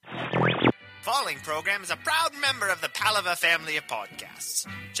Following program is a proud member of the Palava family of podcasts.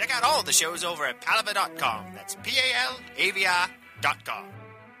 Check out all the shows over at palava.com. That's PALAVI.com.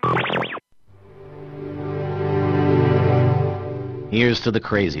 Here's to the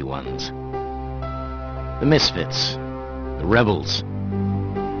crazy ones. The misfits. The rebels.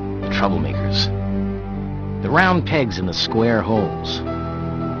 The troublemakers. The round pegs in the square holes.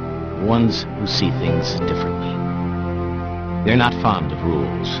 The ones who see things differently. They're not fond of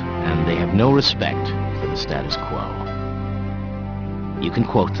rules, and they have no respect for the status quo. You can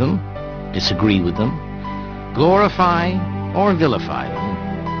quote them, disagree with them, glorify or vilify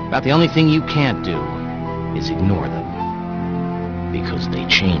them, but the only thing you can't do is ignore them, because they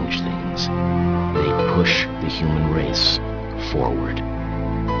change things. They push the human race forward.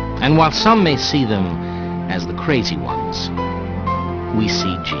 And while some may see them as the crazy ones, we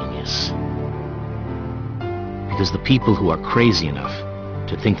see genius. Because the people who are crazy enough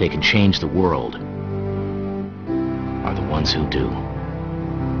to think they can change the world are the ones who do.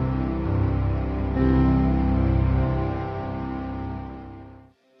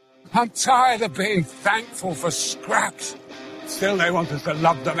 I'm tired of being thankful for scraps. Still, they want us to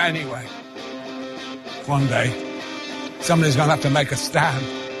love them anyway. One day, somebody's going to have to make a stand.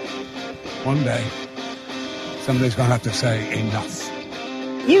 One day, somebody's going to have to say enough.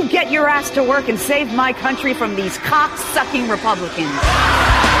 You get your ass to work and save my country from these cock-sucking Republicans. He's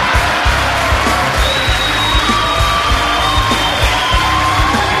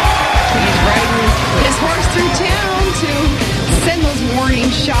riding his horse through town to send those warning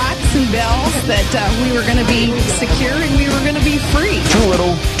shots and bells that we were going to be secure and we were going to be free. Too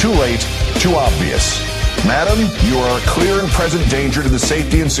little, too late, too obvious. Madam, you are a clear and present danger to the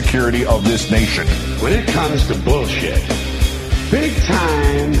safety and security of this nation. When it comes to bullshit,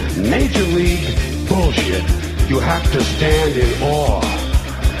 big-time, major league bullshit, you have to stand in awe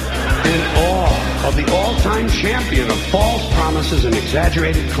of the all-time champion of false promises and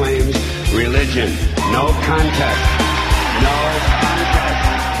exaggerated claims, religion. No contest. No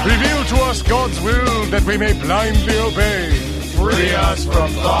contest. Reveal to us God's will that we may blindly obey. Free us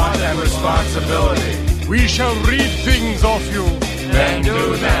from thought and responsibility. We shall read things off you, then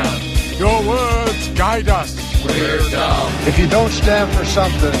do them. Your words guide us. We're dumb. If you don't stand for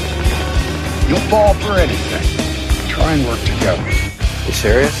something, you'll fall for anything. Try and work together. You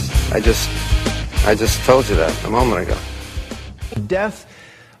serious? I just told you that a moment ago. Death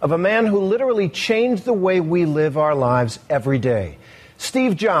of a man who literally changed the way we live our lives every day.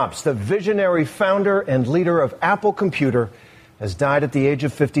 Steve Jobs, the visionary founder and leader of Apple Computer, has died at the age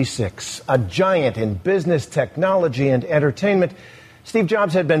of 56. A giant in business, technology, and entertainment, Steve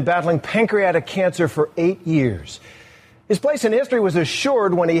Jobs had been battling pancreatic cancer for 8 years. His place in history was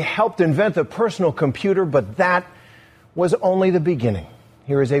assured when he helped invent the personal computer, but that was only the beginning.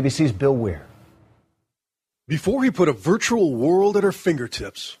 Here is ABC's Bill Weir. Before he put a virtual world at our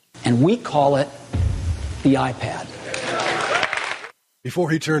fingertips. And we call it the iPad. Before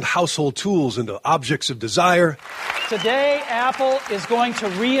he turned household tools into objects of desire. Today, Apple is going to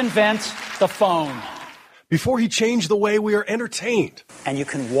reinvent the phone. Before he changed the way we are entertained. And you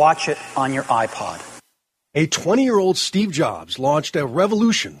can watch it on your iPod. A 20-year-old Steve Jobs launched a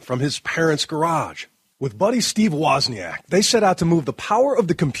revolution from his parents' garage. With buddy Steve Wozniak, they set out to move the power of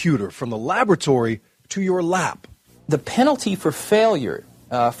the computer from the laboratory to your lap. The penalty for failure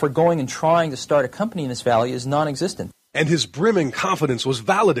for going and trying to start a company in this valley is non-existent. And his brimming confidence was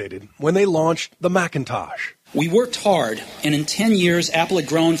validated when they launched the Macintosh. We worked hard, and in 10 years, Apple had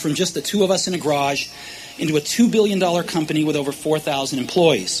grown from just the two of us in a garage into a $2 billion company with over 4,000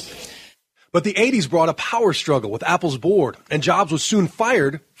 employees. But the 80s brought a power struggle with Apple's board, and Jobs was soon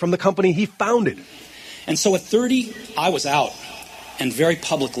fired from the company he founded. And so at 30, I was out, and very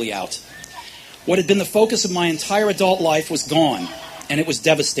publicly out. What had been the focus of my entire adult life was gone, and it was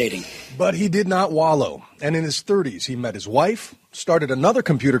devastating. But he did not wallow, and in his 30s he met his wife, started another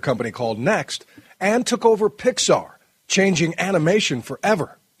computer company called Next, and took over Pixar, changing animation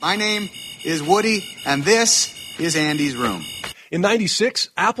forever. My name is Woody, and this is Andy's room. In '96,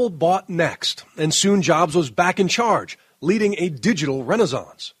 Apple bought Next, and soon Jobs was back in charge, leading a digital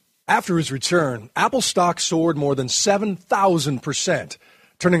renaissance. After his return, Apple stock soared more than 7,000%,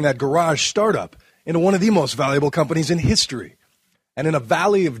 turning that garage startup into one of the most valuable companies in history. And in a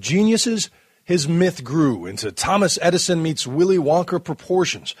valley of geniuses, his myth grew into Thomas Edison meets Willy Wonka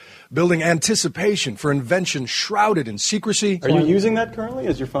proportions, building anticipation for invention shrouded in secrecy. Are you using that currently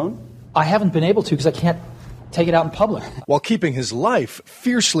as your phone? I haven't been able to because I can't take it out in public. While keeping his life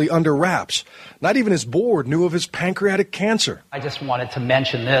fiercely under wraps. Not even his board knew of his pancreatic cancer. I just wanted to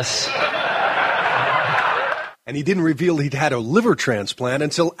mention this. And he didn't reveal he'd had a liver transplant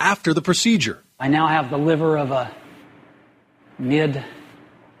until after the procedure. I now have the liver of a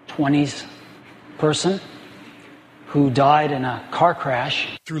mid-20s person who died in a car crash.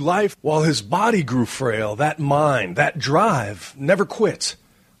 Through life, while his body grew frail, that mind, that drive, never quit.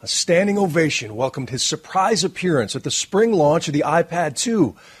 A standing ovation welcomed his surprise appearance at the spring launch of the iPad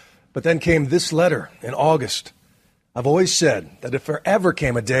 2. But then came this letter in August. I've always said that if there ever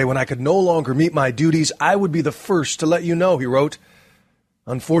came a day when I could no longer meet my duties, I would be the first to let you know, he wrote.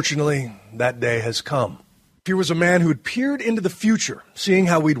 Unfortunately, that day has come. Here was a man who had peered into the future, seeing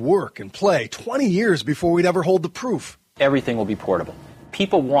how we'd work and play 20 years before we'd ever hold the proof. Everything will be portable.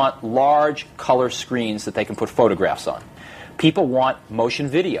 People want large color screens that they can put photographs on. People want motion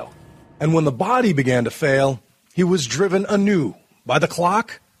video. And when the body began to fail, he was driven anew by the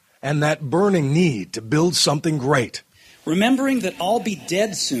clock and that burning need to build something great. Remembering that I'll be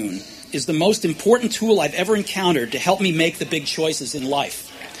dead soon is the most important tool I've ever encountered to help me make the big choices in life.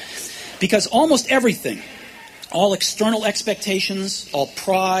 Because almost everything, all external expectations, all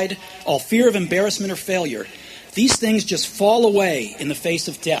pride, all fear of embarrassment or failure, these things just fall away in the face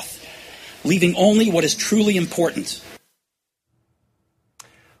of death, leaving only what is truly important.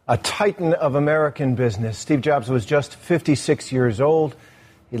 A titan of American business, Steve Jobs was just 56 years old.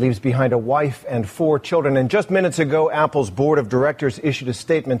 He leaves behind a wife and 4 children. And just minutes ago, Apple's board of directors issued a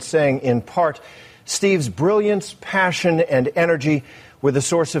statement saying, in part, Steve's brilliance, passion, and energy were the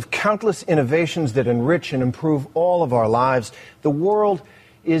source of countless innovations that enrich and improve all of our lives. The world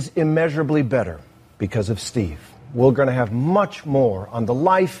is immeasurably better because of Steve. We're going to have much more on the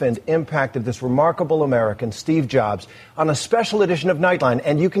life and impact of this remarkable American, Steve Jobs, on a special edition of Nightline.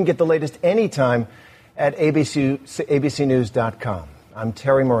 And you can get the latest anytime at abcnews.com. I'm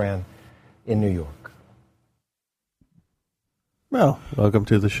Terry Moran in New York. Well, welcome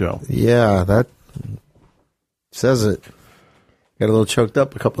to the show. Yeah, that says it. Got a little choked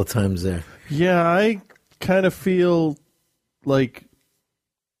up a couple of times there. Yeah, I kind of feel like...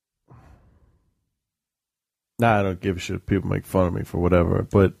 Nah, I don't give a shit. People make fun of me for whatever.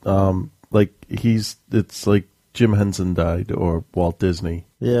 But, it's like Jim Henson died or Walt Disney.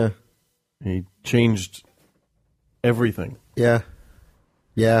 Yeah. He changed everything. Yeah.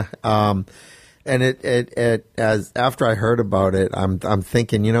 Yeah. And as after I heard about it, I'm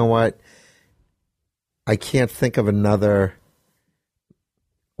thinking, you know what? I can't think of another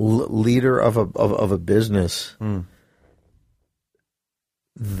leader of a business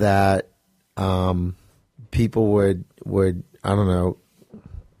that people would I don't know,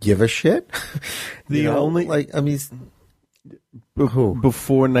 give a shit. Only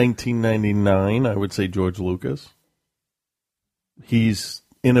before 1999, I would say George Lucas. He's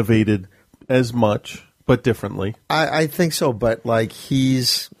innovated as much, but differently. I think so, but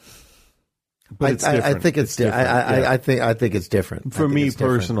he's. But it's different. I think it's different. I think it's different. For me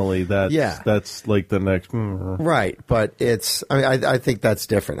personally, that's like the next. Right, but it's. I think that's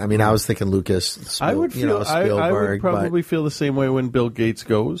different. I was thinking Lucas. Spielberg. I would probably feel the same way when Bill Gates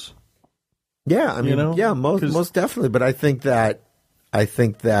goes. Yeah, most definitely. But I think that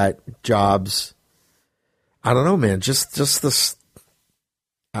Jobs. I don't know, man. Just this.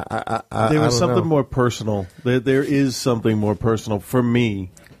 There was something more personal. There is something more personal for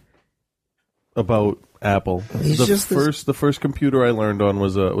me about Apple. The first computer I learned on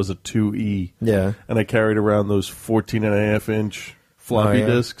was a 2E. Yeah. And I carried around those 14.5-inch floppy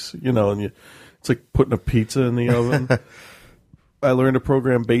disks, and it's like putting a pizza in the oven. I learned to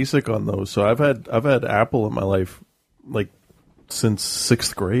program BASIC on those. So I've had Apple in my life since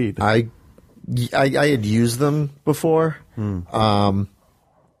 6th grade. I had used them before.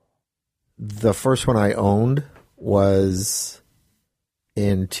 The first one I owned was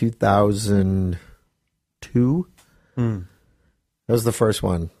in 2002. That was the first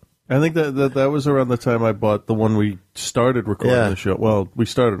one. I think that was around the time I bought the one we started recording the show. Well, we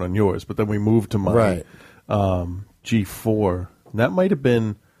started on yours, but then we moved to my G4. And that might have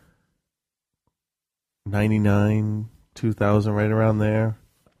been 99, 2000, right around there.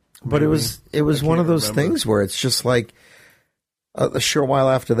 But maybe. it was one of those things where it's just like a short while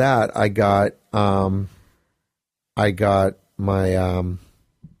after that, I got my I got an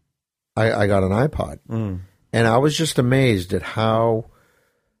iPod, and I was just amazed at how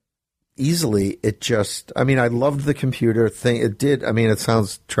easily it just. I loved the computer thing. It did. it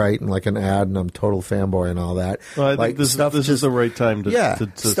sounds trite and like an ad, and I'm a total fanboy and all that. Well, I think this is the right time to say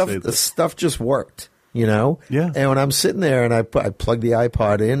this. Stuff just worked. Yeah. And when I'm sitting there and I plug the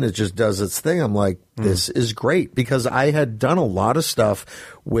iPod in, it just does its thing. I'm like, this is great, because I had done a lot of stuff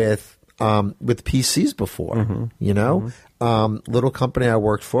with PCs before, little company I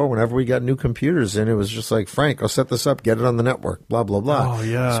worked for, whenever we got new computers in, it was just like, Frank, go set this up, get it on the network, blah, blah, blah. Oh,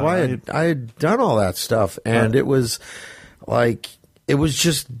 yeah. So I had done all that stuff, and it was like, it was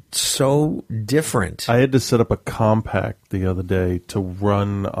just so different. I had to set up a compact the other day to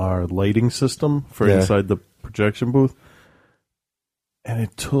run our lighting system for inside the projection booth, and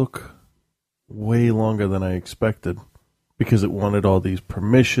it took way longer than I expected because it wanted all these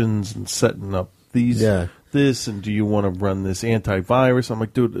permissions and setting up this, and do you want to run this antivirus? I'm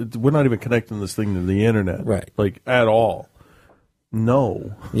like, dude, we're not even connecting this thing to the internet, right? Like at all.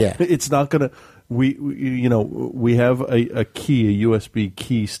 No, it's not gonna. We have a key, a USB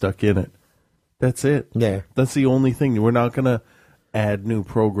key stuck in it. That's it. Yeah, that's the only thing. We're not gonna add new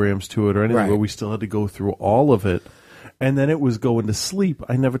programs to it or anything. Right. But we still had to go through all of it. And then it was going to sleep.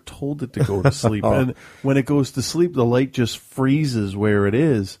 I never told it to go to sleep. And when it goes to sleep, the light just freezes where it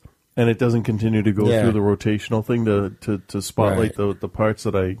is, and it doesn't continue to go through the rotational thing to spotlight the parts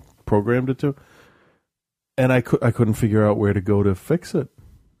that I programmed it to. And I couldn't figure out where to go to fix it.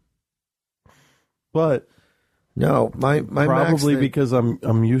 But no, my probably Macs, because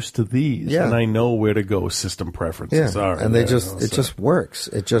I'm used to these, and I know where to go. System preferences, and it just works.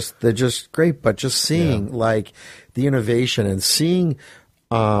 They're just great. But just seeing like the innovation and seeing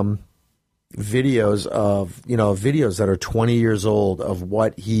videos that are 20 years old of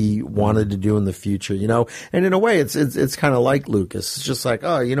what he wanted to do in the future, and in a way it's kind of like Lucas. It's just like,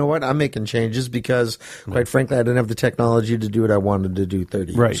 oh, you know what, I'm making changes because quite frankly I didn't have the technology to do what I wanted to do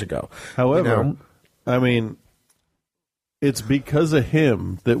 30 years ago. However, I mean, it's because of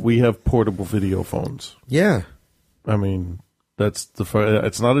him that we have portable video phones. Yeah. I mean, it's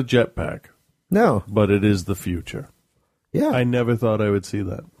not a jetpack. No. But it is the future. Yeah. I never thought I would see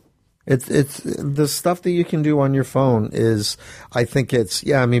that. It's the stuff that you can do on your phone is, I think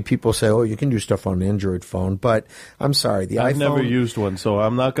people say, oh, you can do stuff on an Android phone, but I'm sorry, I've iPhone, never used one, so I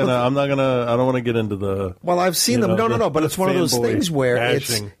don't want to get into the. Well, I've seen them. No, but it's one of those things where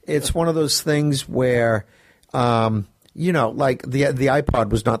it's one of those things where, like the iPod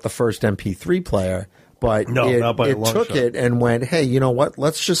was not the first MP3 player, but it took it and went, hey, you know what?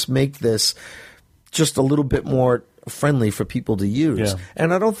 Let's just make this just a little bit more friendly for people to use.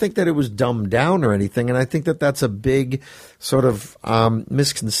 And I don't think that it was dumbed down or anything, and I think that that's a big sort of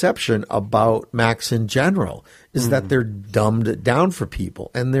misconception about Macs in general, is that they're dumbed down for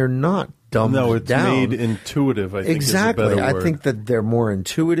people, and they're not dumbed down. No, it's made intuitive, I think. Exactly. Is a better word. I think that they're more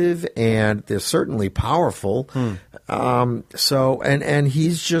intuitive, and they're certainly powerful. So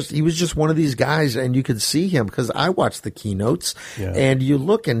he was just one of these guys, and you could see him because I watched the keynotes, and you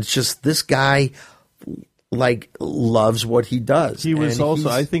look, and it's just this guy loves what he does.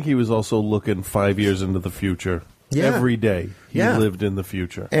 I think he was also looking 5 years into the future. Yeah. Every day he lived in the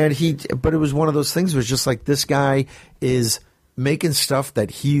future. And but it was one of those things where it's just like, this guy is making stuff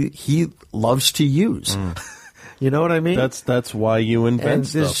that he loves to use. You know what I mean? That's why you invent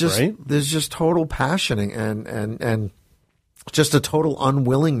stuff, right? There's just total passion and just a total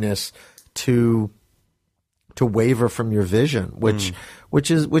unwillingness to waver from your vision, which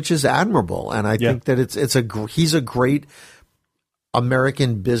is admirable, and I think that he's a great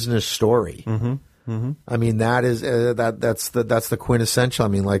American business story. I mean, that is that's the quintessential. I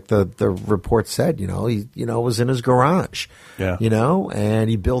mean, like the report said, he was in his garage, and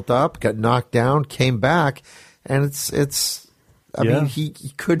he built up, got knocked down, came back, and I mean, he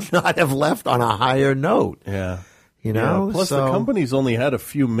could not have left on a higher note. Plus the company's only had a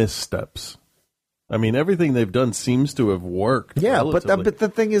few missteps. I mean, everything they've done seems to have worked. Yeah, but the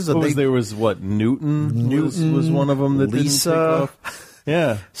thing is, there was Newton was one of them that Lisa. Didn't take off.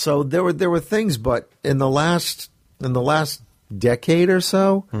 Yeah. So there were things, but in the last decade or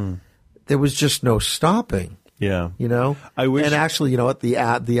so, there was just no stopping. Yeah. I wish. And actually, you know what? The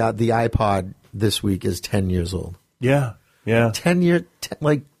iPod this week is 10 years old. Yeah. 10 year,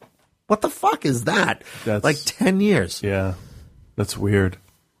 what the fuck is that? That's 10 years. Yeah. That's weird.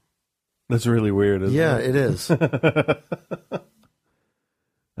 That's really weird, isn't it? Yeah, it is.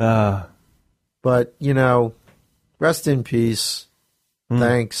 But, rest in peace.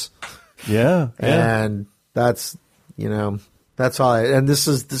 Thanks. Yeah. And that's all. And this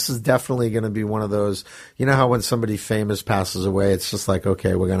is definitely going to be one of those, how when somebody famous passes away, it's just like,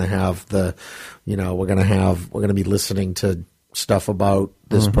 okay, we're going to have we're going to be listening to stuff about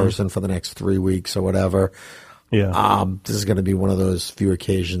this person for the next 3 weeks or whatever. Yeah. This is going to be one of those few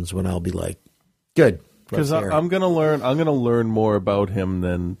occasions when I'll be like, good. Because I'm going to learn more about him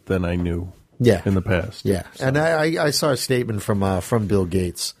than I knew. Yeah. In the past. Yeah. So. And I saw a statement from Bill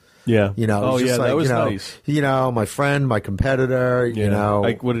Gates Yeah. You know, it was just that was you know, nice. You know, my friend, my competitor, Yeah. you know.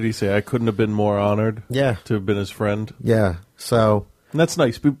 What did he say? I couldn't have been more honored to have been his friend. Yeah. So. And that's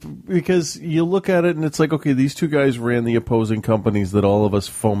nice because you look at it and it's like, okay, these two guys ran the opposing companies that all of us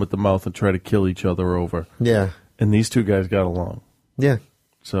foam at the mouth and try to kill each other over. Yeah. And these two guys got along. Yeah.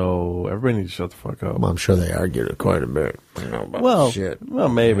 So everybody needs to shut the fuck up. Well, I'm sure they argued quite a bit. You know, about shit. Well,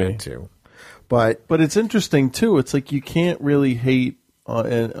 maybe. Too. But it's interesting too. It's like you can't really hate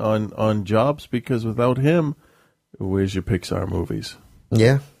on Jobs because without him, where's your Pixar movies?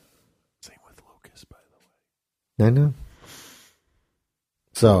 Yeah. Same with Lucas, by the way. I know.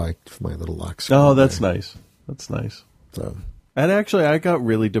 So my little lock screen. Oh, that's nice. That's nice. So, and actually, I got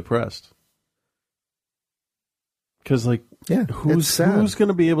really depressed because, like, who's going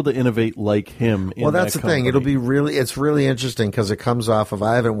to be able to innovate like him? Well, that's the thing. It'll be it's really interesting because it comes off of.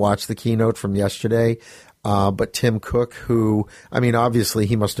 I haven't watched the keynote from yesterday, but Tim Cook, who obviously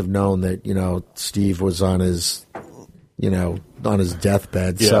he must have known that Steve was on his. On his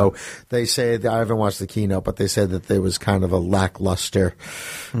deathbed. Yeah. So they say, I haven't watched the keynote, but they said that there was kind of a lackluster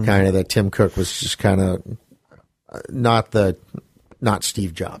kind of that Tim Cook was just kind of not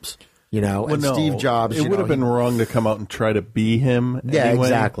Steve Jobs, and Steve Jobs. It would have been wrong to come out and try to be him. Yeah, anyway.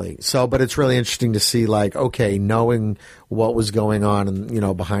 exactly. So, but it's really interesting to see, like, okay, knowing what was going on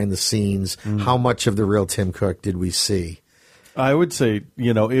and, behind the scenes, how much of the real Tim Cook did we see? I would say,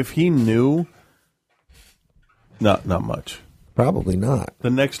 if he knew, not much. Probably not. The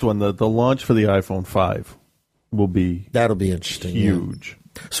next one, the launch for the iPhone 5 that'll be interesting. Huge.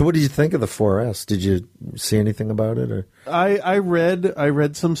 Yeah. So what did you think of the 4S? Did you see anything about it? Or I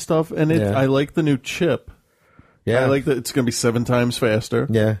read some stuff, and I like the new chip. Yeah. I like that it's going to be 7 times faster.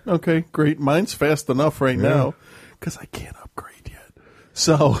 Yeah. Okay, great. Mine's fast enough right now because I can't upgrade yet.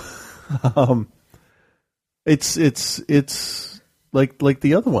 So, it's like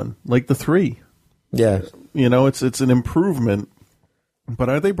the other one, like the 3. Yeah. It's an improvement, but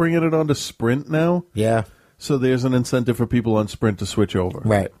are they bringing it onto Sprint now? Yeah. So there's an incentive for people on Sprint to switch over.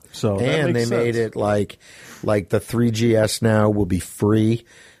 Right. So and they made it like the 3GS now will be free.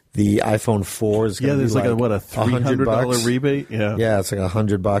 The iPhone 4 is going to be there's like a $300 rebate. Yeah, it's like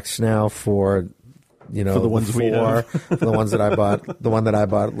 $100 now for for the ones we have. For the ones that I bought, the one that I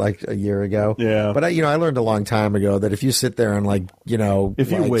bought like a year ago. Yeah. But I learned a long time ago that if you sit there and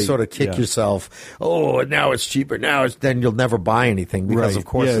if you wait, sort of kick yourself, now it's cheaper, then you'll never buy anything because of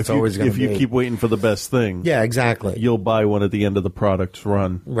course it's always going to be. If you keep waiting for the best thing. Yeah, exactly. You'll buy one at the end of the product's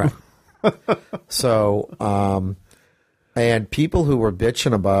run. Right. So, and people who were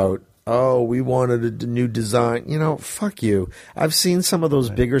bitching about, we wanted a new design. Fuck you. I've seen some of those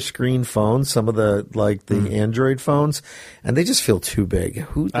bigger screen phones, some of the Android phones, and they just feel too big.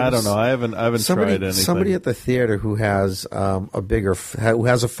 I don't know. I haven't tried anything. Somebody at the theater who has who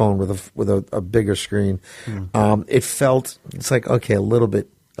has a phone with a bigger screen. It's like, okay, a little bit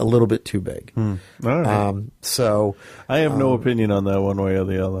too big. All right. So I have no opinion on that one way or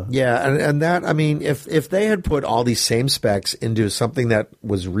the other. Yeah, and that, if they had put all these same specs into something that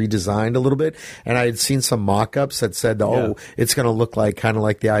was redesigned a little bit, and I had seen some mock-ups that said, it's going to look kind of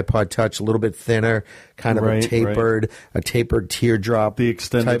like the iPod Touch, a little bit thinner, kind of a tapered teardrop, the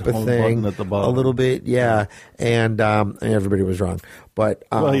extended type of home thing, button at the bottom, a little bit, yeah, and everybody was wrong, but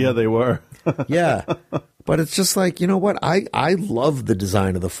they were, yeah. But it's just like, you know what? I love the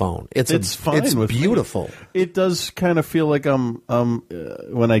design of the phone. It's fine. It's with beautiful. Me. It does kind of feel like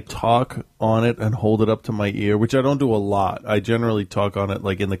when I talk on it and hold it up to my ear, which I don't do a lot. I generally talk on it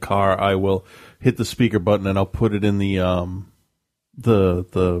like in the car. I will hit the speaker button and I'll put it in the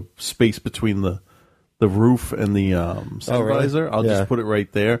space between the roof and the sun visor. I'll just put it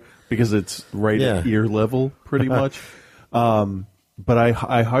right there because it's right at ear level, pretty much. But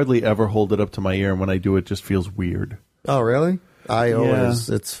I hardly ever hold it up to my ear, and when I do, it just feels weird. Oh, really?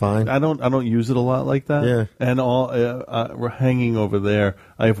 It's fine. I don't use it a lot like that. Yeah. And we're hanging over there.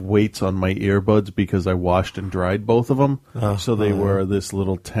 I have weights on my earbuds because I washed and dried both of them, so they were this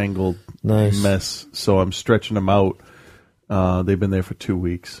little tangled mess. So I'm stretching them out. They've been there for 2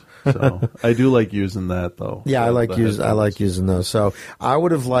 weeks. So I do like using that though. Yeah, I like using those. So I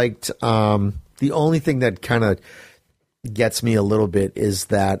would have liked the only thing that kind of gets me a little bit is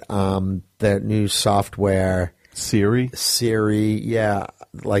that that new software Siri, yeah,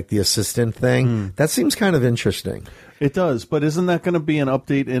 like the assistant thing. That seems kind of interesting. It does, but isn't that going to be an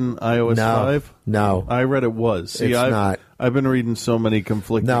update in iOS 5? No. I read it was. See, it's not. I've been reading so many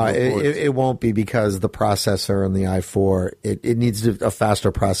conflicting reports. It won't be because the processor in the i4, it needs a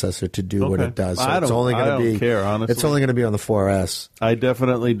faster processor to do what it does. So it's only going to be care, honestly. It's only going to be on the 4S. I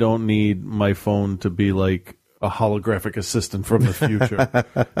definitely don't need my phone to be like a holographic assistant from the future.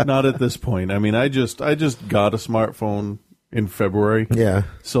 Not at this point. I mean, I just got a smartphone in February. Yeah.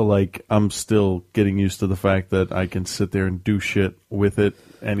 So, like, I'm still getting used to the fact that I can sit there and do shit with it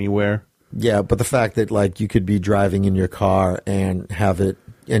anywhere. Yeah, but the fact that, like, you could be driving in your car and have it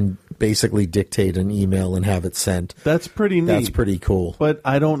and basically dictate an email and have it sent. That's pretty neat. That's pretty cool. But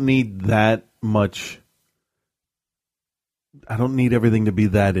I don't need that much. I don't need everything to be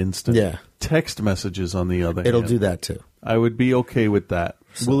that instant. Yeah. Text messages, on the other It'll hand. do that, too. I would be okay with that.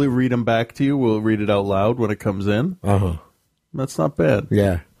 So. Will it read them back to you? Will it read it out loud when it comes in? Uh-huh. That's not bad.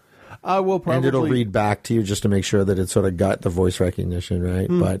 Yeah. I will probably... And it'll read back to you just to make sure that it sort of got the voice recognition, right?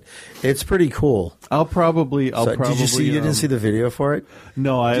 But it's pretty cool. I'll probably... Did you see? You didn't see the video for it?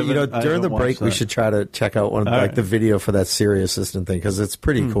 No, I haven't. During the break, we should try to check out the video for that Siri Assistant thing because it's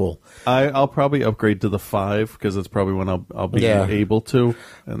pretty cool. I'll probably upgrade to the 5 because that's probably when I'll be able to,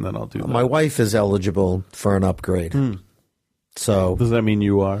 and then I'll do that. My wife is eligible for an upgrade. So does that mean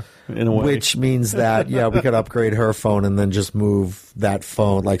you are, in a way? Which means that, we could upgrade her phone and then just move that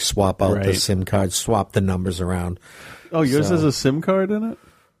phone, like swap out the SIM card, swap the numbers around. Oh, yours has a SIM card in it?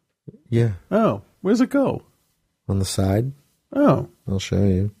 Yeah. Oh, where's it go? On the side. Oh. I'll show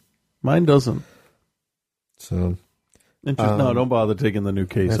you. Mine doesn't. So. No, don't bother taking the new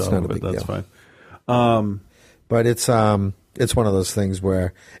case off of it. That's fine. But it's one of those things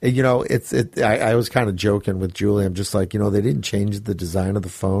where, I was kind of joking with Julie. I'm just like, they didn't change the design of the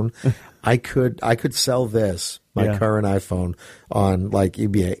phone. I could sell this, my current iPhone, on like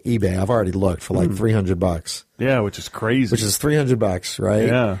eBay. I've already looked for like $300. Yeah, which is crazy. Which is $300, right?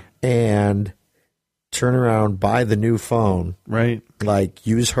 Yeah. And turn around, buy the new phone. Right. Like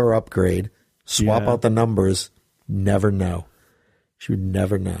use her upgrade, swap out the numbers, never know. She would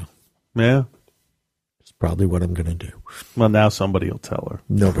never know. Yeah. Probably what I'm going to do. Well, now somebody will tell her.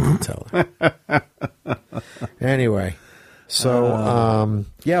 Nobody will tell her. Anyway, so,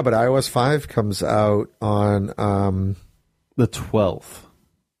 but iOS 5 comes out on the 12th.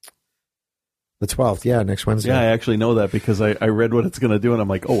 The 12th, next Wednesday. Yeah, I actually know that because I read what it's going to do, and I'm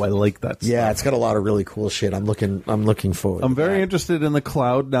like, oh, I like that stuff. Yeah, it's got a lot of really cool shit. I'm looking forward. I'm very interested in the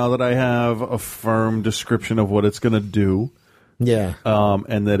cloud now that I have a firm description of what it's going to do. Yeah.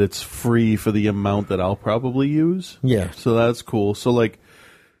 And that it's free for the amount that I'll probably use. Yeah. So that's cool. So, like,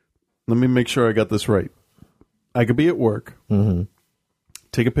 let me make sure I got this right. I could be at work,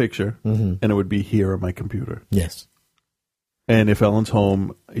 take a picture, and it would be here on my computer. Yes. And if Ellen's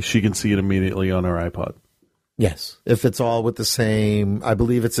home, she can see it immediately on her iPod. Yes. If it's all with the same, I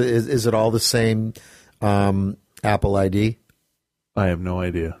believe is it all the same Apple ID? I have no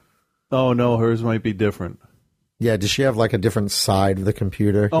idea. Oh, no, hers might be different. Yeah, does she have like a different side of the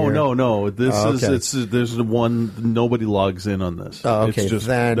computer? Oh, here? no. There's one, nobody logs in on this. Oh, okay. It's just,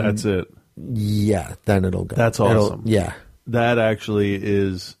 then, that's it. Yeah, then it'll go. That's awesome. Yeah. That actually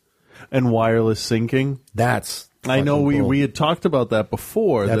is, and wireless syncing. I know we had talked about that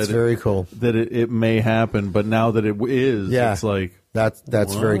before. That's very cool. That it may happen, but now that it is, it's like... That's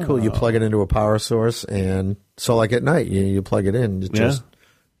very cool. You plug it into a power source, and so like at night, you plug it in. It just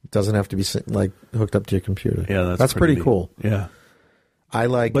doesn't have to be like hooked up to your computer. Yeah, that's pretty cool. Yeah. I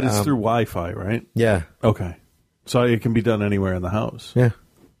like... But it's through Wi-Fi, right? Yeah. Okay. So it can be done anywhere in the house. Yeah.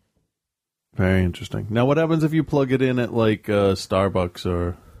 Very interesting. Now, what happens if you plug it in at like Starbucks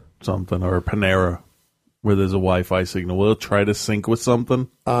or something, or Panera, where there's a Wi-Fi signal? Will it try to sync with something?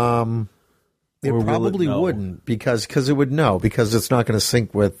 It probably wouldn't because it would know because it's not going to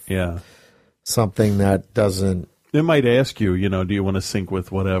sync with something that doesn't. It might ask you, do you want to sync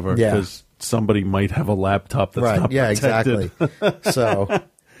with whatever? Yeah. Because somebody might have a laptop that's not protected. Exactly. So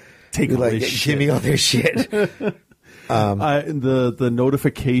take all like, this shit. Give me all this shit. The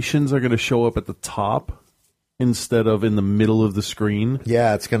notifications are going to show up at the top instead of in the middle of the screen.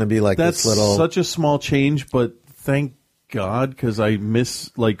 Yeah, it's going to be like that's this little. Such a small change, but thank God, because I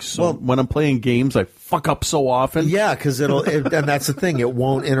miss when I'm playing games, I fuck up so often. Yeah, because and that's the thing, it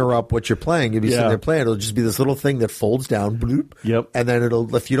won't interrupt what you're playing. You'll be sitting there playing, it'll just be this little thing that folds down, bloop, and then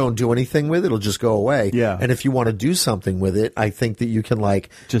if you don't do anything with it, it'll just go away. Yeah, and if you want to do something with it, I think that you can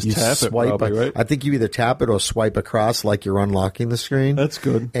just tap swipe it. Probably, right? I think you either tap it or swipe across like you're unlocking the screen. That's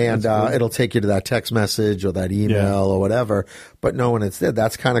good, and it'll take you to that text message or that email or whatever. But no, when it's there,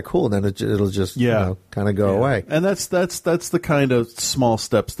 that's kind of cool. And then it'll just kind of go away. And that's the kind of small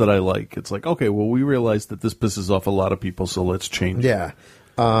steps that I like. It's like, okay, well, we realize that this pisses off a lot of people, so let's change it. Yeah.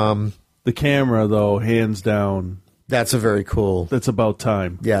 The camera, though, hands down. That's a very cool. That's about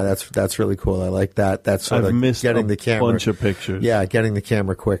time. Yeah, that's really cool. I like that. That's sort I've of missed getting a the camera. bunch of pictures. Yeah, getting the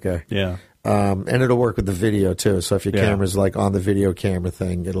camera quicker. Yeah. And it'll work with the video too. So if your camera's like on the video camera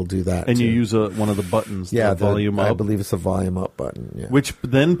thing, it'll do that. And too. you use one of the buttons, the volume up. I believe it's the volume up button. Yeah. Which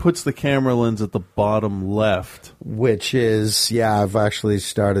then puts the camera lens at the bottom left. Which is, I've actually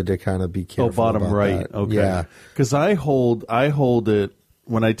started to kind of be careful. Bottom about right. that. Okay. Yeah. Because I hold it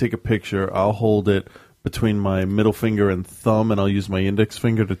when I take a picture. I'll hold it between my middle finger and thumb, and I'll use my index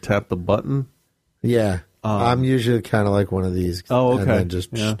finger to tap the button. Yeah. I'm usually kind of like one of these. Oh, okay. And then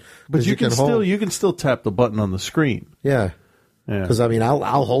just, But you can still tap the button on the screen. Yeah. Because I mean,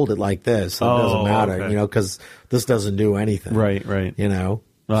 I'll hold it like this. So it doesn't matter, okay. because this doesn't do anything. Right. So,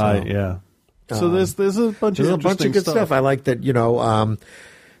 So there's a bunch of good stuff. I like that.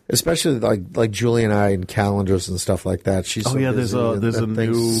 Especially like Julie and I and calendars and stuff like that. She's so there's a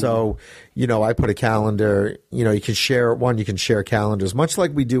new. So I put a calendar. You can share You can share calendars, much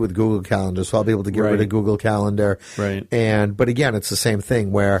like we do with Google Calendar. So I'll be able to get rid of Google Calendar. Right. But again, it's the same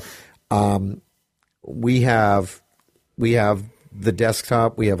thing where we have the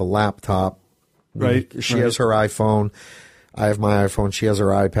desktop, we have a laptop. Right. She has her iPhone. I have my iPhone. She has her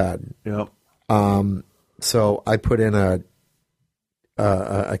iPad. Yep. So I put in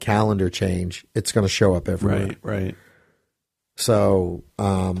a calendar change. It's going to show up everywhere. Right. So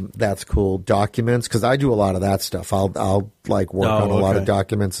that's cool. Documents, because I do a lot of that stuff. I'll like work on a lot of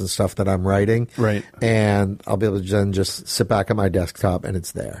documents and stuff that I'm writing. Right. And I'll be able to then just sit back at my desktop and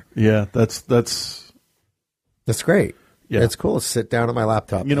it's there. Yeah, that's great. Yeah. It's cool to sit down at my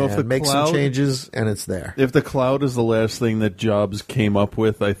laptop and make some changes and it's there. If the cloud is the last thing that Jobs came up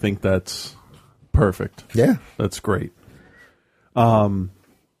with, I think that's perfect. Yeah. That's great.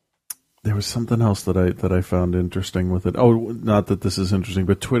 There was something else that I found interesting with it. Oh, not that this is interesting,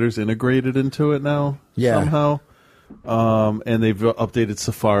 but Twitter's integrated into it now somehow. And they've updated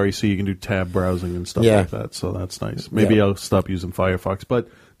Safari so you can do tab browsing and stuff like that. So that's nice. Maybe I'll stop using Firefox. But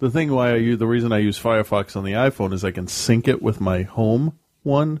the reason I use Firefox on the iPhone is I can sync it with my home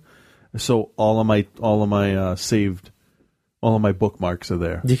one. So all of my bookmarks are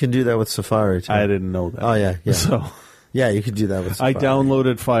there. You can do that with Safari too. I didn't know that. Oh yeah. So yeah, you could do that with Safari. I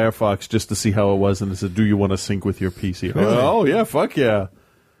downloaded Firefox just to see how it was, and it said, "Do you want to sync with your PC?" Really? Oh yeah, fuck yeah.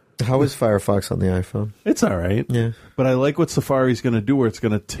 How is Firefox on the iPhone? It's all right. Yeah. But I like what Safari's going to do, where it's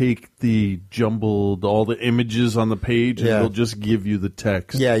going to take the jumbled, all the images on the page, and it'll just give you the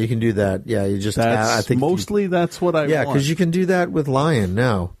text. Yeah, you can do that. Yeah, you just. I think that's what I want. Yeah, because you can do that with Lion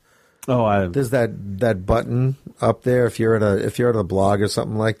now. Oh, there's that button up there if you're at a blog or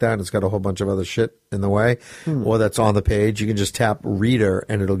something like that, and it's got a whole bunch of other shit in the way, or that's on the page. You can just tap Reader,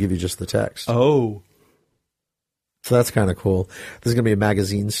 and it'll give you just the text. Oh. So that's kind of cool. There's going to be a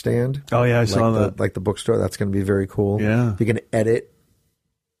magazine stand. Oh, yeah, I saw that. Like the bookstore. That's going to be very cool. Yeah. You can edit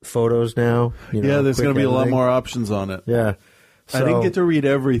photos now. There's going to be a lot more options on it. Yeah. I didn't get to read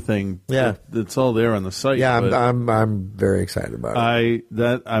everything. Yeah. It's all there on the site. Yeah, I'm very excited about it.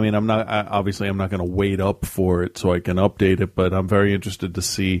 I'm not going to wait up for it so I can update it, but I'm very interested to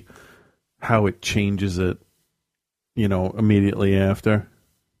see how it changes it, immediately after.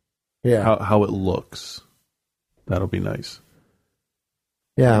 Yeah. How it looks. That'll be nice.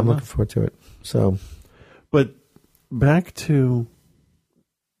 Yeah, I'm looking forward to it. So, but back to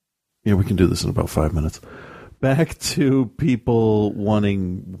we can do this in about 5 minutes. Back to people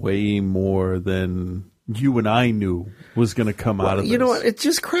wanting way more than you and I knew was going to come out of this. You know what? It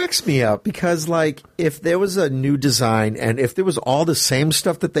just cracks me up because, like, if there was a new design and if there was all the same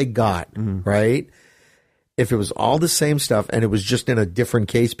stuff that they got, right? If it was all the same stuff and it was just in a different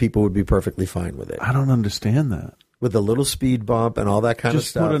case, people would be perfectly fine with it. I don't understand that. With a little speed bump and all that kind of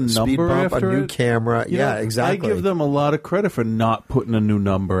stuff. Just put a number speed bump, after a new it? camera. Exactly. I give them a lot of credit for not putting a new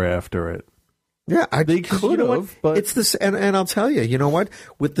number after it. Yeah, they could have, but it's this. And I'll tell you, you know what?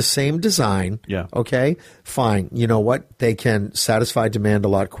 With the same design, okay, fine. You know what? They can satisfy demand a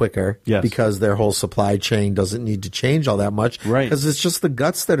lot quicker, because their whole supply chain doesn't need to change all that much, right? Because it's just the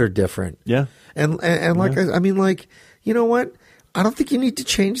guts that are different. Yeah, and like I mean, like, you know what? I don't think you need to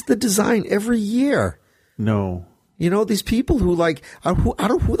change the design every year. No. You know, these people who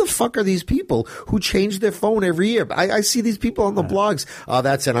who the fuck are these people who change their phone every year? I see these people on the blogs. Oh,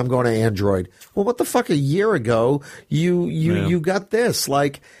 that's it. I'm going to Android. Well, what the fuck? A year ago, you got this.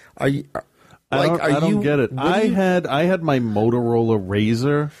 Like, are you? I don't get it. I had my Motorola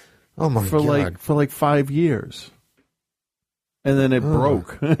Razr. Oh my God. for like 5 years, and then it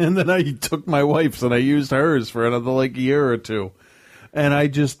broke. And then I took my wife's and I used hers for another year or two. And I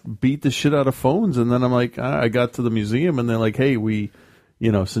just beat the shit out of phones. And then I'm like, I got to the museum and they're like, hey,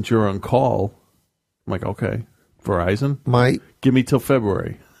 since you're on call, I'm like, okay, Verizon, give me till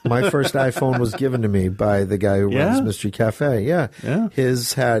February. My first iPhone was given to me by the guy who runs Yeah? Mystery Cafe. Yeah.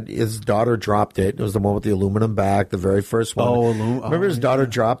 His daughter dropped it. It was the one with the aluminum back, the very first one. Remember his daughter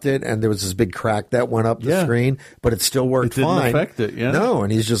dropped it, and there was this big crack that went up the screen, but it still worked It didn't fine. affect it, yeah. No,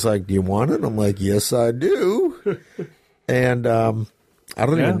 and he's just like, "Do you want it?" I'm like, "Yes, I do." And I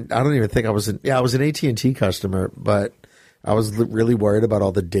don't even think I was an AT&T customer, but I was really worried about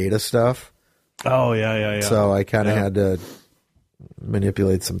all the data stuff. Oh, yeah. So I kind of had to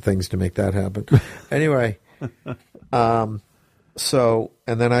manipulate some things to make that happen. Anyway, so,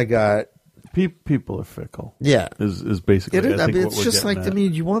 and then I got... People are fickle. Yeah. Is basically, I think mean, what it's we're just like, getting I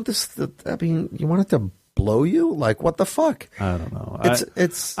mean, you want this, you want it to blow you? Like, what the fuck? I don't know.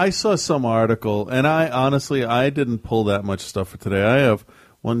 It's I saw some article, and I honestly didn't pull that much stuff for today. I have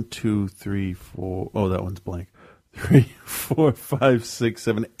 1, 2, 3, 4. Oh, that one's blank. 3, 4, 5, 6,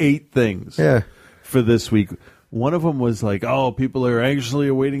 7, 8 things. Yeah. For this week. One of them was like, "Oh, people are anxiously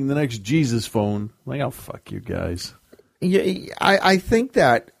awaiting the next Jesus phone." I'm like, oh, fuck you guys. Yeah, I think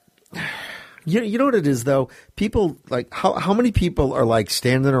that you know what it is though. People like how many people are like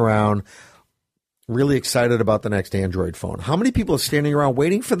standing around really excited about the next Android phone? How many people are standing around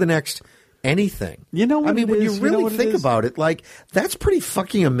waiting for the next anything? You know what I mean, when you you know really what it think is? about it, like that's pretty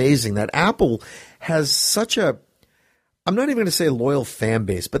fucking amazing that Apple has such a. I'm not even going to say loyal fan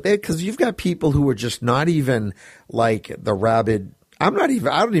base, but because you've got people who are just not even like the rabid. I don't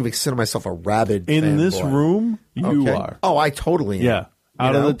even consider myself a rabid In this fanboy. room, you Okay. are. Oh, I totally am. Yeah.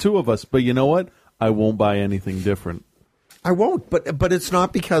 Out of the two of us. But you know what? I won't buy anything different. I won't, but it's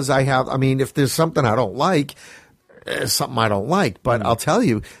not because I have. I mean, if there's something I don't like, something I don't like. But I'll tell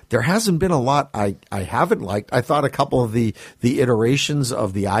you, there hasn't been a lot I haven't liked. I thought a couple of the iterations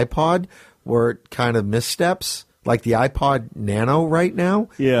of the iPod were kind of missteps, like the iPod Nano right now,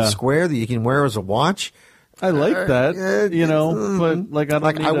 Yeah. the square that you can wear as a watch. I like that, but like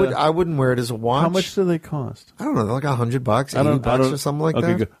I wouldn't wear it as a watch. How much do they cost? I don't know, like $100, $80 or something like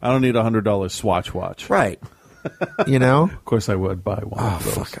that. Good. I don't need a $100 Swatch watch. Right. You know? Of course I would buy one of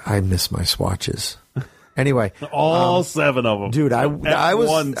those. Fuck, I miss my swatches. Anyway. All 7 of them. Dude, I was,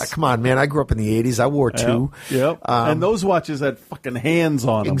 once. come on, man, I grew up in the 80s. I wore 2. Yep. And those watches had fucking hands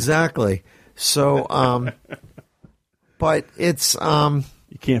on them. Exactly. So, but it's,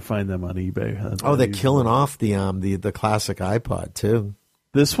 you can't find them on eBay. they're killing off the classic iPod too.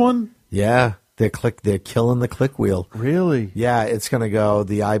 This one? Yeah. They're killing the click wheel. Really? Yeah, it's going to go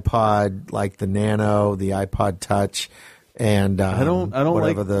the iPod, like the Nano, the iPod Touch, and I don't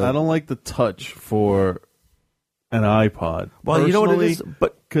like the touch for an iPod. Well, you know what it is,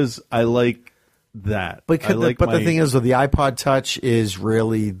 but because I like that. But the thing is, though, the iPod Touch is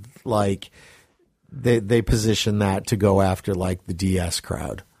really like they position that to go after like the DS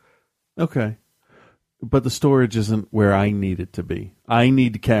crowd. Okay, but the storage isn't where I need it to be. I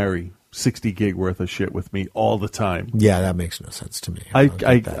need to carry 60 gig worth of shit with me all the time. Yeah, that makes no sense to me.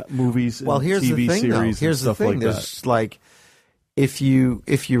 I movies. Well, and here's TV the thing. Though. Series Here's and the stuff thing. like There's that. like if you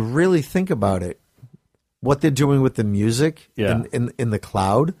really think about it, what they're doing with the music in the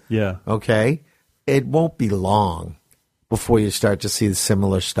cloud. Yeah. Okay. It won't be long before you start to see the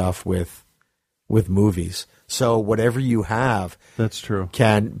similar stuff with movies. So whatever you have, that's true,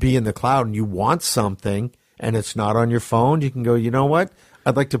 can be in the cloud, and you want something, and it's not on your phone. You can go, you know what?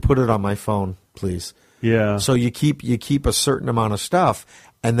 I'd like to put it on my phone, please. Yeah. So you keep a certain amount of stuff,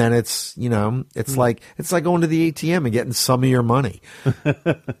 and then it's like going to the ATM and getting some of your money.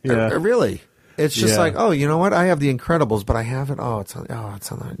 Yeah. Really. It's just Yeah. like, oh, you know what? I have The Incredibles, but I have it. It's on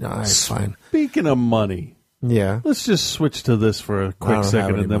the. No, it's fine. Speaking of money, yeah, let's just switch to this for a I quick don't second, have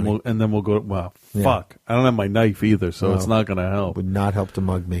and any then we'll go. Well, Yeah. fuck, I don't have my knife either, so No. it's not going to help. Would not help to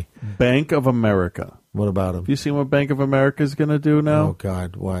mug me. Bank of America. What about them? Have you seen what Bank of America is going to do now? Oh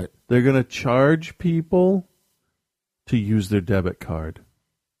God, what? They're going to charge people to use their debit card.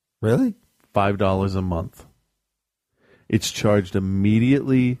 Really? $5 a month. It's charged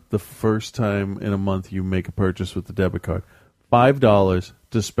immediately the first time in a month you make a purchase with the debit card. $5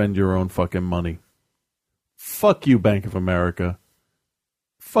 to spend your own fucking money. Fuck you, Bank of America.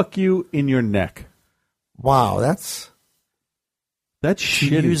 Fuck you in your neck. Wow, that's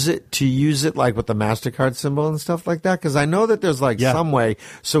shitty. To use it like with the MasterCard symbol and stuff like that, because I know that there's like some way.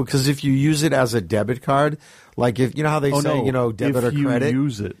 So because if you use it as a debit card, like if you know how they say debit if or credit, you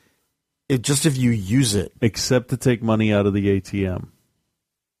use it. If you use it, except to take money out of the ATM.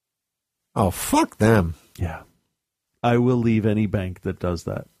 Oh, fuck them. Yeah. I will leave any bank that does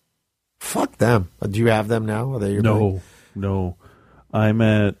that. Fuck them. Do you have them now? Are they your bank? No. I'm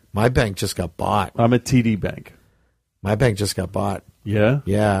at... My bank just got bought. I'm at TD Bank. My bank just got bought. Yeah?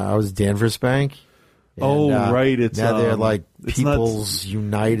 Yeah, I was Danvers Bank. And, right. It's now they're like it's not People's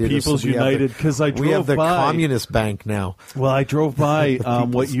United. People's United, because I drove by. We have the Communist Bank now. Well, I drove by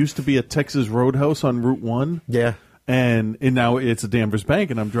what used to be a Texas Roadhouse on Route 1. Yeah. And now it's a Danvers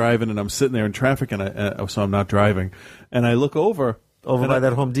Bank, and I'm driving, and I'm sitting there in traffic, and so I'm not driving. And I look over by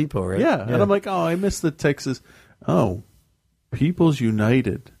that Home Depot, right? Yeah, and I'm like, oh, I missed the Texas. Oh, People's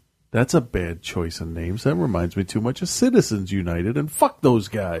United. That's a bad choice of names. That reminds me too much of Citizens United, and fuck those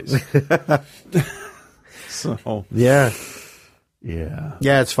guys. So yeah.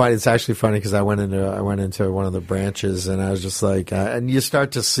 It's funny. It's actually funny because I went into one of the branches, and I was just like, and you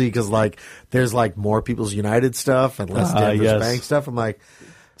start to see because like there's like more People's United stuff and less Danvers Bank stuff. I'm like,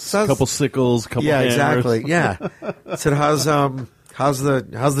 a couple sickles, couple hammers. Exactly, yeah. I said, how's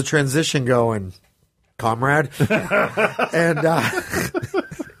the transition going, comrade? And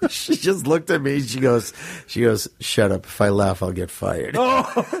she just looked at me. She goes, shut up. If I laugh, I'll get fired. And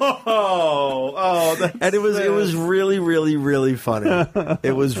it was really, really, really funny.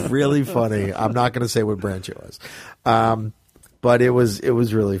 It was really funny. I'm not going to say what branch it was, but it was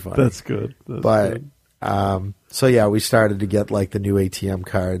really funny. That's good. Good. So yeah, we started to get like the new ATM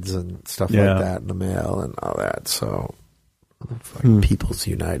cards and stuff like that in the mail and all that. So, People's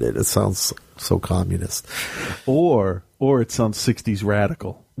United. It sounds so communist. Or it sounds 60s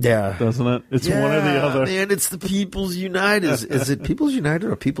radical. Yeah. Doesn't it? It's one or the other. Man, it's the People's United. Is it People's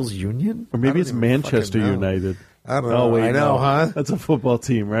United or People's Union? Or maybe it's Manchester United. I don't know. Oh, wait, I know, huh? That's a football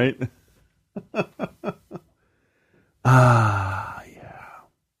team, right? Yeah.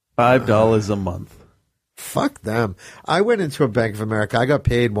 $5 a month. Fuck them. I went into a Bank of America. I got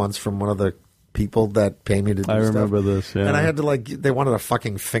paid once from one of the people that pay me to do stuff. I remember this, yeah. And I had to they wanted a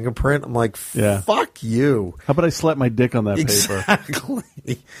fucking fingerprint. I'm like, fuck you. How about I slap my dick on that paper?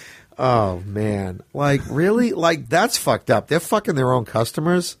 Exactly. Oh, man. Like, really? Like, that's fucked up. They're fucking their own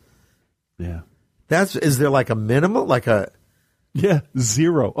customers? Yeah. Is there like a minimum? Like a... Yeah,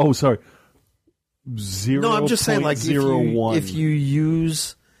 0. Oh, sorry. 0. No, I'm just saying, like, if you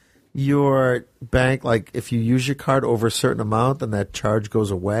use your bank, like, if you use your card over a certain amount, then that charge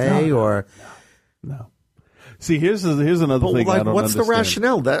goes away, No. See, here's another thing I don't what's understand. the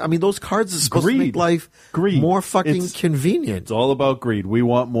rationale? Those cards are supposed to make life more fucking convenient. It's all about greed. We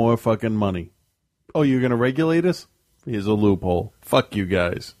want more fucking money. Oh, you're going to regulate us? Here's a loophole. Fuck you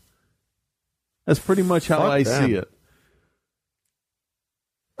guys. That's pretty much how I see it.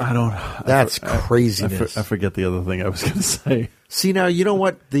 I don't. That's craziness. I forget the other thing I was going to say. See, now you know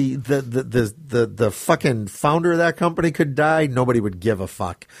what the fucking founder of that company could die. Nobody would give a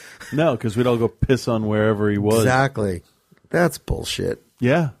fuck. No, because we'd all go piss on wherever he was. Exactly. That's bullshit.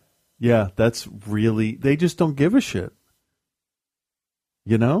 Yeah. That's really. They just don't give a shit.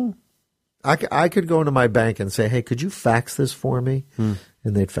 You know. I could go into my bank and say, "Hey, could you fax this for me?"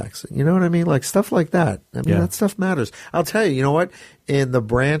 And they'd fax it. You know what I mean? Like stuff like that. I mean, that stuff matters. I'll tell you. You know what? In the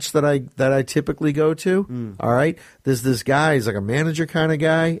branch that I typically go to, all right, there's this guy. He's like a manager kind of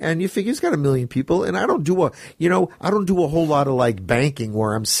guy, and you figure he's got 1 million people. And I don't do a whole lot of like banking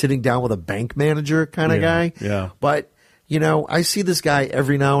where I'm sitting down with a bank manager kind of guy. Yeah. But I see this guy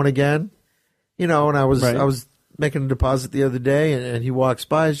every now and again. And I was making a deposit the other day, and he walks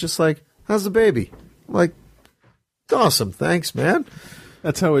by. He's just like, "How's the baby?" I'm like, "Awesome, thanks, man."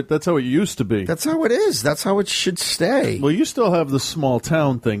 That's how it used to be. That's how it is. That's how it should stay. Well, you still have the small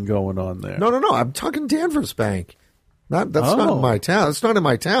town thing going on there. No. I'm talking Danvers Bank. That's not in my town. It's not in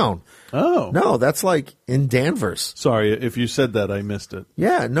my town. Oh. No, that's like in Danvers. Sorry, if you said that, I missed it.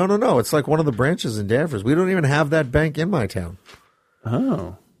 Yeah, no. It's like one of the branches in Danvers. We don't even have that bank in my town.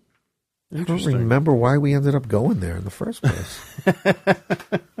 Oh. I don't remember why we ended up going there in the first place.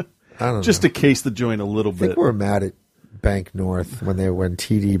 I don't know. Just to case the joint a little bit. I think we're mad at Bank North when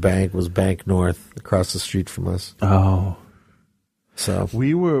TD Bank was Bank North across the street from us. Oh. So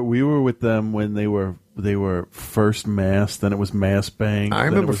we were with them when they were First Mass, then it was Mass Bank. I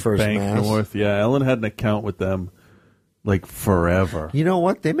remember First Bank Mass. North. Yeah, Ellen had an account with them like forever. You know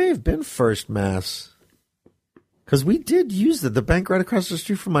what? They may have been First Mass. Because we did use the bank right across the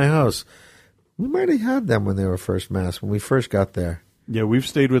street from my house. We might have had them when they were First Mass, when we first got there. Yeah, we've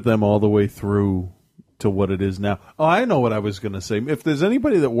stayed with them all the way through to what it is now. Oh, I know what I was going to say. If there's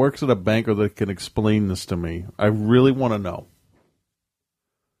anybody that works at a bank or that can explain this to me, I really want to know.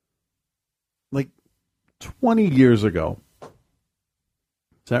 Like 20 years ago. Is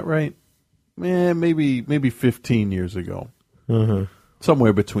that right? Maybe 15 years ago. Mm-hmm.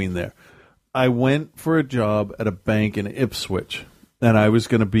 Somewhere between there. I went for a job at a bank in Ipswich, and I was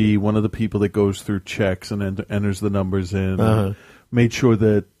going to be one of the people that goes through checks and enters the numbers in, and made sure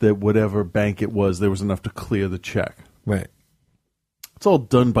that whatever bank it was, there was enough to clear the check. Right. It's all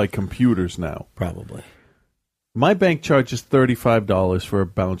done by computers now. Probably. My bank charges $35 for a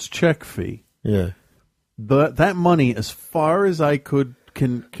bounce check fee. Yeah. That money, as far as I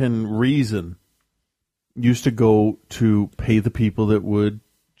can reason, used to go to pay the people that would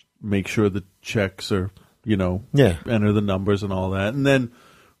make sure the checks are, enter the numbers and all that. And then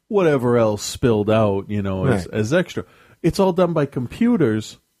whatever else spilled out, as extra. It's all done by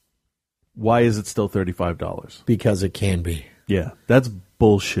computers. Why is it still $35? Because it can be. Yeah, that's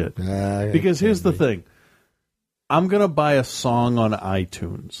bullshit. Because here's the thing. I'm going to buy a song on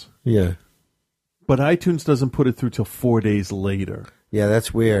iTunes. Yeah. But iTunes doesn't put it through till 4 days later. Yeah,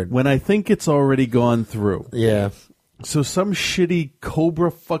 that's weird. When I think it's already gone through. Yeah. So some shitty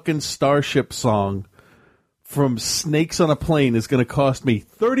Cobra fucking Starship song from Snakes on a Plane is going to cost me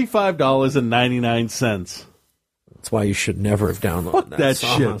 $35.99. That's why you should never have downloaded Fuck that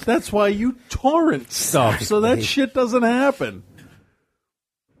song. shit. That's why you torrent stuff, so that shit doesn't happen.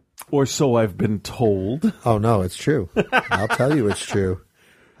 Or so I've been told. Oh, no, it's true. I'll tell you it's true.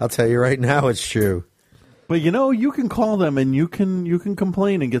 I'll tell you right now it's true. But, you can call them and you can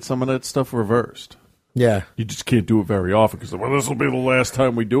complain and get some of that stuff reversed. Yeah. You just can't do it very often because, this will be the last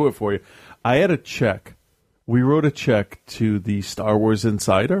time we do it for you. I had a check. We wrote a check to the Star Wars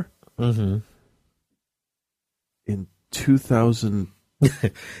Insider. Mm-hmm. In 2001.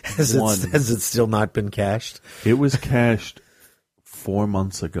 Has it still not been cashed? It was cashed 4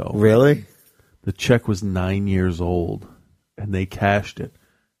 months ago. Really? The check was 9 years old, and they cashed it.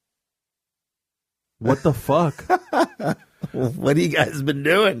 What the fuck? What have you guys been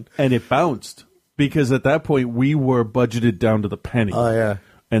doing? And it bounced, because at that point, we were budgeted down to the penny. Oh, yeah.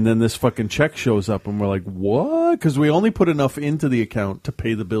 And then this fucking check shows up, and we're like, what? Because we only put enough into the account to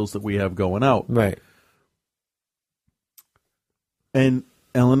pay the bills that we have going out. Right. And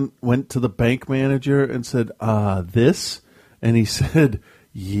Ellen went to the bank manager and said, this? And he said,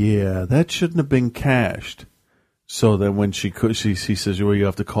 yeah, that shouldn't have been cashed. So then when she says, well, you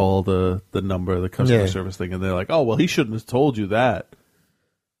have to call the number, the customer service thing. And they're like, oh, well, he shouldn't have told you that.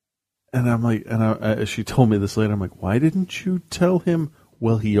 And I'm like, she told me this later. I'm like, why didn't you tell him?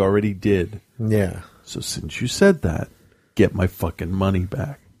 Well, he already did. Yeah. So since you said that, get my fucking money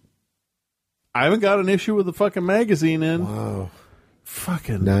back. I haven't got an issue with the fucking magazine in. Wow.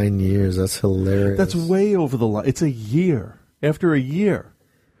 Fucking 9 years. That's hilarious. That's way over the line. It's a year. After a year.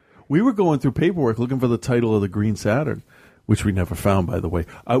 We were going through paperwork looking for the title of the Green Saturn, which we never found, by the way.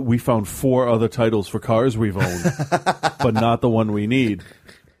 We found 4 other titles for cars we've owned, but not the one we need.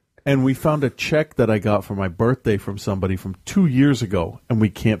 And we found a check that I got for my birthday from somebody from 2 years ago, and we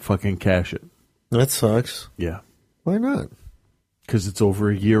can't fucking cash it. That sucks. Yeah. Why not? Because it's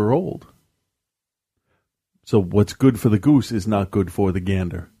over a year old. So what's good for the goose is not good for the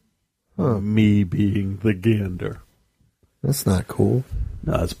gander. Huh. Me being the gander. That's not cool.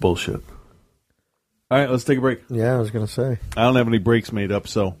 No, that's bullshit. All right, let's take a break. Yeah, I was going to say. I don't have any breaks made up,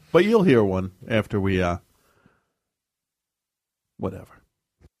 but you'll hear one after we, whatever.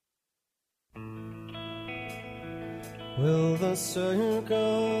 Will the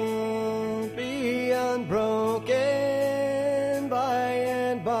circle be unbroken by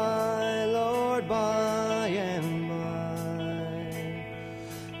and by, Lord, by and by?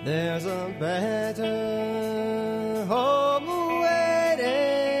 There's a better home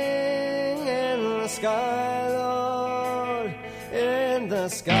waiting in the sky, Lord, in the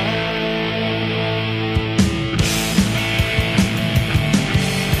sky.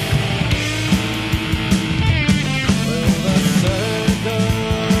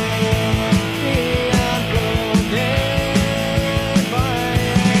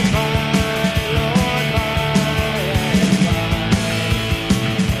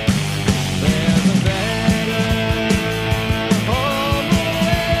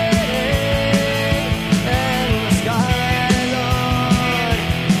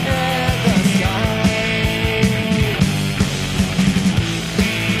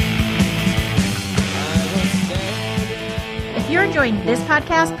 Enjoying this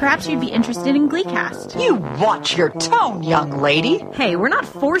podcast, perhaps you'd be interested in GleeCast. You watch your tone, young lady. Hey, we're not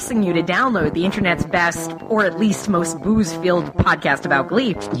forcing you to download the internet's best, or at least most booze-filled podcast about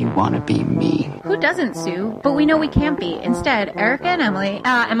Glee. You want to be me. Who doesn't, Sue? But we know we can't be. Instead, Erica and Emily,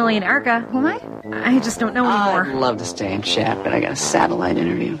 Emily and Erica, who am I? I just don't know anymore. I'd love to stay and chat, but I got a satellite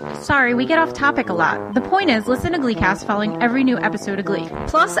interview. Sorry, we get off topic a lot. The point is, listen to GleeCast following every new episode of Glee.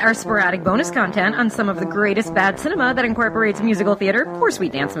 Plus, our sporadic bonus content on some of the greatest bad cinema that incorporates musical theater or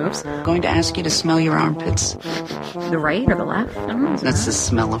sweet dance moves. I'm going to ask you to smell your armpits. The right or the left? I don't know. That's the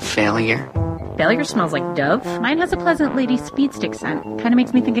smell of failure. failure smells like Dove. Mine has a pleasant lady speed stick scent. Kind of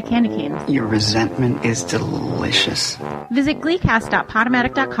makes me think of candy canes. Your resentment is delicious. Visit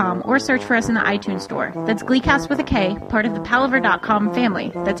gleecast.podomatic.com or search for us in the iTunes store. That's Gleecast with a K, part of the Palaver.com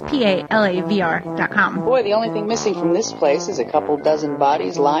family. That's PALAVR.com. Boy, the only thing missing from this place is a couple dozen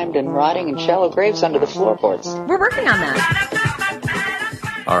bodies limed and rotting in shallow graves under the floorboards. We're working on that.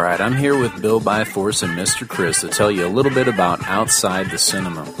 All right, I'm here with Bill Byforce and Mr. Chris to tell you a little bit about Outside the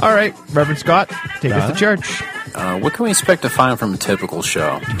Cinema. All right, Reverend Scott, take us to church. What can we expect to find from a typical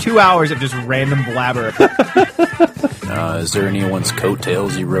show? 2 hours of just random blabber. Is there anyone's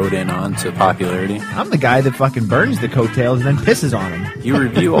coattails you rode in on to popularity? I'm the guy that fucking burns the coattails and then pisses on them. You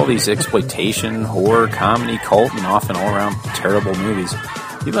review all these exploitation, horror, comedy, cult, and often all-around terrible movies.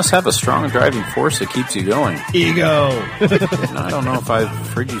 You must have a strong driving force that keeps you going. Ego. I don't know if I've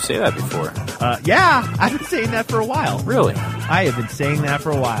heard you say that before. Yeah, I've been saying that for a while. Really? I have been saying that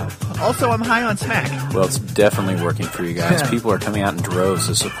for a while. Also, I'm high on smack. Well, it's definitely working for you guys. People are coming out in droves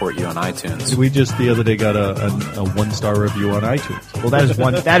to support you on iTunes. We just the other day got a 1-star review on iTunes. Well,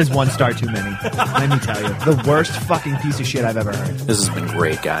 that is one star too many. Let me tell you, the worst fucking piece of shit I've ever heard. This has been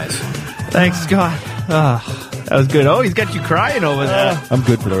great, guys. Thanks, Scott. That was good. Oh, he's got you crying over there. I'm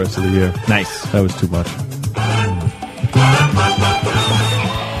good for the rest of the year. Nice. That was too much.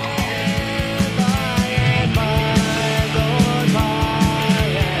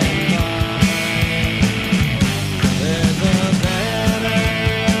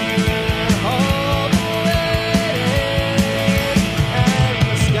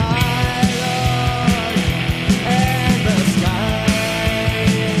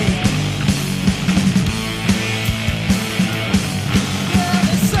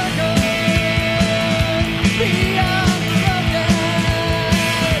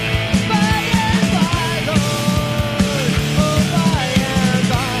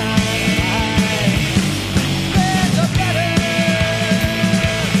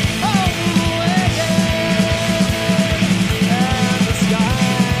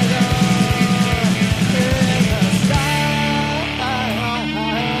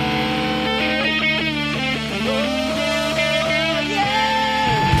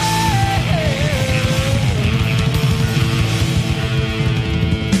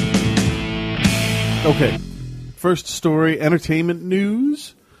 Okay, first story, entertainment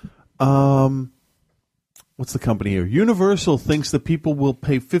news. What's the company here? Universal thinks that people will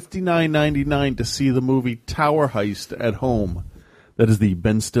pay $59.99 to see the movie Tower Heist at home. That is the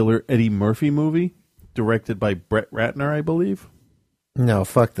Ben Stiller, Eddie Murphy movie, directed by Brett Ratner, I believe. No,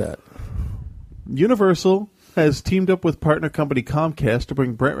 fuck that. Universal has teamed up with partner company Comcast to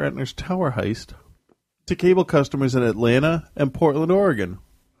bring Brett Ratner's Tower Heist to cable customers in Atlanta and Portland, Oregon.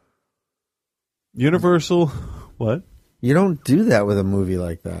 Universal, what? You don't do that with a movie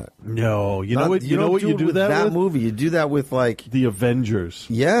like that. No, you know what you do that with? Movie. You do that with like The Avengers.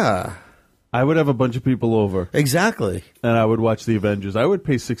 Yeah. I would have a bunch of people over. Exactly. And I would watch The Avengers. I would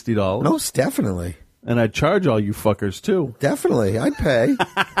pay $60. No, definitely. And I'd charge all you fuckers too. Definitely. I'd pay.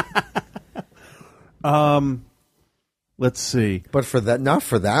 Let's see. But for that, not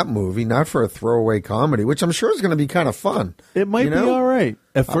for that movie, not for a throwaway comedy, which I'm sure is going to be kind of fun. It might be all right.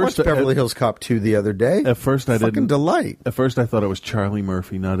 At I first, watched Beverly Hills Cop 2 the other day. At first, I Fucking didn't. delight. At first, I thought it was Charlie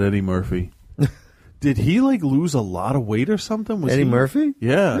Murphy, not Eddie Murphy. Did he like lose a lot of weight or something? Eddie Murphy?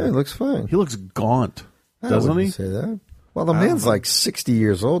 Yeah, he looks fine. He looks gaunt, I doesn't he? wouldn't say that. Well, the man's like 60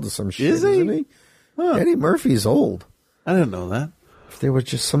 years old or some shit, Is he? isn't he? Huh. Eddie Murphy's old. I didn't know that. If there was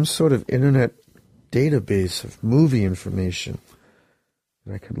just some sort of internet database of movie information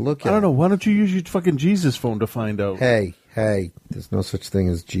that I could look at. I don't know. Why don't you use your fucking Jesus phone to find out? Hey, there's no such thing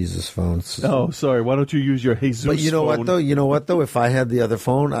as Jesus phones. Oh, sorry. Why don't you use your Jesus phone? But you know what, though? You know what, though? If I had the other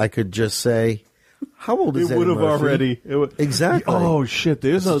phone, I could just say, how old is It would Eddie have Murphy? already. Exactly. Oh, shit.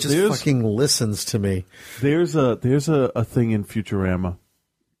 There's fucking listens to me. There's a thing in Futurama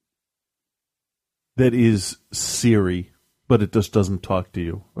that is Siri, but it just doesn't talk to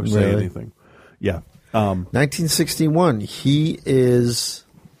you or say Really? anything. Yeah. 1961. He is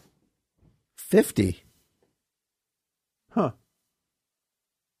 50. Huh.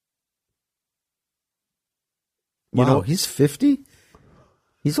 You know, he's 50?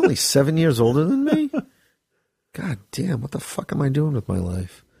 He's only 7 years older than me? God damn, what the fuck am I doing with my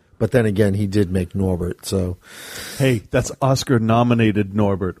life? But then again, he did make Norbert, so... Hey, that's Oscar-nominated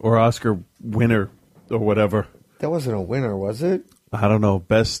Norbert, or Oscar winner, or whatever. That wasn't a winner, was it? I don't know.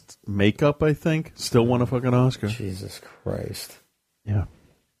 Best makeup, I think. Still won a fucking Oscar. Jesus Christ. Yeah.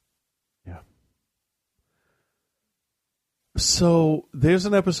 Yeah. So, there's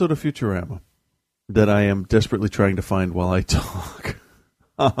an episode of Futurama that I am desperately trying to find while I talk.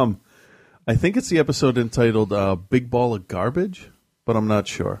 I think it's the episode entitled Big Ball of Garbage, but I'm not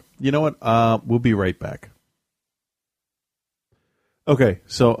sure. You know what? We'll be right back. Okay,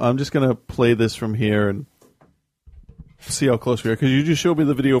 so I'm just going to play this from here and see how close we are, because you just showed me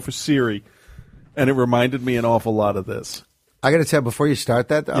the video for Siri, and it reminded me an awful lot of this. I got to tell you, before you start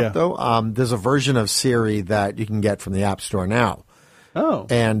that up, though, there's a version of Siri that you can get from the App Store now. Oh.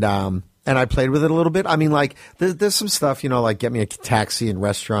 And I played with it a little bit. I mean, like, there's some stuff, like get me a taxi in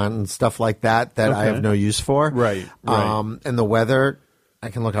restaurant and stuff like that I have no use for. Right. And the weather, I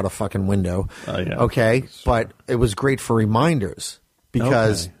can look out a fucking window. Oh, yeah. Okay. But it was great for reminders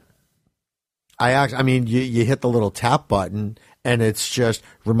because you hit the little tap button and it's just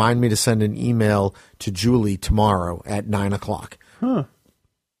remind me to send an email to Julie tomorrow at 9:00. Huh.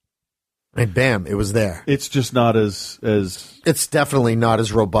 And bam, it was there. It's just not as... It's definitely not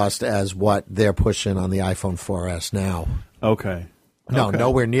as robust as what they're pushing on the iPhone 4S now. Okay. No,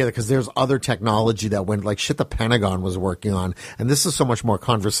 nowhere near that, because there's other technology that went, like shit the Pentagon was working on. And this is so much more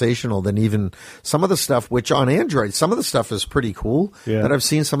conversational than even some of the stuff, which on Android, some of the stuff is pretty cool that I've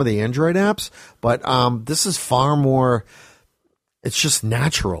seen some of the Android apps. But this is far more, it's just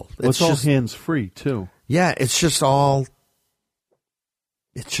natural. It's all hands-free, too. Yeah, it's just all...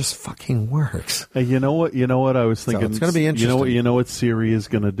 It just fucking works. Hey, you know what I was thinking? So it's going to be interesting. You know what Siri is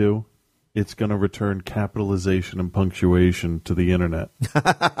going to do? It's going to return capitalization and punctuation to the internet.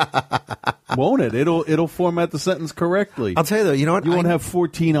 Won't it? It'll format the sentence correctly. I'll tell you though, you know what? You won't have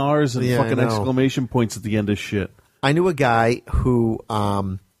 14 R's and fucking exclamation points at the end of shit. I knew a guy who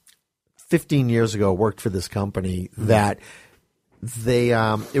 15 years ago worked for this company that they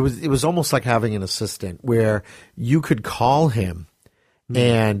it was almost like having an assistant where you could call him.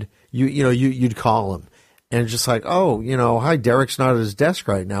 And you'd call him, and it's just like, hi, Derek's not at his desk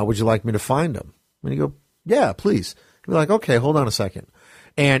right now. Would you like me to find him? And you go, yeah, please. You'd be like, okay, hold on a second.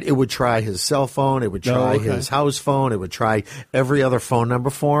 And it would try his cell phone. It would try his house phone. It would try every other phone number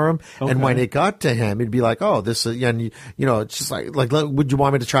for him. Okay. And when it got to him, it'd be like, oh, this is, and it's just like, would you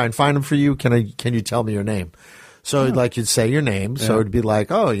want me to try and find him for you? Can you tell me your name? So like you'd say your name. So it'd be like,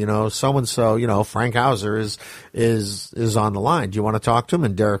 so and so, Frank Hauser is on the line. Do you want to talk to him?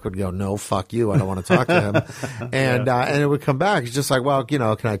 And Derek would go, no, fuck you. I don't want to talk to him. And it would come back. It's just like, well, can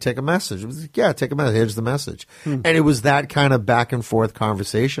I take a message? It was like, yeah, take a message. Here's the message. And it was that kind of back and forth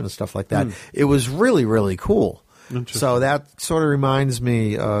conversation and stuff like that. It was really, really cool. So that sort of reminds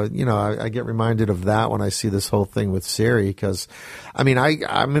me, I get reminded of that when I see this whole thing with Siri because, I'm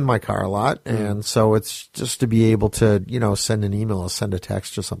in my car a lot, and so it's just to be able to, send an email or send a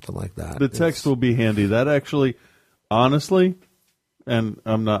text or something like that. The text will be handy. That actually, honestly, and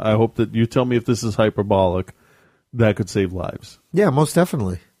I hope that you tell me if this is hyperbolic, that could save lives. Yeah, most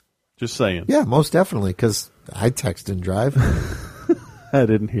definitely. Just saying. Yeah, most definitely, because I text and drive. I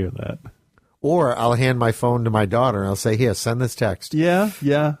didn't hear that. Or I'll hand my phone to my daughter and I'll say, here, send this text. Yeah,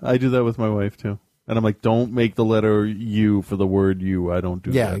 I do that with my wife too. And I'm like, don't make the letter U for the word you. I don't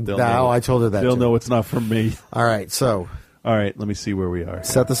do that. Yeah, I told her that They'll too. know it's not from me. All right, so. All right, let me see where we are.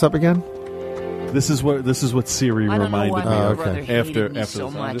 Set this up again? This is what Siri reminded me of. Okay. After this.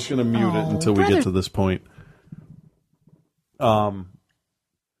 I'm just going to mute it until we get to this point. But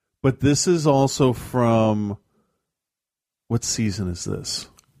this is also from, what season is this?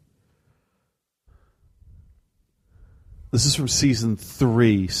 This is from season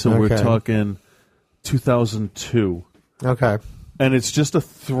 3, so we're talking 2002. Okay, and it's just a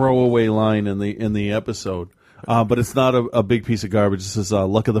throwaway line in the episode, but it's not a big piece of garbage. This is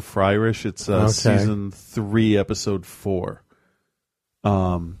Luck of the Fryrish. It's season 3, episode 4.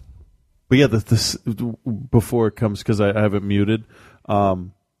 But yeah, this before it comes because I have it muted.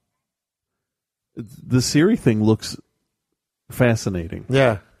 The Siri thing looks fascinating.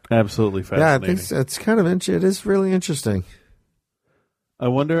 Yeah. Absolutely fascinating. Yeah, I think it's kind of it is really interesting. I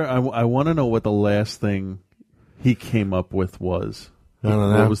wonder. I want to know what the last thing he came up with was. I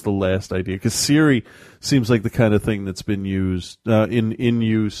don't know. What was the last idea? Because Siri seems like the kind of thing that's been used in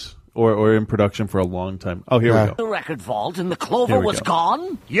use or in production for a long time. Oh, here we go. The record vault and the Clover was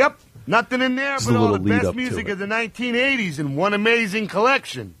gone? Yep. Nothing in there but all the best music of the 1980s in one amazing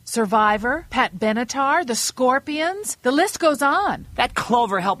collection. Survivor, Pat Benatar, the Scorpions, the list goes on. That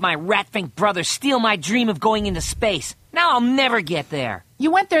Clover helped my rat-fink brother steal my dream of going into space. Now I'll never get there.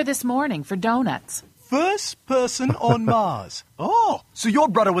 You went there this morning for donuts. First person on Mars. Oh, so your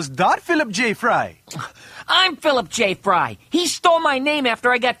brother was not Philip J. Fry. I'm Philip J. Fry. He stole my name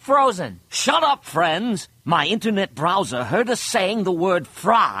after I got frozen. Shut up, friends. My internet browser heard us saying the word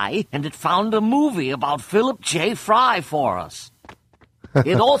fry, and it found a movie about Philip J. Fry for us.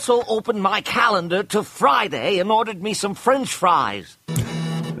 It also opened my calendar to Friday and ordered me some French fries.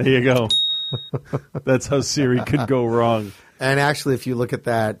 There you go. That's how Siri could go wrong. And actually, if you look at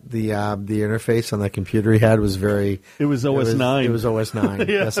that, the interface on that computer he had was very. It was OS 9. It was OS 9. Yeah.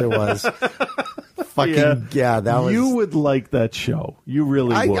 Yes, it was. Fucking that was. You would like that show. You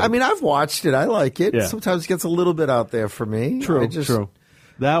really would. I mean, I've watched it. I like it. Yeah. Sometimes it gets a little bit out there for me. True.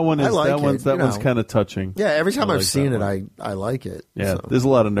 That one is I like that it, one's kind of touching. Yeah, every time I I've like seen that it, one. I like it. Yeah, so. there's a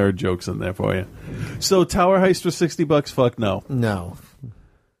lot of nerd jokes in there for you. So Tower Heist for $60? Fuck no. No.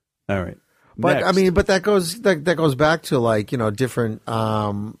 All right. But Next. I mean, but that goes back to like, you know, different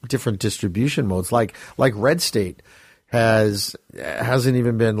distribution modes. Like Red State hasn't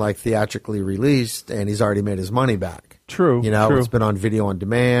even been like theatrically released, and he's already made his money back. True. You know, true. it's been on video on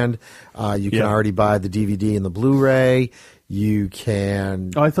demand. You can already buy the DVD and the Blu-ray. You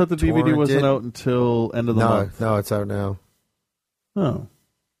can. Oh, I thought the DVD torrent wasn't it. out until end of the month. No, it's out now. Oh.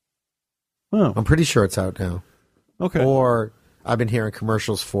 I'm pretty sure it's out now. Okay. Or I've been hearing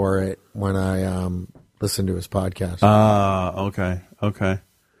commercials for it when I listen to his podcast. Okay.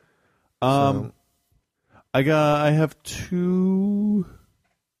 I have 2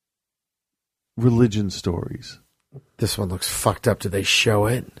 religion stories. This one looks fucked up. Do they show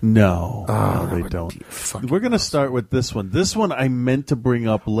it? No, Oh, no, they don't. We're going to start with this one. This one I meant to bring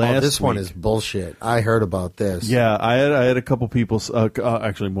up last this one week. is bullshit. I heard about this. Yeah, I had a couple people,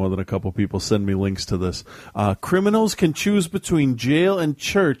 actually more than a couple people, send me links to this. Criminals can choose between jail and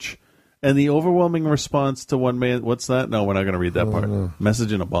church, and the overwhelming response to one man. What's that? No, we're not going to read that part.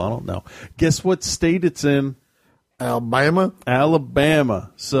 Message in a bottle? No. Guess what state it's in? Alabama?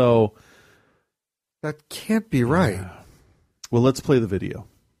 Alabama. So that can't be right. Well, let's play the video.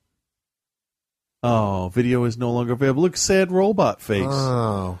 Oh, video is no longer available. Look, sad robot face.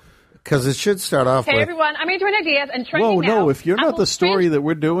 Oh, because it should start off Hey with. everyone, I'm Adriana Diaz and trending Whoa, now. no, if you're not the Apple's story that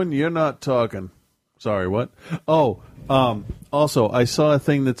we're doing, you're not talking. Sorry, what? Oh, also, I saw a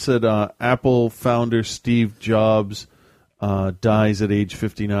thing that said Apple founder Steve Jobs dies at age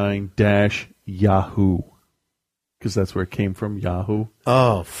 59 - Yahoo. Because that's where it came from, Yahoo.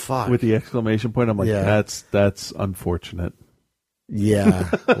 Oh, fuck. With the exclamation point. I'm like, Yeah. that's unfortunate. Yeah,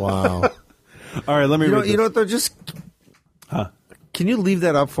 wow. All right, let me read You know this. what, though? Just. Can you leave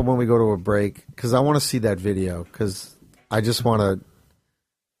that up for when we go to a break? Because I want to see that video. Because I just want to.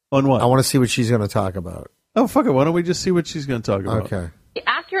 On what? I want to see what she's going to talk about. Oh, fuck it. Why don't we just see what she's going to talk about? Okay. The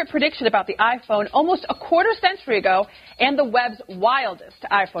accurate prediction about the iPhone almost a quarter century ago and the web's wildest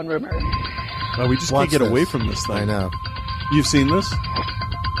iPhone rumors. Well, we just Watch can't get this. away from this thing. I know. You've seen this?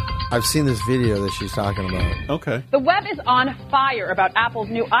 I've seen this video that she's talking about. Okay. The web is on fire about Apple's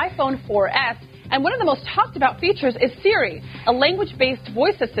new iPhone 4S, and one of the most talked about features is Siri, a language-based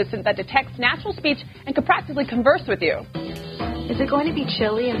voice assistant that detects natural speech and can practically converse with you. Is it going to be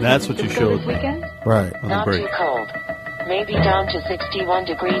chilly in That's San what you Francisco showed this me. weekend? Right. On the Not break. too cold. Maybe down to 61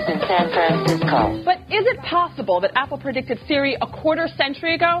 degrees in San Francisco. But is it possible that Apple predicted Siri a quarter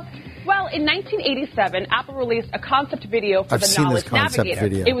century ago? Well, in 1987, Apple released a concept video for I've the seen this Knowledge concept Navigator.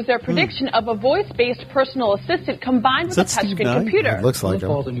 video. It was their prediction of a voice-based personal assistant combined with a touchscreen computer. It looks like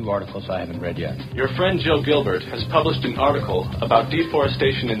all him. the new articles I haven't read yet. Your friend Jill Gilbert has published an article about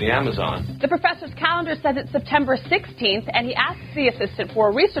deforestation in the Amazon. The professor's calendar says it's September 16th, and he asks the assistant for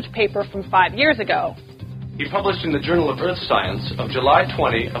a research paper from 5 years ago. He published in the Journal of Earth Science of July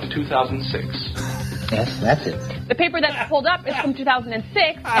 20 of 2006. Yes, that's it. The paper that's pulled up is from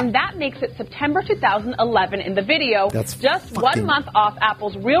 2006, and that makes it September 2011 in the video, That's just 1 fucking month off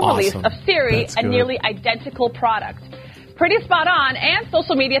Apple's real release awesome. of Siri, That's a good. nearly identical product. Pretty spot on, and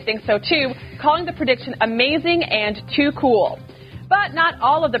social media thinks so too, calling the prediction amazing and too cool. But not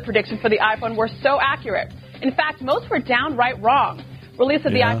all of the predictions for the iPhone were so accurate. In fact, most were downright wrong. Release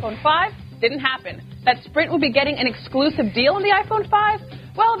of the Yeah. iPhone 5 didn't happen. That Sprint would be getting an exclusive deal on the iPhone 5?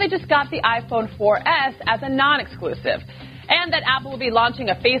 Well, they just got the iPhone 4S as a non-exclusive. And that Apple will be launching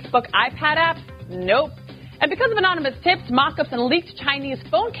a Facebook iPad app? Nope. And because of anonymous tips, mock-ups, and leaked Chinese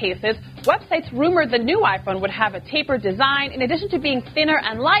phone cases, websites rumored the new iPhone would have a tapered design in addition to being thinner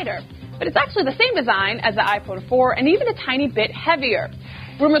and lighter. But it's actually the same design as the iPhone 4 and even a tiny bit heavier.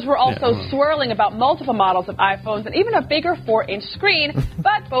 Rumors were also swirling about multiple models of iPhones and even a bigger 4-inch screen,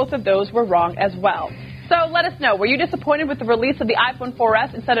 but both of those were wrong as well. So let us know, were you disappointed with the release of the iPhone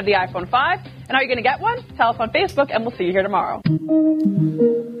 4S instead of the iPhone 5? And are you going to get one? Tell us on Facebook, and we'll see you here tomorrow.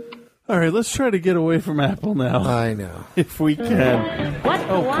 All right, let's try to get away from Apple now. I know. If we can.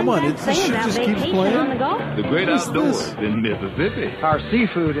 Oh, come on. This shit just keeps playing. The great What is outdoors this? in Mississippi. Our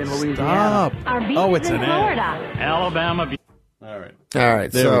seafood in Louisiana. Stop. Oh, it's an ad. Alabama. All right. All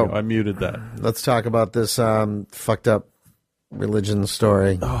right, There so we go. I muted that. let's talk about this fucked up religion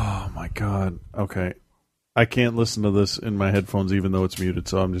story. Oh, my God. Okay. I can't listen to this in my headphones even though it's muted,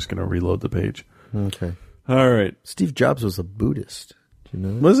 so I'm just going to reload the page. Okay. All right. Steve Jobs was a Buddhist. Do you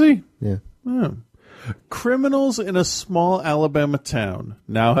know that? Was he? Yeah. Oh. Criminals in a small Alabama town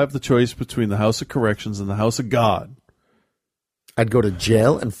now have the choice between the House of Corrections and the House of God. I'd go to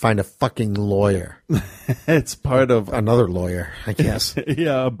jail and find a fucking lawyer. It's part of... Another lawyer, I guess.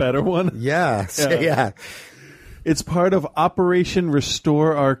 Yeah, a better one? Yeah. Yeah. It's part of Operation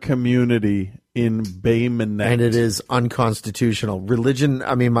Restore Our Community in Bay Minette. And it is unconstitutional. Religion,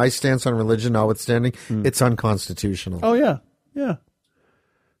 I mean, my stance on religion notwithstanding, it's unconstitutional. Oh, yeah. Yeah.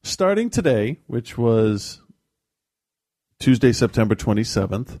 Starting today, which was Tuesday, September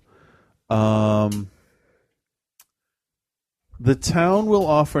 27th, the town will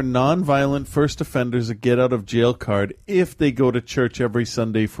offer nonviolent first offenders a get-out-of-jail card if they go to church every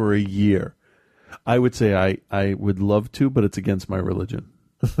Sunday for a year. I would say I would love to, but it's against my religion.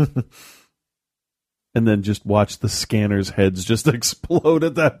 And then just watch the scanners' heads just explode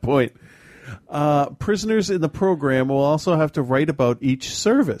at that point. Prisoners in the program will also have to write about each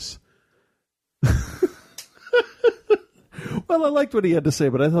service. Well, I liked what he had to say,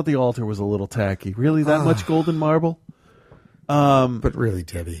 but I thought the altar was a little tacky. Really, that much golden marble? But really,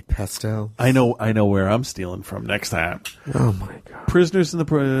 Debbie, pastel. I know where I'm stealing from next time. Oh my God! Prisoners in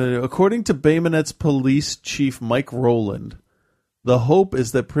the according to Bay Minette's police chief Mike Rowland, the hope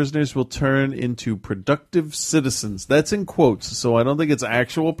is that prisoners will turn into productive citizens. That's in quotes, so I don't think it's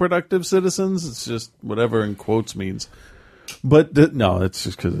actual productive citizens. It's just whatever in quotes means. But no, it's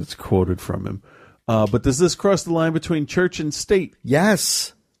just because it's quoted from him. But does this cross the line between church and state?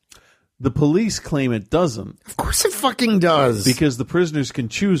 Yes. The police claim it doesn't. Of course it fucking does. Because the prisoners can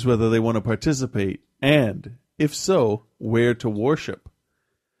choose whether they want to participate and, if so, where to worship.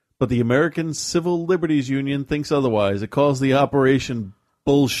 But the American Civil Liberties Union thinks otherwise. It calls the operation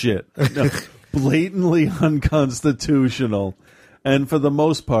bullshit. Blatantly unconstitutional. And for the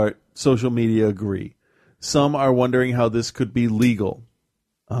most part, social media agree. Some are wondering how this could be legal.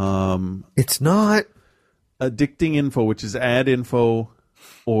 It's not. Addicting Info, which is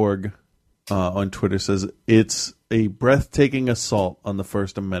adinfo.org, on Twitter, says it's a breathtaking assault on the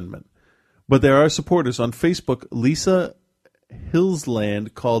First Amendment. But there are supporters. On Facebook, Lisa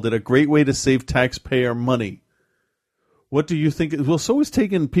Hillsland called it a great way to save taxpayer money. What do you think? Well, so is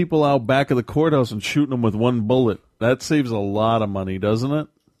taking people out back of the courthouse and shooting them with one bullet. That saves a lot of money, doesn't it?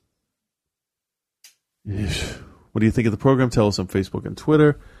 Eesh. What do you think of the program? Tell us on Facebook and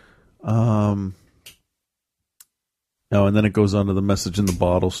Twitter. No, and then it goes on to the message in the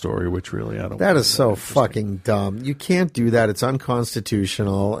bottle story, which really I don't. That is so fucking dumb. You can't do that. It's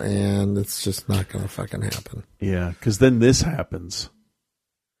unconstitutional, and it's just not going to fucking happen. Yeah, because then this happens,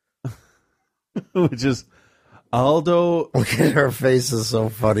 which is Aldo. Look at her face; is so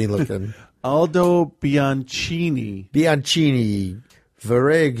funny looking. Aldo Bianchini,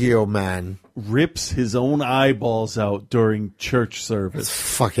 Verreggio man, rips his own eyeballs out during church service.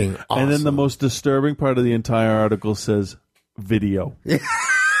 It's fucking awesome. And then the most disturbing part of the entire article says video.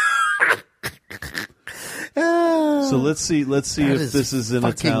 So let's see if this is in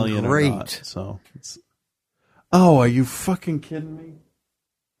Italian or not. So are you fucking kidding me?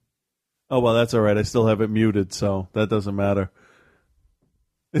 Oh, well, that's all right. I still have it muted, so that doesn't matter.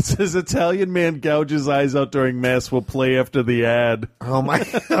 It says Italian man gouges eyes out during mass will play after the ad. Oh, my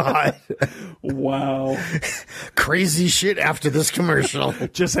God. Wow. Crazy shit after this commercial.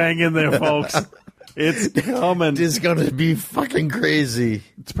 Just hang in there, folks. It's coming. It's going to be fucking crazy.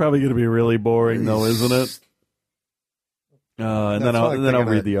 It's probably going to be really boring, though, isn't it? And then I'll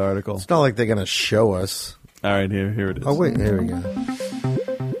read the article. It's not like they're going to show us. All right, here it is. Oh, wait, here we go.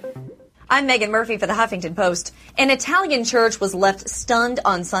 I'm Megan Murphy for the Huffington Post. An Italian church was left stunned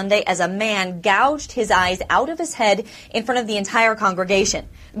on Sunday as a man gouged his eyes out of his head in front of the entire congregation.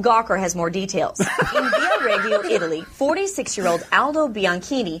 Gawker has more details. In Viareggio, Italy, 46-year-old Aldo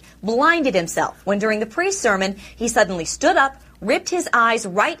Bianchini blinded himself when during the priest's sermon he suddenly stood up, ripped his eyes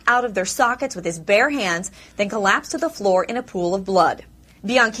right out of their sockets with his bare hands, then collapsed to the floor in a pool of blood.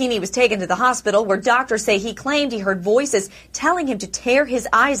 Bianchini was taken to the hospital where doctors say he claimed he heard voices telling him to tear his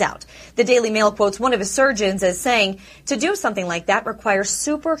eyes out. The Daily Mail quotes one of his surgeons as saying, "To do something like that requires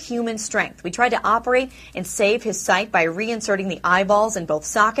superhuman strength. We tried to operate and save his sight by reinserting the eyeballs in both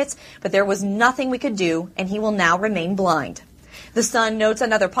sockets, but there was nothing we could do, and he will now remain blind." The Sun notes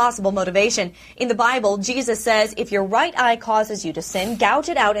another possible motivation. In the Bible, Jesus says, if your right eye causes you to sin, gouge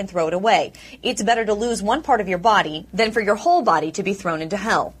it out and throw it away. It's better to lose one part of your body than for your whole body to be thrown into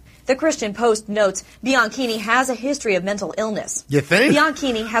hell. The Christian Post notes Bianchini has a history of mental illness. You think?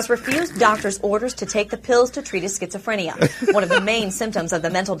 Bianchini has refused doctors' orders to take the pills to treat his schizophrenia. One of the main symptoms of the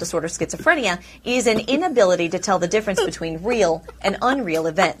mental disorder schizophrenia is an inability to tell the difference between real and unreal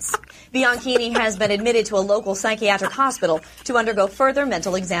events. Bianchini has been admitted to a local psychiatric hospital to undergo further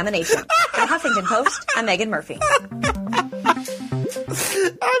mental examination. For the Huffington Post, I'm Megan Murphy.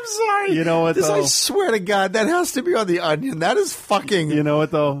 I'm sorry. You know what, This, though? I swear to God, that has to be on The Onion. That is fucking... You know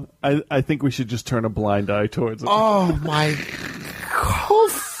what, though? I think we should just turn a blind eye towards it. Oh, my... Oh,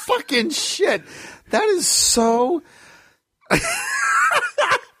 fucking shit. That is so...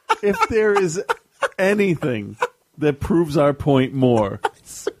 If there is anything that proves our point more...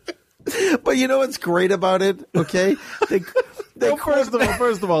 But you know what's great about it, okay? First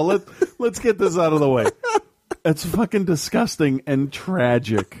of all, let's get this out of the way. It's fucking disgusting and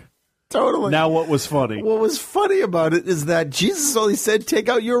tragic. Totally. Now, what was funny? What was funny about it is that Jesus only said, take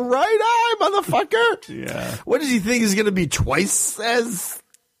out your right eye, motherfucker. Yeah. What does he think is going to be twice as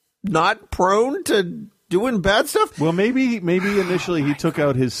not prone to doing bad stuff? Well, maybe initially he took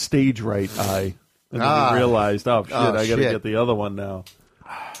out his stage right eye. And then he realized, I got to get the other one now.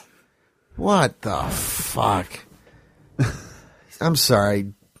 What the fuck? I'm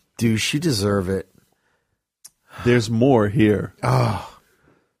sorry, douche. You deserve it. There's more here. Oh.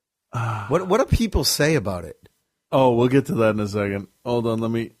 What do people say about it? Oh, we'll get to that in a second. Hold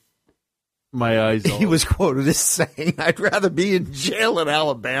on, my eyes. He was quoted as saying, I'd rather be in jail in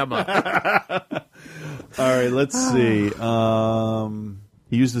Alabama. All right, let's see.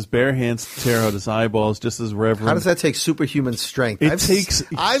 He used his bare hands to tear out his eyeballs, just as Reverend. How does that take superhuman strength? It takes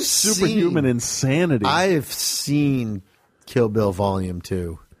superhuman insanity. I've seen Kill Bill Volume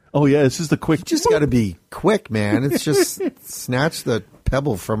 2. Oh, yeah, it's just a quick... You just got to be quick, man. It's just snatch the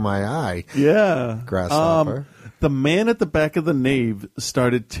pebble from my eye. Yeah. Grasshopper. The man at the back of the nave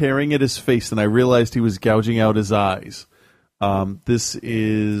started tearing at his face, and I realized he was gouging out his eyes. This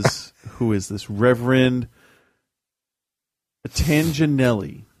is... Who is this? Reverend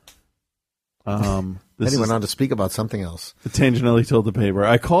Tanginelli. Then he went on to speak about something else. Tanginelli told the paper,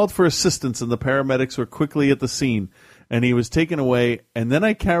 I called for assistance, and the paramedics were quickly at the scene, and he was taken away, and then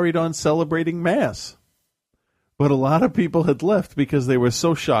I carried on celebrating Mass. But a lot of people had left because they were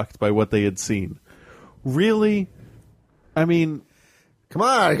so shocked by what they had seen. Really? I mean... Come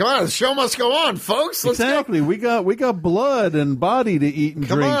on. The show must go on, folks. Let's exactly. go. We got blood and body to eat and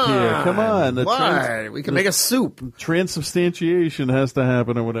drink here. Come on. Why? We can make a soup. Transubstantiation has to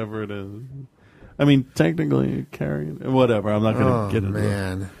happen or whatever it is. I mean, technically, carrying... Whatever. I'm not going to get into it.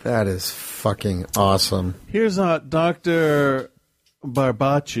 Man, that is fucking awesome. Here's Dr.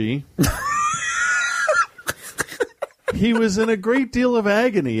 Barbacci. He was in a great deal of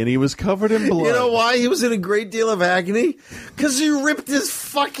agony, and he was covered in blood. You know why he was in a great deal of agony? Because he ripped his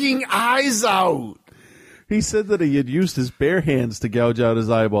fucking eyes out. He said that he had used his bare hands to gouge out his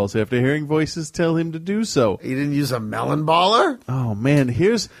eyeballs after hearing voices tell him to do so. He didn't use a melon baller? Oh, man.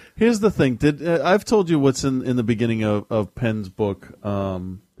 Here's the thing. I've told you what's in the beginning of Penn's book,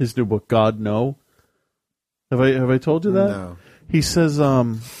 his new book, God No. Have I told you that? No. He said,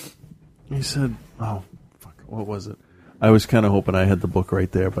 oh, fuck, what was it? I was kind of hoping I had the book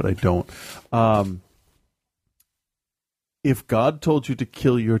right there, but I don't. If God told you to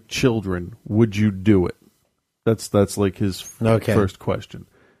kill your children, would you do it? That's like his first question.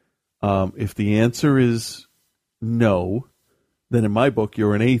 If the answer is no, then in my book,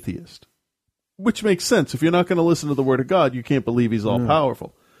 you're an atheist. Which makes sense. If you're not going to listen to the word of God, you can't believe he's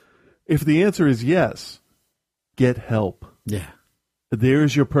all-powerful. If the answer is yes, get help. Yeah.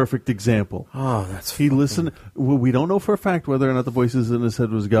 There's your perfect example. Oh, that's he listened. Well, we don't know for a fact whether or not the voices in his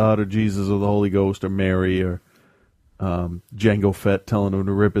head was God or Jesus or the Holy Ghost or Mary or Jango Fett telling him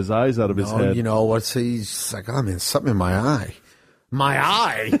to rip his eyes out of his head. You know what's he's like? I mean, something in my eye. My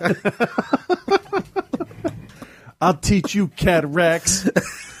eye. I'll teach you cataracts.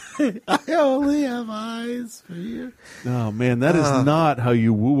 I only have eyes for you. Oh, man, that is not how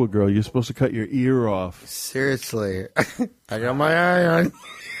you woo a girl. You're supposed to cut your ear off. Seriously. I got my eye on.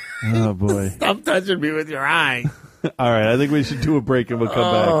 Oh, boy. Stop touching me with your eye. All right, I think we should do a break and we'll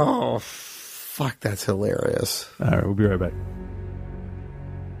come back. Oh, fuck, that's hilarious. All right, we'll be right back.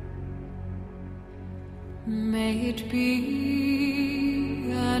 May it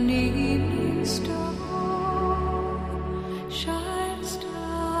be an evening star shines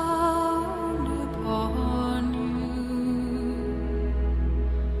down upon you.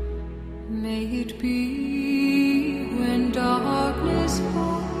 May it be when darkness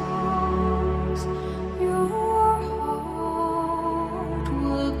falls, your heart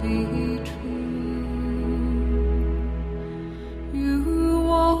will be true.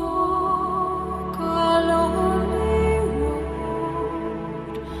 You are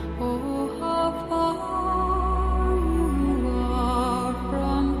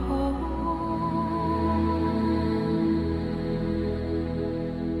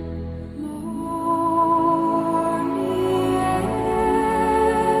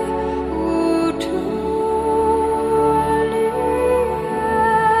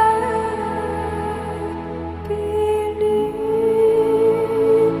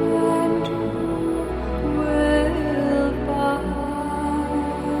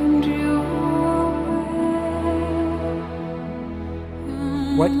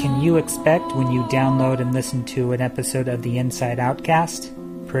can you expect when you download and listen to an episode of the Inside Outcast?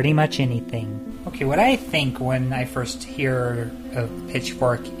 Pretty much anything. Okay, what I think when I first hear of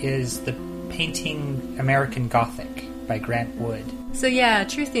Pitchfork is the painting American Gothic by Grant Wood. So yeah,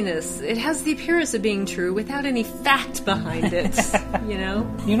 truthiness. It has the appearance of being true without any fact behind it, you know?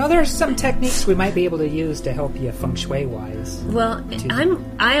 You know, there's some techniques we might be able to use to help you feng shui-wise. Well,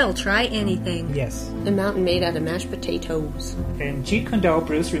 I'll try anything. Yes. A mountain made out of mashed potatoes. In Jeet Kune Do,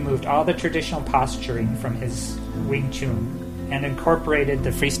 Bruce removed all the traditional posturing from his Wing Chun and incorporated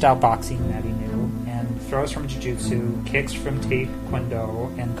the freestyle boxing that he knew, and throws from Jiu-Jitsu, kicks from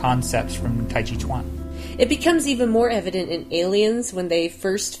Taekwondo, and concepts from Tai Chi Chuan. It becomes even more evident in Aliens when they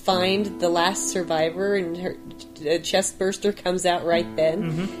first find the last survivor and her chest burster comes out right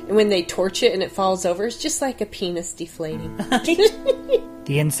then. Mm-hmm. And when they torch it and it falls over, it's just like a penis deflating.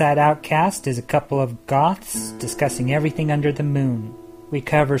 The Inside Outcast is a couple of goths discussing everything under the moon. We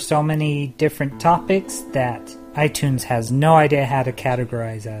cover so many different topics that iTunes has no idea how to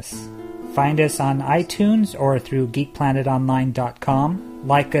categorize us. Find us on iTunes or through geekplanetonline.com.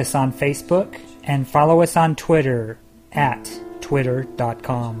 Like us on Facebook. And follow us on Twitter at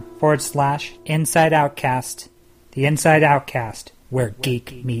twitter.com/Inside Outcast. The Inside Outcast, where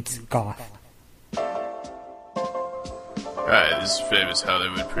geek meets goth. Hi, this is famous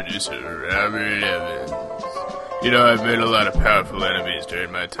Hollywood producer Robert Evans. You know, I've made a lot of powerful enemies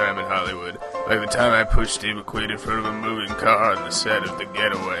during my time in Hollywood. Like the time I pushed Steve McQueen in front of a moving car on the set of The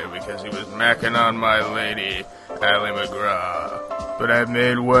Getaway because he was macking on my lady, Ally McGraw. But I've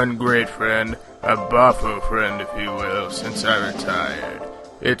made one great friend, a boffo friend, if you will, since I retired.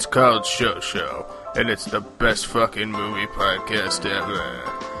 It's called Show, and it's the best fucking movie podcast ever.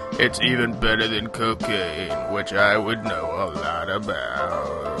 It's even better than cocaine, which I would know a lot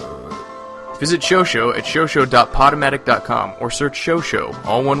about. Visit Show at showshow.podomatic.com or search Show,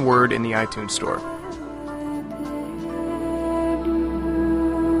 all one word, in the iTunes store.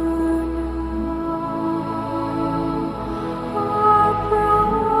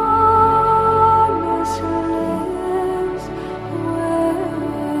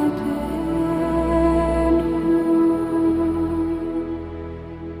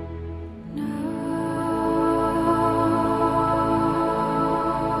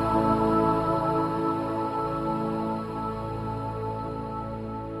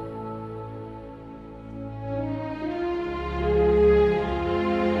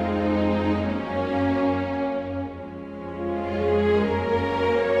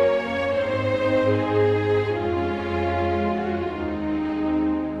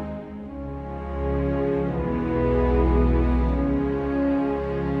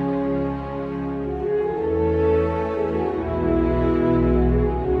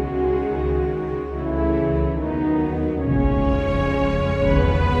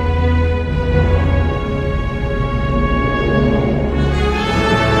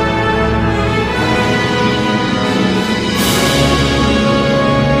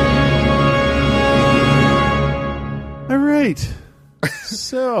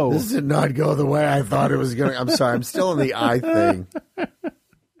 This did not go the way I thought it was going to. I'm sorry. I'm still in the eye thing.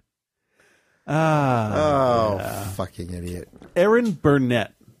 Fucking idiot. Erin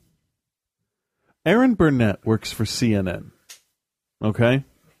Burnett. Erin Burnett works for CNN. Okay?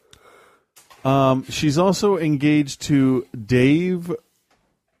 She's also engaged to Dave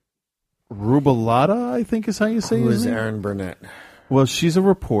Rubalata, I think is how you say his name. Who is Erin Burnett? Well, she's a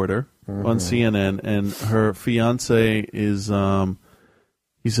reporter on CNN, and her fiance is...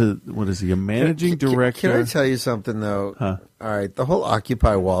 He's a managing director? Can I tell you something, though? Huh? All right, the whole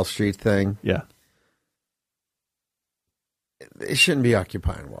Occupy Wall Street thing. Yeah. It shouldn't be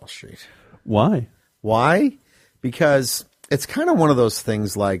occupying Wall Street. Why? Why? Because it's kind of one of those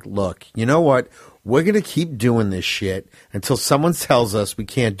things like, look, you know what? We're going to keep doing this shit until someone tells us we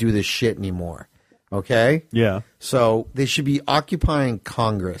can't do this shit anymore. Okay? Yeah. So they should be occupying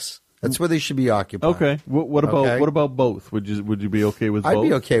Congress. That's where they should be occupied. Okay. What about both? Would you be okay with both? I'd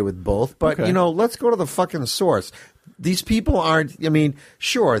be okay with both, but okay. Let's go to the fucking source. These people aren't. I mean,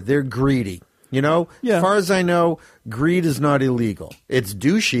 sure, they're greedy. Yeah. As far as I know, greed is not illegal. It's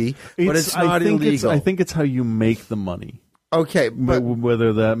douchey, but it's not illegal. I think it's how you make the money. Okay, but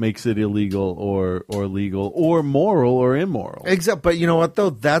whether that makes it illegal or legal or moral or immoral. Exactly. But you know what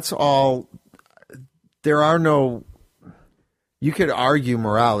though? That's all. There are no. You could argue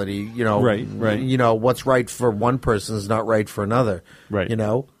morality, Right. What's right for one person is not right for another. Right.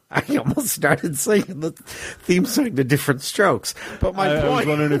 I almost started singing the theme song to Different Strokes. But my point... I was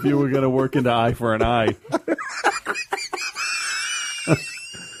wondering if you were going to work into Eye for an Eye.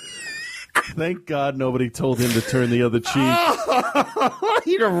 Thank God nobody told him to turn the other cheek.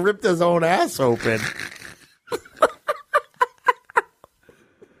 He'd have ripped his own ass open.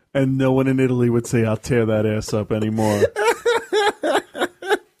 And no one in Italy would say, I'll tear that ass up anymore.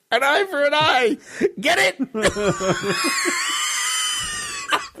 An eye for an eye. Get it?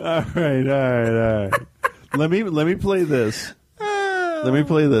 All right. Let me play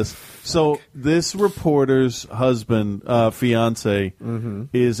this. So this reporter's husband, fiance,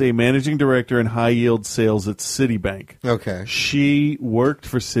 is a managing director in high yield sales at Citibank. Okay. She worked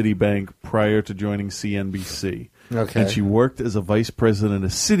for Citibank prior to joining CNBC. Okay. And she worked as a vice president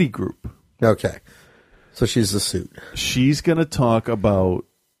of Citigroup. Okay. So she's the suit. She's going to talk about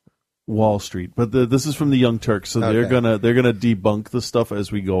Wall Street, but this is from the Young Turks, so they're gonna debunk the stuff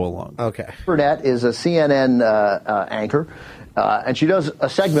as we go along. Okay. Burnett is a CNN anchor, and she does a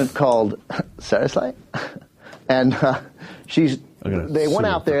segment called "Seriously," and they went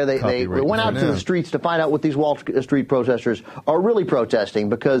out there. They went out to the streets to find out what these Wall Street protesters are really protesting,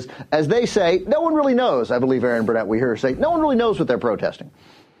 because, as they say, no one really knows. I believe Erin Burnett, we hear her say, no one really knows what they're protesting,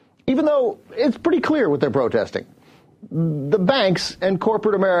 even though it's pretty clear what they're protesting. The banks and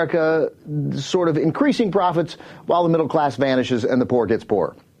corporate America sort of increasing profits while the middle class vanishes and the poor gets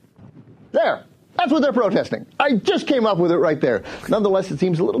poorer. There. That's what they're protesting. I just came up with it right there. Nonetheless, it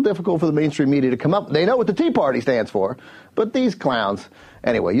seems a little difficult for the mainstream media to come up. They know what the Tea Party stands for, but these clowns.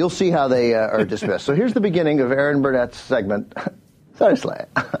 Anyway, you'll see how they are dismissed. So here's the beginning of Erin Burnett's segment, Seriously,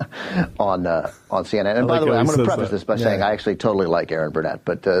 on CNN. And by the way, I'm going to preface this by saying I actually totally like Erin Burnett,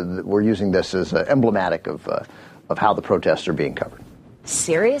 but we're using this as emblematic of how the protests are being covered.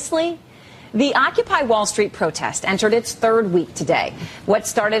 Seriously? The Occupy Wall Street protest entered its third week today. What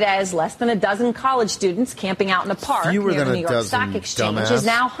started as less than a dozen college students camping out in a park near the New York Stock Exchange is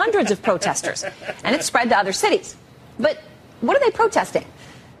now hundreds of protesters, and it's spread to other cities. But what are they protesting?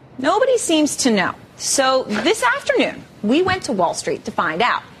 Nobody seems to know. So this afternoon, we went to Wall Street to find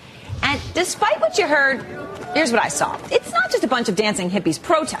out. And despite what you heard, here's what I saw. It's not just a bunch of dancing hippies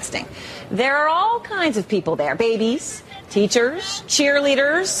protesting. There are all kinds of people there. Babies, teachers,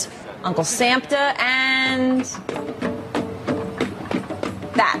 cheerleaders, Uncle Sampta, and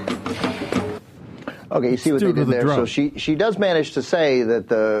that. Okay, you see what they did there. So she does manage to say that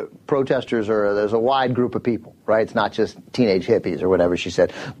the protesters there's a wide group of people, right? It's not just teenage hippies or whatever she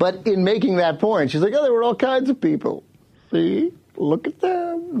said. But in making that point, she's like, oh, there were all kinds of people. See? Look at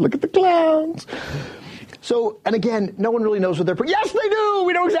them. Look at the clowns. So, and again, no one really knows what they're yes, they do!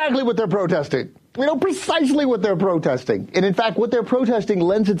 We know exactly what they're protesting. We know precisely what they're protesting. And in fact, what they're protesting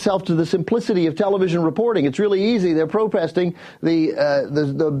lends itself to the simplicity of television reporting. It's really easy. They're protesting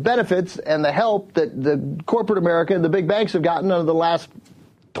the benefits and the help that the corporate America and the big banks have gotten under the last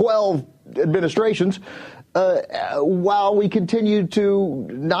 12 administrations. While we continue to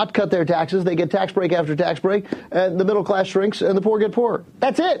not cut their taxes, they get tax break after tax break, and the middle class shrinks and the poor get poorer.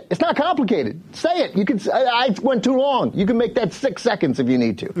 That's it. It's not complicated. Say it. You can. I went too long. You can make that 6 seconds if you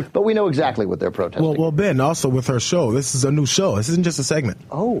need to. But we know exactly what they're protesting. Well, Ben, also with her show, this is a new show. This isn't just a segment.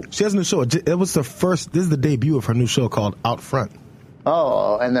 Oh, she has a new show. It was the first. This is the debut of her new show called Out Front.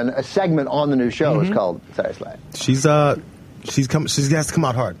 Oh, and then a segment on the new show is called Seriously. She has to come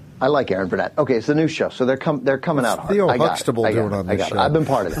out hard. I like Erin Burnett. Okay, it's the new show, so they're coming out hard. Theo Huxtable doing on this show. I've been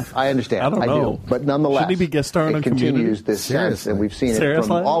part of that. I understand. I don't know. do. But nonetheless, shouldn't he be guest starring on Community? It continues this sense, and we've seen it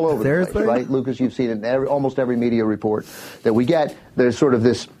from all over the place, right? Lucas, you've seen it in almost every media report that we get. There's sort of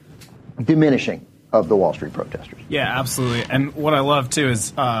this diminishing of the Wall Street protesters. Yeah, absolutely. And what I love, too,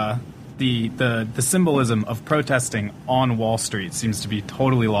 is the symbolism of protesting on Wall Street seems to be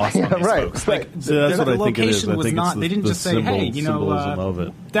totally lost on these folks. Like, that's what I think it is. I think it's they didn't just say, hey, symbolism of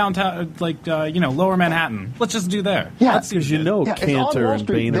it. Downtown, Lower Manhattan, let's just do there. Yeah, because Cantor and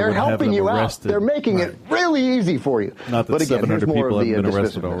Boehner they're would have helping them you arrested. out. They're making it really easy for you. Not that but again, 700 here's more people of have the been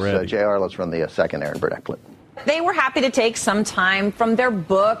arrested already. JR, let's run the second Erin Burnett clip. They were happy to take some time from their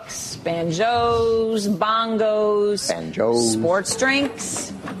books, banjos, bongos, sports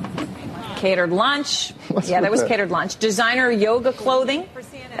drinks, catered lunch. There was catered lunch. Designer yoga clothing.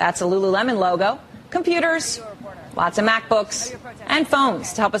 That's a Lululemon logo. Computers. Lots of MacBooks. And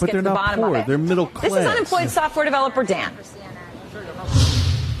phones to help us get to the bottom of it. They're middle class. This is unemployed software developer Dan.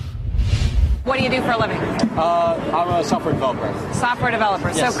 What do you do for a living? I'm a software developer. Software developer.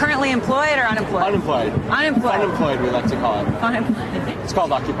 Yes. So currently employed or unemployed? Unemployed. Unemployed, we like to call it. Unemployed. It's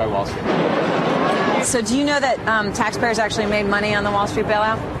called Occupy Wall Street. So do you know that taxpayers actually made money on the Wall Street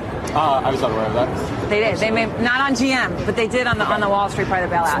bailout? I was not aware of that. They did. They made, not on GM, but they did on the Wall Street part of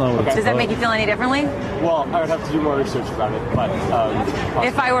the bailout. Okay. Does that make you feel any differently? Well, I would have to do more research about it, but...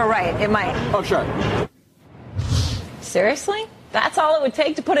 if I were right, it might. Oh, sure. Seriously? That's all it would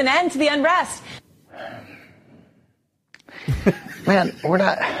take to put an end to the unrest. Man, we're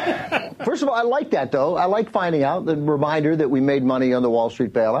not. First of all, I like that, though. I like finding out the reminder that we made money on the Wall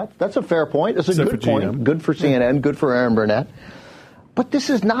Street bailout. That's a fair point. It's a good point. Good for CNN, good for Aaron Burnett. But this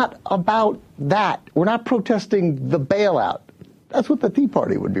is not about that. We're not protesting the bailout. That's what the Tea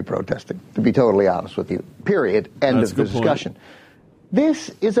Party would be protesting, to be totally honest with you. Period. End of the discussion.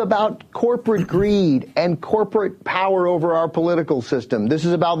 This is about corporate greed and corporate power over our political system. This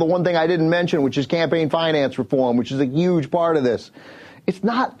is about the one thing I didn't mention, which is campaign finance reform, which is a huge part of this. It's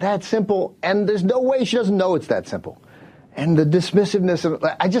not that simple, and there's no way she doesn't know it's that simple. And the dismissiveness of,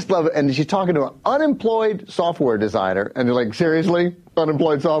 I just love it. And she's talking to an unemployed software designer, and you're like, seriously?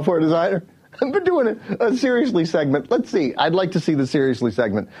 Unemployed software designer? I've been doing a Seriously segment. Let's see. I'd like to see the Seriously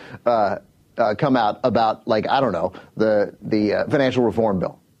segment come out about, like, I don't know, the financial reform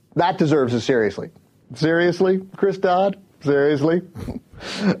bill. That deserves a Seriously. Seriously, Chris Dodd? Seriously?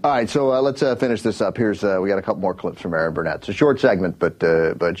 All right, so let's finish this up. Here's we got a couple more clips from Aaron Burnett. It's a short segment,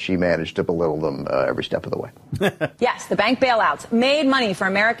 but she managed to belittle them every step of the way. Yes, the bank bailouts made money for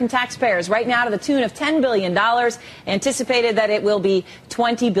American taxpayers right now to the tune of $10 billion. Anticipated that it will be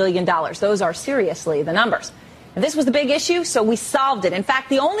 $20 billion. Those are seriously the numbers. And this was the big issue, so we solved it. In fact,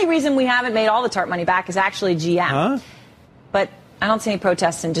 the only reason we haven't made all the TARP money back is actually GM. Huh? But I don't see any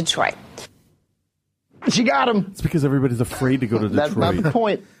protests in Detroit. She got him. It's because everybody's afraid to go to Detroit. That's not the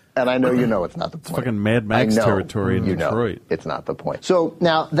point. And I know you know it's not the point. It's fucking Mad Max territory in Detroit. It's not the point. So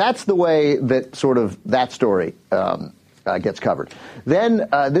now that's the way that sort of that story gets covered. Then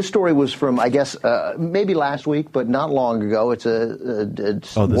this story was from, I guess, maybe last week, but not long ago. It's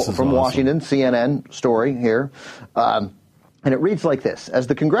from awesome. Washington, CNN story here. And it reads like this. As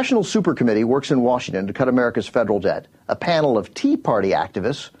the Congressional Super Committee works in Washington to cut America's federal debt, a panel of Tea Party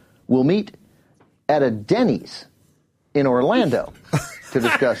activists will meet at a Denny's in Orlando to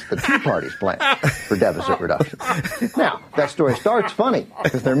discuss the Tea Party's plan for deficit reduction. Now, that story starts funny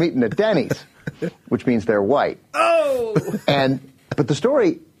because they're meeting at Denny's, which means they're white. Oh! But the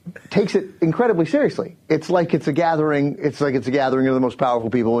story takes it incredibly seriously. It's like it's a gathering. It's like it's a gathering of the most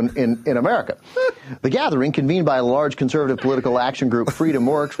powerful people in America. The gathering, convened by a large conservative political action group, Freedom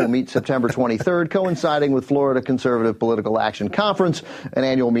Works, will meet September 23rd, coinciding with Florida Conservative Political Action Conference, an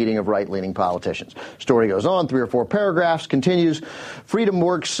annual meeting of right-leaning politicians. Story goes on, 3 or 4 paragraphs, continues. Freedom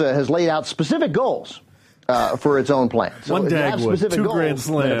Works has laid out specific goals for its own plan. So One if you have Dagwood, specific 2 goals, Grand then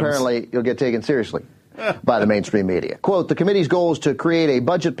Slams. apparently you'll get taken seriously by the mainstream media. Quote, the committee's goal is to create a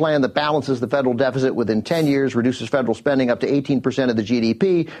budget plan that balances the federal deficit within 10 years, reduces federal spending up to 18% of the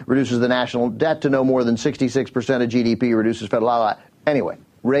GDP, reduces the national debt to no more than 66% of GDP, reduces federal... Anyway,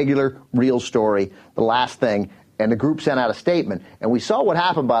 regular, real story, the last thing, and the group sent out a statement. And we saw what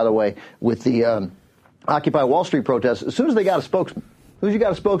happened, by the way, with the Occupy Wall Street protests. As soon as they got a spokesman, as soon as you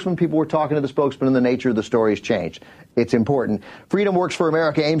got a spokesman, people were talking to the spokesman, and the nature of the story has changed. It's important. Freedom Works for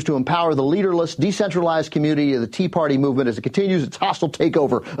America aims to empower the leaderless, decentralized community of the Tea Party movement as it continues its hostile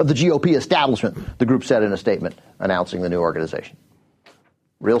takeover of the GOP establishment, the group said in a statement announcing the new organization.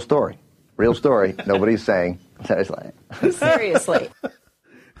 Real story. Real story. Nobody's saying. Seriously.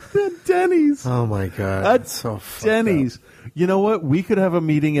 Denny's. Oh, my God. That's so fucked Denny's. You know what? We could have a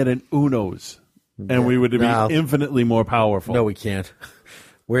meeting at an Uno's, and we would be infinitely more powerful. No, we can't.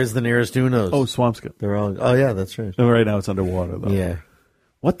 Where's the nearest Uno's? Oh, Swampscott. They're all. Oh, yeah, that's right. Oh, right now it's underwater, though. Yeah.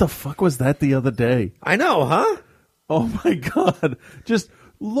 What the fuck was that the other day? I know, huh? Oh, my God. Just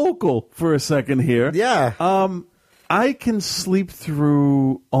local for a second here. Yeah. I can sleep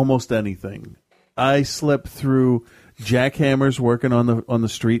through almost anything. I slept through jackhammers working on the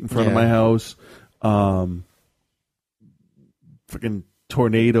street in front of my house. Fucking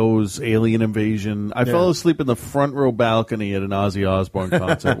tornadoes, alien invasion. I fell asleep in the front row balcony at an Ozzy Osbourne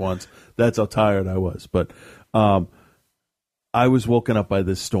concert once. That's how tired I was. But I was woken up by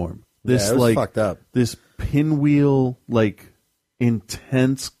this storm. This it was fucked up. This pinwheel, like,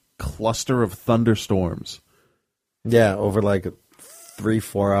 intense cluster of thunderstorms. Yeah, over like a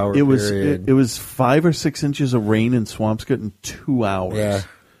 3-4 hour period. It was 5 or 6 inches of rain in Swampscott in 2 hours. Yeah.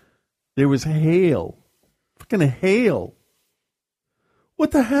 There was hail. Fucking hail.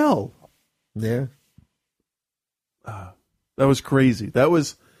 What the hell? Yeah. That was crazy.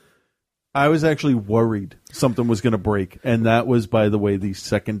 I was actually worried something was going to break. And that was, by the way, the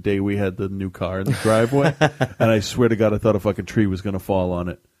second day we had the new car in the driveway. And I swear to God, I thought a fucking tree was going to fall on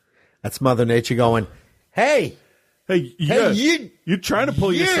it. That's Mother Nature going, hey, you're trying to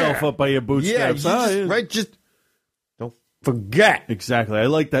pull yourself up by your bootstraps. Just don't forget. Exactly. I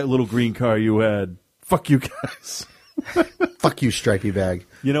like that little green car you had. Fuck you guys. Fuck you, stripey bag.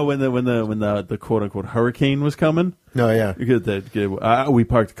 You know when the quote unquote hurricane was coming? No, yeah. We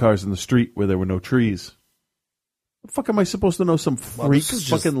parked the cars in the street where there were no trees. The fuck am I supposed to know? Some freak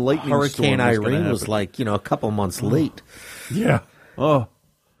fucking lightning Hurricane storm Irene was like a couple months late. Yeah. Oh.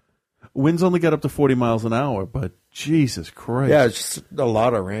 Winds only got up to 40 miles an hour, but Jesus Christ. Yeah, it's just a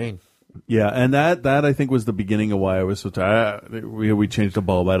lot of rain. Yeah, and that I think was the beginning of why I was so tired. We changed the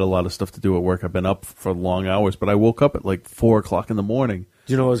bulb. I had a lot of stuff to do at work. I've been up for long hours, but I woke up at like 4 o'clock in the morning.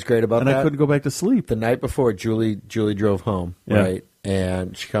 Do you know what was great about that? And I couldn't go back to sleep. The night before, Julie drove home, right?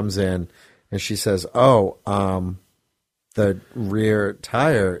 And she comes in and she says, the rear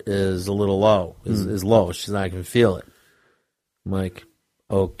tire is a little low, is low. She's not going to feel it. I'm like,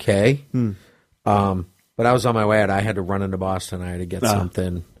 okay. But I was on my way and I had to run into Boston. I had to get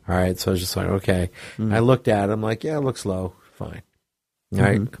something. All right, so I was just like, okay. I looked at it. I'm like, yeah, it looks low. Fine. All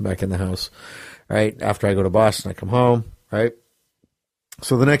right, come back in the house. All right, after I go to Boston, I come home, right?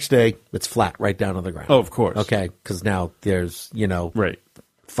 So the next day, it's flat right down on the ground. Oh, of course. Okay, because now there's, right.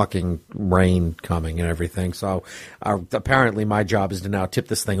 fucking rain coming and everything. So apparently my job is to now tip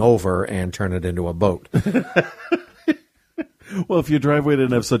this thing over and turn it into a boat. Well, if your driveway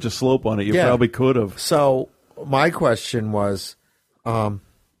didn't have such a slope on it, you probably could have. So my question was,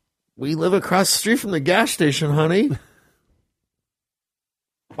 we live across the street from the gas station, honey.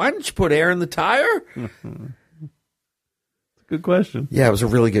 Why didn't you put air in the tire? Good question. Yeah, it was a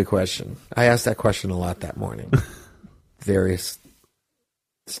really good question. I asked that question a lot that morning. Various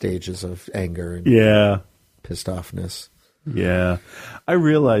stages of anger and pissed offness. Yeah. I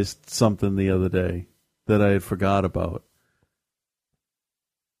realized something the other day that I had forgot about.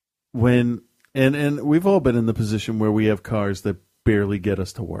 And we've all been in the position where we have cars that barely get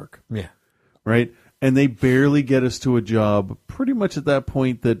us to work. Yeah. Right? And they barely get us to a job pretty much at that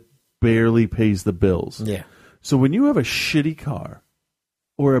point that barely pays the bills. Yeah. So when you have a shitty car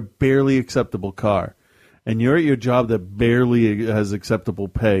or a barely acceptable car and you're at your job that barely has acceptable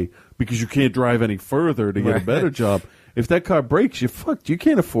pay because you can't drive any further to get a better job, if that car breaks, you're fucked. You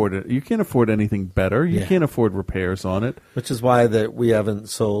can't afford it. You can't afford anything better. You can't afford repairs on it. Which is why that we haven't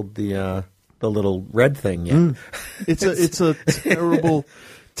sold the little red thing yet. It's a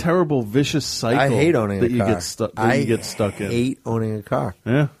terrible vicious cycle. I hate owning a car. You get stuck in. I hate owning a car.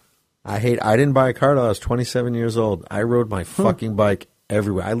 Yeah. I didn't buy a car till I was 27 years old. I rode my fucking bike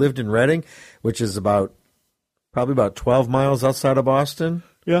everywhere. I lived in Reading, which is probably about 12 miles outside of Boston.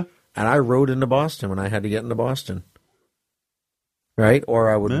 Yeah. And I rode into Boston when I had to get into Boston. Right? Or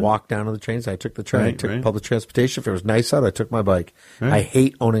I would walk down to the trains. I took the train. I took public transportation. If it was nice out, I took my bike. Right. I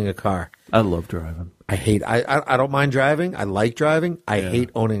hate owning a car. I love driving. I don't mind driving. I like driving. I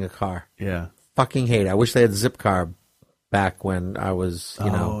hate owning a car. Yeah. Fucking hate. I wish they had Zipcar back when I was,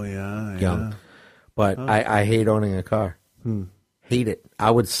 young. Yeah. But I hate owning a car. Hate it. I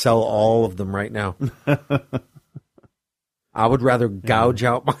would sell all of them right now. I would rather gouge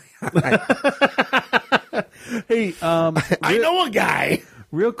out my eye. Hey, I know a guy.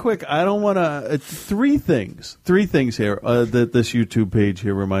 Real quick, I don't want to... Three things here that this YouTube page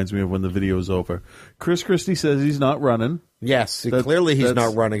here reminds me of when the video's over. Chris Christie says he's not running. Yes, clearly he's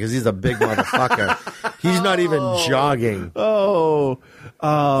not running because he's a big motherfucker. He's not even jogging.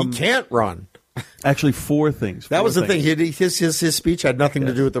 He can't run. Actually, four things. That was the thing. His speech had nothing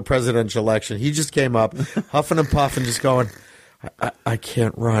to do with the presidential election. He just came up, huffing and puffing, just going... I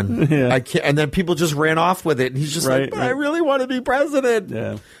can't run. Yeah. I can't. And then people just ran off with it. And he's just like, I really want to be president.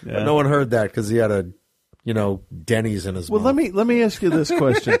 Yeah. But no one heard that because he had Denny's in his mouth. Well, let me ask you this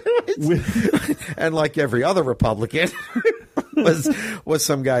question. And like every other Republican, was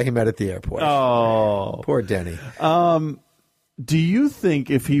some guy he met at the airport. Oh, poor Denny. Do you think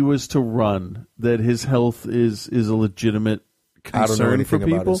if he was to run, that his health is a legitimate concern I don't know anything for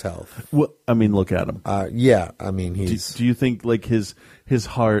people? about his health. Well, I mean, look at him. Yeah, I mean, he's. Do you think like his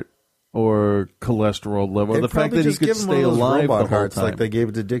heart or cholesterol level, or the fact that he could stay alive the whole time, like they gave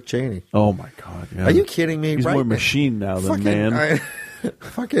it to Dick Cheney? Oh my God! Yeah. Are you kidding me? He's more machine now than man.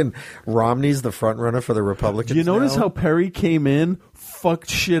 Fucking Romney's the front runner for the Republicans. Do you notice now? how Perry came in, fucked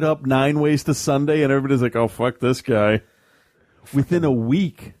shit up 9 ways to Sunday, and everybody's like, "Oh, fuck this guy." Within a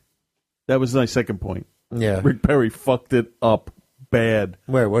week, that was my second point. Yeah, Rick Perry fucked it up bad.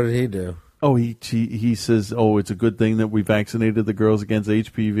 Wait, what did he do? Oh, he says, it's a good thing that we vaccinated the girls against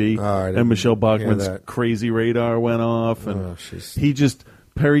HPV. And Michelle Bachmann's crazy radar went off. And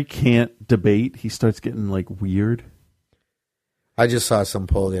Perry can't debate. He starts getting like weird. I just saw some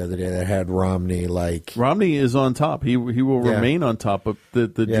poll the other day that had Romney like... Romney is on top. He will remain on top of the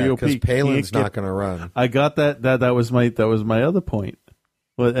GOP. Because Palin's not going to run. I got that. That was my other point.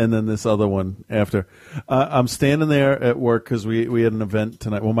 Well, and then this other one after. I'm standing there at work because we had an event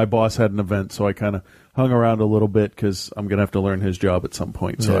tonight. Well, my boss had an event, so I kind of hung around a little bit because I'm going to have to learn his job at some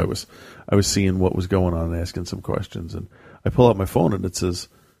point. So I was seeing what was going on and asking some questions. And I pull out my phone and it says,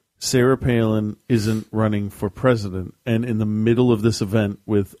 Sarah Palin isn't running for president. And in the middle of this event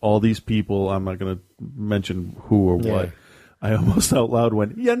with all these people, I'm not going to mention who or what, I almost out loud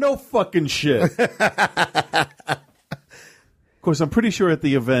went, yeah, no fucking shit. Of course, I'm pretty sure at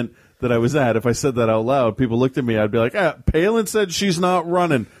the event that I was at, if I said that out loud, people looked at me, I'd be like, Palin said she's not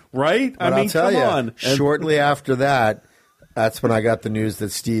running, right? But I'll tell you, shortly after that, that's when I got the news that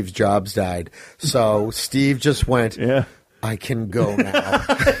Steve Jobs died. So Steve just went, I can go now.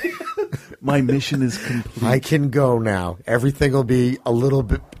 My mission is complete. I can go now. Everything will be a little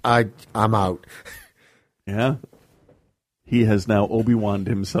bit, I'm out. Yeah. He has now Obi-Wan'd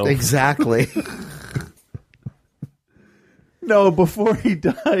himself. Exactly. No, before he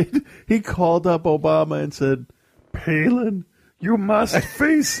died, he called up Obama and said, Palin, you must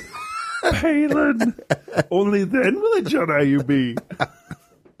face Palin. Only then will a Jedi you be.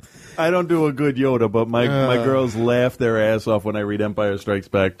 I don't do a good Yoda, but my girls laugh their ass off when I read Empire Strikes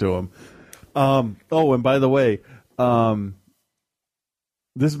Back to them. And by the way,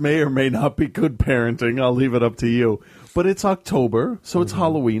 this may or may not be good parenting. I'll leave it up to you. But it's October, so it's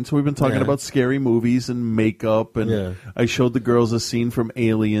Halloween. So we've been talking about scary movies and makeup, and I showed the girls a scene from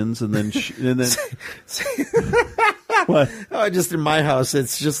Aliens, and then what? Oh, just in my house,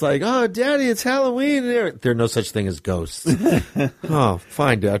 it's just like, oh, Daddy, it's Halloween. There's no such thing as ghosts. Oh,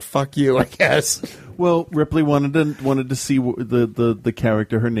 fine, Dad. Fuck you, I guess. Well, Ripley wanted to see the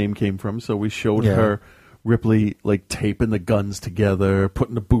character her name came from, so we showed her Ripley like taping the guns together,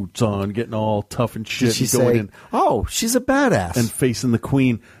 putting the boots on, getting all tough and shit. Did she say, "Oh, she's a badass," and facing the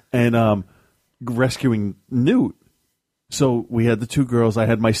Queen and rescuing Newt? So we had the two girls. I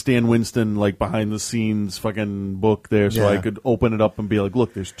had my Stan Winston like behind the scenes fucking book there, so I could open it up and be like,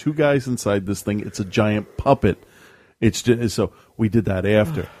 "Look, there's two guys inside this thing. It's a giant puppet." It's just, so we did that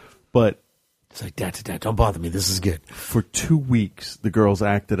after, but. It's like, Dad, don't bother me. This is good. For 2 weeks, the girls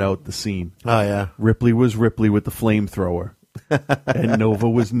acted out the scene. Oh, yeah. Ripley was Ripley with the flamethrower, and Nova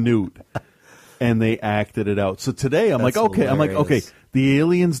was Newt. And they acted it out. So today, I'm like, okay, the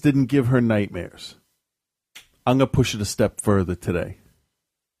aliens didn't give her nightmares. I'm going to push it a step further today.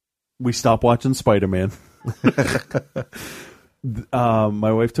 We stopped watching Spider-Man.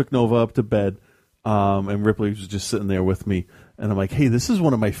 My wife took Nova up to bed, and Ripley was just sitting there with me. And I'm like, hey, this is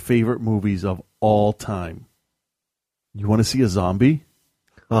one of my favorite movies of all time. You want to see a zombie?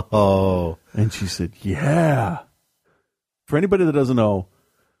 Oh. And she said, yeah. For anybody that doesn't know,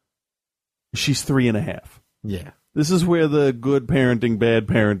 she's 3.5. Yeah. This is where the good parenting, bad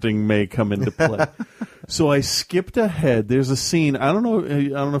parenting may come into play. So I skipped ahead. There's a scene. I don't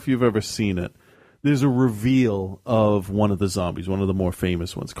know if you've ever seen it. There's a reveal of one of the zombies, one of the more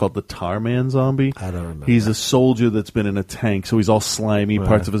famous ones, called the Tarman zombie. I don't remember. He's a soldier that's been in a tank, so he's all slimy. Right.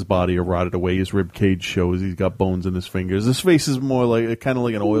 Parts of his body are rotted away. His rib cage shows. He's got bones in his fingers. His face is more like kind of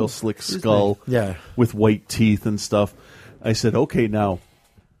like an oil slick skull, with white teeth and stuff. I said, okay, now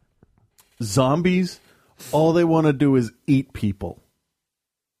zombies, all they want to do is eat people.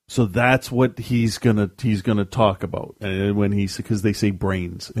 So that's what he's gonna talk about, and because they say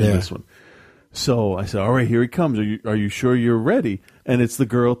brains in this one. So I said, all right, here he comes. Are you sure you're ready? And it's the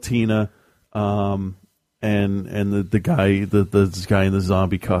girl, Tina, and the guy, this guy in the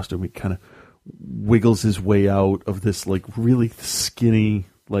zombie costume. He kind of wiggles his way out of this like really skinny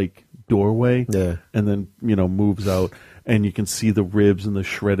like doorway, and then moves out, and you can see the ribs and the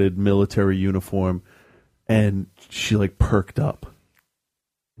shredded military uniform, and she like perked up.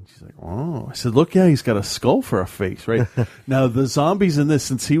 She's like, oh. I said, look, he's got a skull for a face, right? Now, the zombies in this,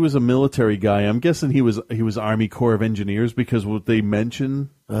 since he was a military guy, I'm guessing he was Army Corps of Engineers, because they mention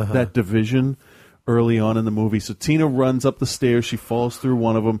that division early on in the movie. So Tina runs up the stairs, she falls through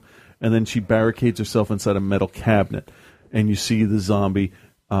one of them, and then she barricades herself inside a metal cabinet. And you see the zombie,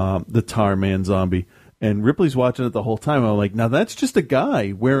 the Tarman zombie. And Ripley's watching it the whole time. I'm like, now that's just a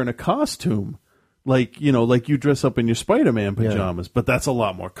guy wearing a costume. Like you dress up in your Spider-Man pajamas, but that's a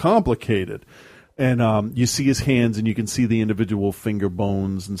lot more complicated. And you see his hands, and you can see the individual finger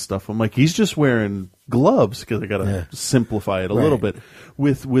bones and stuff. I'm like, he's just wearing gloves, because I got to simplify it a little bit,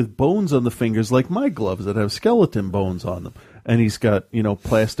 with bones on the fingers, like my gloves that have skeleton bones on them. And he's got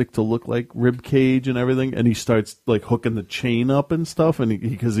plastic to look like rib cage and everything. And he starts like hooking the chain up and stuff, and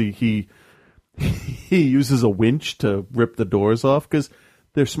because he uses a winch to rip the doors off, because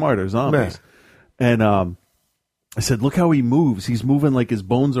they're smarter zombies. And I said, look how he moves. He's moving like his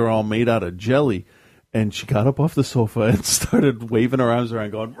bones are all made out of jelly. And she got up off the sofa and started waving her arms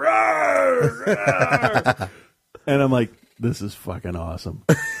around, going, "Rawr, rawr." And I'm like, this is fucking awesome.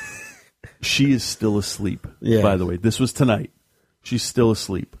 She is still asleep, by the way. This was tonight. She's still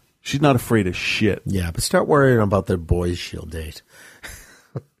asleep. She's not afraid of shit. Yeah, but start worrying about their boys she'll date.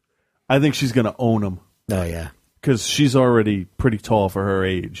 I think she's going to own them. Oh, yeah. Because she's already pretty tall for her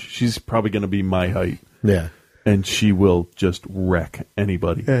age. She's probably going to be my height. Yeah. And she will just wreck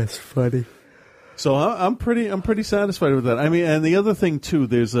anybody. That's funny. So I'm pretty satisfied with that. I mean, and the other thing too,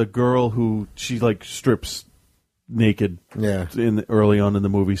 there's a girl who she like strips naked. Yeah. Early on in the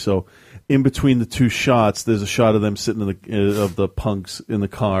movie. So in between the two shots, there's a shot of them sitting of the punks in the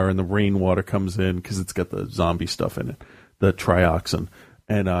car, and the rainwater comes in because it's got the zombie stuff in it, the trioxin,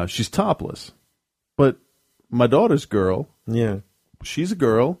 and she's topless. But my daughter's girl. Yeah. She's a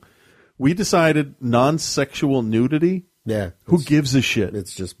girl. We decided non-sexual nudity. Yeah. Who gives a shit?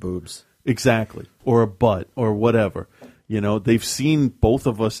 It's just boobs. Exactly. Or a butt or whatever. You know, they've seen both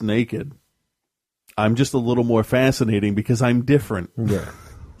of us naked. I'm just a little more fascinating because I'm different. Yeah.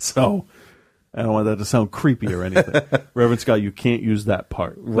 So I don't want that to sound creepy or anything. Reverend Scott, you can't use that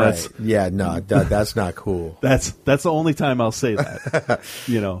part. Right. Yeah, no, that's not cool. That's the only time I'll say that.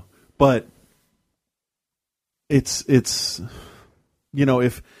 You know. But it's you know,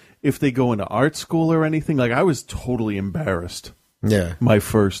 if they go into art school or anything, like I was totally embarrassed. Yeah. My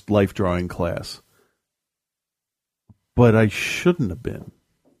first life drawing class. But I shouldn't have been.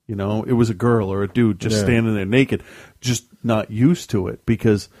 You know, it was a girl or a dude just standing there naked, just not used to it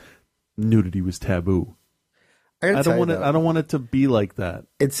because nudity was taboo. I don't want it to be like that.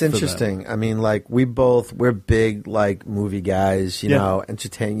 It's interesting. I mean, like we're big like movie guys, you know,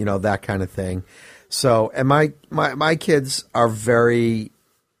 entertain, you know, that kind of thing. So, and my kids are very,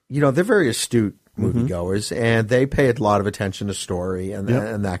 you know, they're very astute moviegoers, and they pay a lot of attention to story and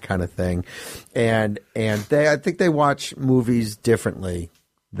that kind of thing. And I think they watch movies differently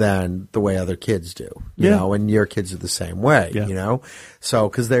than the way other kids do, you know, and your kids are the same way, you know? So,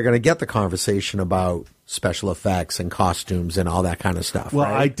 because they're going to get the conversation about special effects and costumes and all that kind of stuff. Well,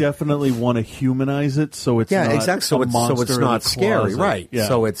 right? I definitely want to humanize it so it's not exactly. So it's not scary, right? Yeah.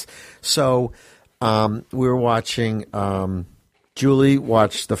 So we were watching. Julie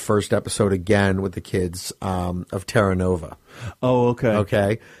watched the first episode again with the kids of Terra Nova. Oh, okay.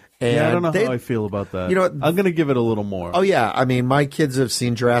 Okay. And I don't know how I feel about that. You know, I'm going to give it a little more. Oh yeah, I mean, my kids have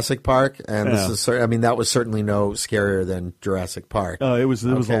seen Jurassic Park, and this is. I mean, that was certainly no scarier than Jurassic Park. Oh, it was a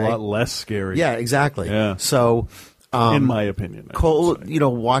lot less scary. Yeah, exactly. Yeah. So, in my opinion, Cole, you know,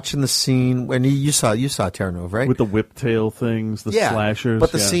 watching the scene when you saw Terra Nova, right? With the whiptail things, the slashers.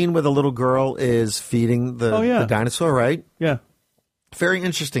 But the scene where the little girl is feeding the dinosaur, right? Yeah. Very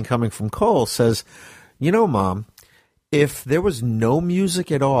interesting coming from Cole. Says, you know, Mom, if there was no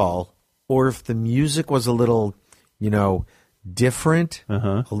music at all, or if the music was a little, you know, different,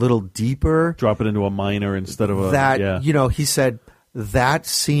 a little deeper. Drop it into a minor instead of a... That, you know, he said, that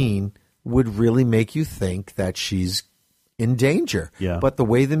scene would really make you think that she's in danger. Yeah. But the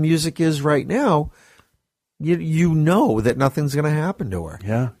way the music is right now, you know that nothing's going to happen to her.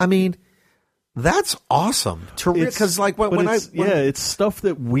 Yeah. I mean... That's awesome. Because, like, it's stuff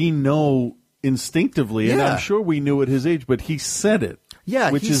that we know instinctively, and I'm sure we knew at his age, but he said it.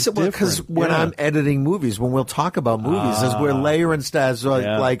 Yeah, which is different. Because when I'm editing movies, when we'll talk about movies, as we're layering stuff,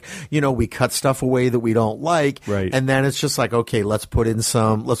 like, you know, we cut stuff away that we don't like, right? And then it's just like, okay, let's put in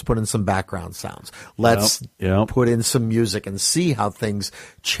some background sounds. Let's put in some music and see how things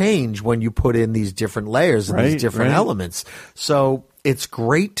change when you put in these different layers and these different elements. So it's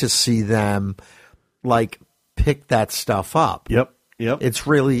great to see them like pick that stuff up. Yep. It's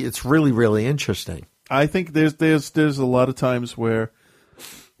really, really interesting. I think there's a lot of times where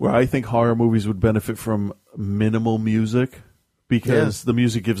I think horror movies would benefit from minimal music because the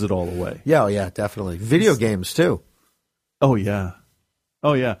music gives it all away. Yeah, definitely. Video games too. Oh yeah.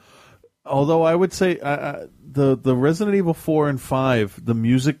 Although I would say the Resident Evil 4 and 5, the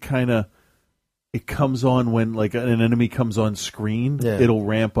music kind of it comes on when like an enemy comes on screen. Yeah. It'll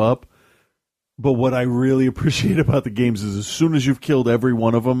ramp up. But what I really appreciate about the games is as soon as you've killed every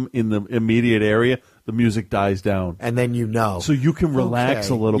one of them in the immediate area, the music dies down. And then you know. So you can relax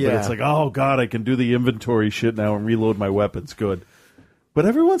a little bit. It's like, oh, God, I can do the inventory shit now and reload my weapons. Good. But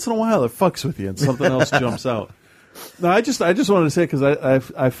every once in a while, it fucks with you and something else jumps out. No, I just wanted to say because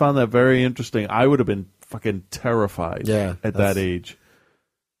I found that very interesting. I would have been fucking terrified at that age.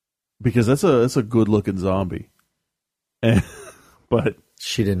 Because that's a good-looking zombie. But...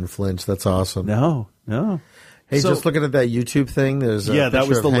 She didn't flinch. That's awesome. No. Hey, just looking at that YouTube thing, there's a that picture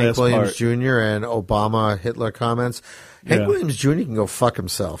was of the Hank last Williams part. Jr. and Obama Hitler comments. Hank Williams Jr. can go fuck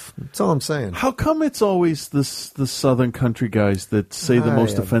himself. That's all I'm saying. How come it's always the Southern country guys that say the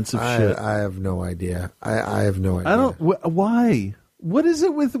most offensive shit? I have no idea. I have no idea. I don't. Why? What is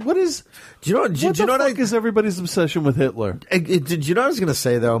it with? What is? Do you know? What the fuck is everybody's obsession with Hitler? Did you know what I was going to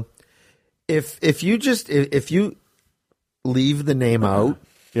say though? If you leave the name out,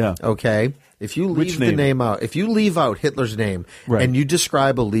 okay. If you leave the name out, if you leave out Hitler's name, and you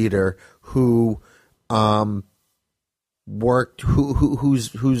describe a leader who worked,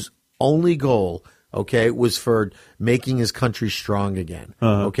 whose only goal, okay, was for making his country strong again,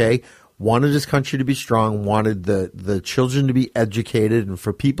 okay, wanted his country to be strong, wanted the children to be educated, and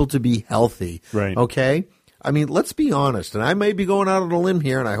for people to be healthy, okay. I mean, let's be honest, and I may be going out on a limb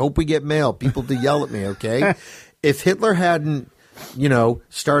here, and I hope we get mail, people to yell at me, okay? If Hitler hadn't,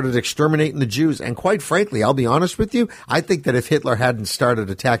 started exterminating the Jews, and quite frankly, I'll be honest with you, I think that if Hitler hadn't started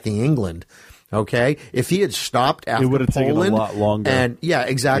attacking England, okay, if he had stopped after Poland, it would have taken a lot longer. And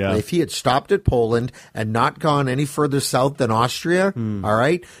exactly. Yeah. If he had stopped at Poland and not gone any further south than Austria, all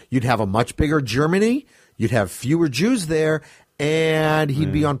right, you'd have a much bigger Germany, you'd have fewer Jews there, and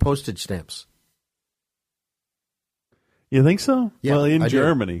he'd be on postage stamps. You think so? Yeah, well, in I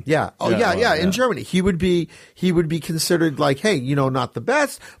Germany. Do. Yeah. Oh, yeah. In Germany, he would be considered like, hey, not the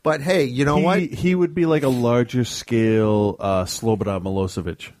best, but hey, what? He would be like a larger scale Slobodan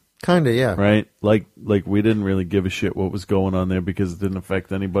Milosevic. Kind of, yeah. Right? Like we didn't really give a shit what was going on there because it didn't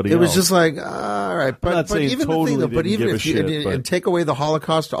affect anybody else. It was else. just like, all right, but even totally the thing, but even if you take away the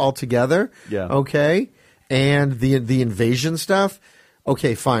Holocaust altogether, okay, and the invasion stuff,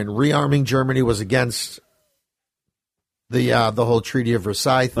 okay, fine. Rearming Germany was against the whole Treaty of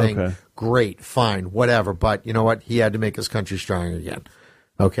Versailles thing. Okay. Great, fine, whatever. But you know what? He had to make his country strong again.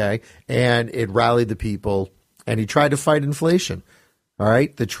 Okay, and it rallied the people, and he tried to fight inflation. All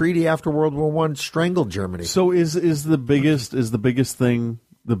right, the treaty after World War I strangled Germany. So is the biggest thing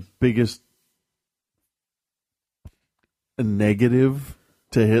the biggest negative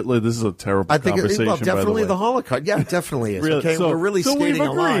to Hitler? This is a terrible conversation. Well, definitely by the Holocaust. Yeah, it definitely is. Really? Okay, So- we're really so skating we've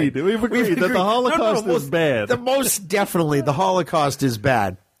a line. agreed. We've agreed that the Holocaust is bad. The most definitely, the Holocaust is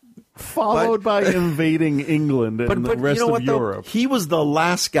bad. Followed by invading England and the rest of Europe. He was the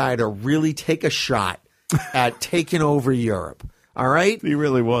last guy to really take a shot at taking over Europe. All right? He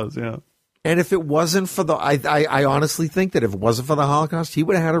really was, yeah. And if it wasn't for the... I honestly think that if it wasn't for the Holocaust, he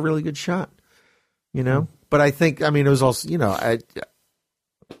would have had a really good shot. But I think, it was also,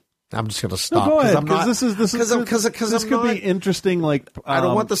 I'm just going to stop. No, go ahead, this could be interesting, like, I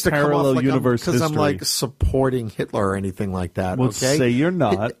don't want this to parallel come off like universe because I'm history. like supporting Hitler or anything like that. Well, okay? say you're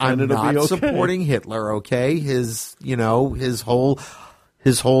not, I'm and it'll not be okay. supporting Hitler. Okay, his whole,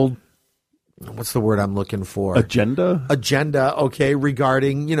 what's the word I'm looking for? Agenda. Okay,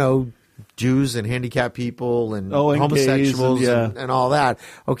 regarding Jews and handicapped people and and homosexuals gays and all that.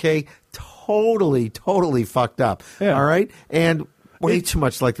 Okay, totally fucked up. Yeah. All right, and. Way too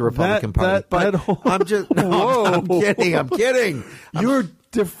much like the Republican Party. I'm just... No, I'm kidding. You're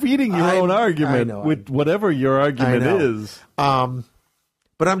defeating your own argument with whatever your argument is. But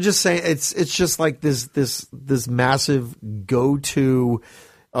I'm just saying, it's just like this massive go-to,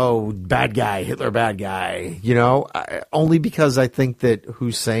 bad guy, Hitler bad guy, only because I think that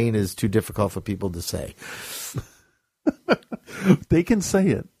Hussein is too difficult for people to say. They can say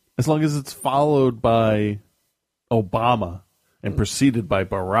it, as long as it's followed by Obama. And preceded by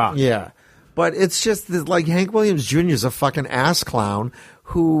Barack. Yeah. But it's just that, like, Hank Williams Jr. is a fucking ass clown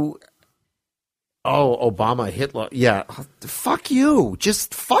who... Obama, Hitler. Yeah. Fuck you.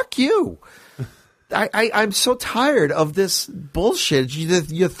 Just fuck you. I'm so tired of this bullshit.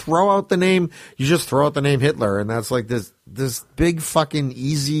 You throw out the name... You just throw out the name Hitler, and that's like this big fucking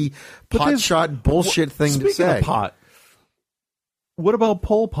easy pot-shot bullshit thing to say. Speaking of pot, what about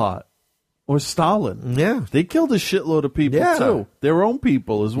Pol Pot? Or Stalin. Yeah. They killed a shitload of people, too. Their own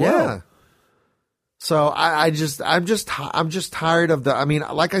people as well. Yeah. So I'm just tired of the,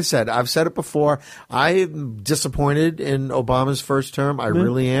 like I said, I've said it before. I'm disappointed in Obama's first term. I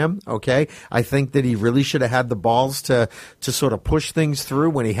really am. Okay. I think that he really should have had the balls to sort of push things through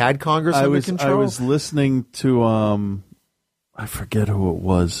when he had Congress under control. I was listening to, I forget who it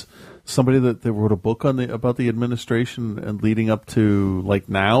was. Somebody that wrote a book about the administration and leading up to like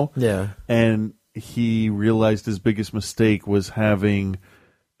now. Yeah. And he realized his biggest mistake was having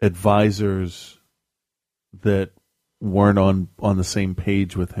advisors that weren't on the same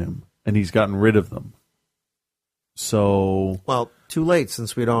page with him. And he's gotten rid of them. So, well, too late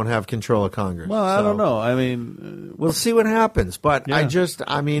since we don't have control of Congress. Well, I don't know. I mean, we'll see what happens. But yeah.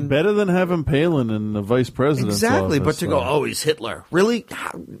 I mean, better than having Palin in the vice president's exactly. office, But to go, oh, he's Hitler. Really?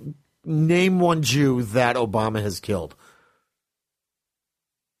 Name one Jew that Obama has killed.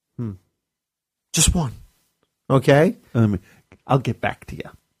 Just one. Okay? I'll get back to you.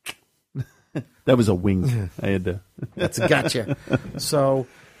 That was a wink. I had to. That's a gotcha. So,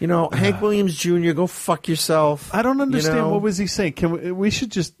 Hank Williams Jr., go fuck yourself. I don't understand. What was he saying? We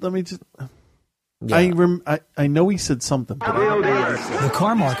should just, let me just. Yeah. I know he said something. The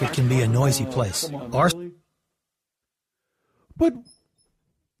car market can be a noisy place. But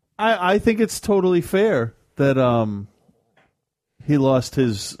I think it's totally fair that he lost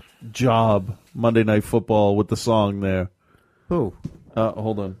his job Monday Night Football with the song there. Who?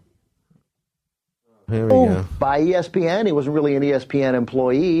 Hold on. Here we go. By ESPN. He wasn't really an ESPN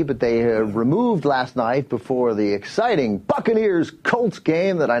employee, but they removed last night before the exciting Buccaneers-Colts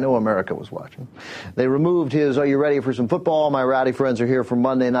game that I know America was watching. They removed his "Are you ready for some football? My rowdy friends are here" from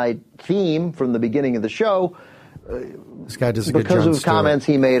Monday night theme from the beginning of the show. This guy does a good because Jon of Stewart. comments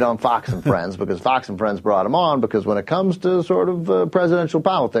he made on Fox and Friends, because Fox and Friends brought him on, because when it comes to sort of presidential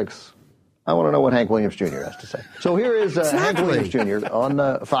politics, I want to know what Hank Williams Jr. has to say. So here is Hank Williams Jr.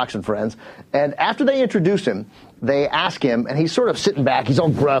 on Fox and Friends, and after they introduce him, they ask him, and he's sort of sitting back, he's all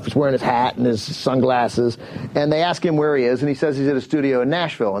gruff, he's wearing his hat and his sunglasses, and they ask him where he is, and he says he's at a studio in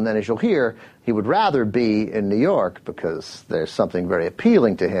Nashville, and then as you'll hear, he would rather be in New York because there's something very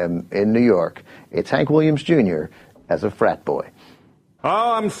appealing to him in New York. It's Hank Williams Jr. as a frat boy.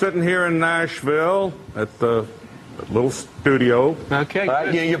 Oh, I'm sitting here in Nashville at the little studio. Okay.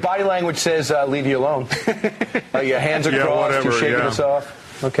 Your body language says leave you alone. Your hands are crossed, you're shaking us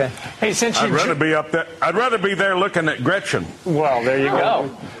off. Okay. Hey, I'd rather be up there. I'd rather be there looking at Gretchen. Well, there you go.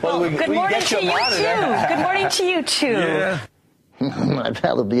 Well, good morning to you too. Good morning to you too. Yeah. I'd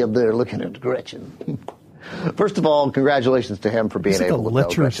rather be up there looking at Gretchen. First of all, congratulations to him for being able to know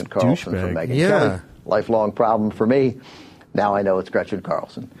Gretchen Carlson from Megyn Kelly. Lifelong problem for me. Now I know it's Gretchen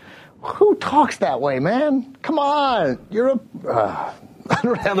Carlson. Who talks that way, man? Come on. You're I'd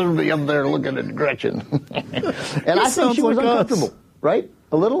rather be up there looking at Gretchen. And I think she was uncomfortable, right?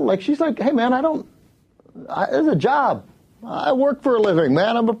 A little. Like, she's like, hey, man, it's a job. I work for a living,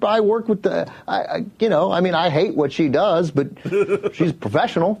 man. I work with I hate what she does, but she's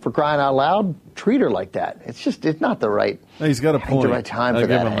professional, for crying out loud. Treat her like that. It's not the right. He's got a point. The right time for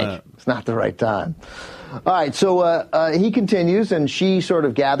that, Hank. It's not the right time. All right, so he continues, and she sort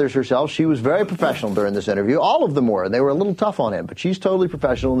of gathers herself. She was very professional during this interview. All of them were. They were a little tough on him, but she's totally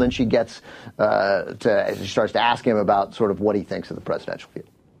professional. And then she gets she starts to ask him about sort of what he thinks of the presidential field.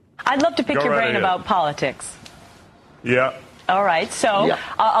 I'd love to pick your brain about politics. Yeah. All right, so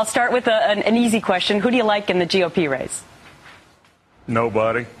I'll start with an easy question. Who do you like in the GOP race?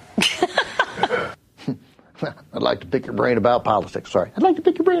 Nobody. I'd like to pick your brain about politics. Sorry. I'd like to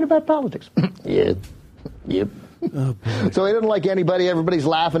pick your brain about politics. Yeah. Yep. Oh, so he doesn't like anybody. Everybody's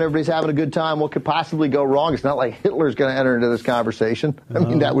laughing. Everybody's having a good time. What could possibly go wrong? It's not like Hitler's going to enter into this conversation. I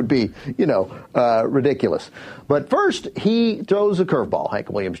mean, that would be, ridiculous. But first, he throws a curveball, Hank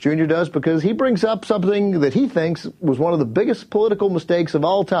Williams Jr. does, because he brings up something that he thinks was one of the biggest political mistakes of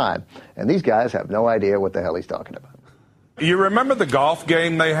all time. And these guys have no idea what the hell he's talking about. You remember the golf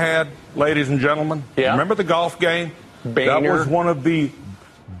game they had, ladies and gentlemen? Yeah. Remember the golf game? Boehner. That was one of the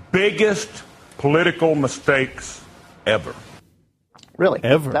biggest political mistakes ever. Really?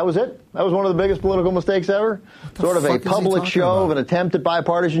 Ever. That was it? That was one of the biggest political mistakes ever? Sort of a public show of an attempt at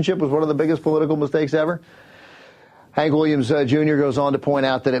bipartisanship was one of the biggest political mistakes ever? Hank Williams Jr. goes on to point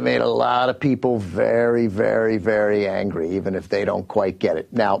out that it made a lot of people very, very, very angry, even if they don't quite get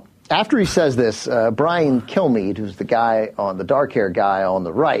it. Now, after he says this, Brian Kilmeade, who's the guy on the dark-haired guy on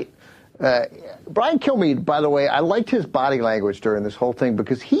the right, Brian Kilmeade, by the way, I liked his body language during this whole thing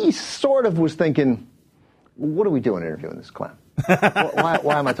because he sort of was thinking, what are we doing interviewing this clown? Why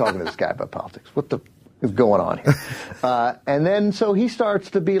am I talking to this guy about politics? What the is going on here? And then so he starts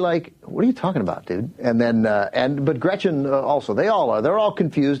to be like, what are you talking about, dude? And then, but Gretchen also, they all are. They're all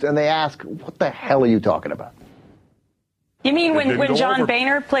confused, and they ask, what the hell are you talking about? You mean when John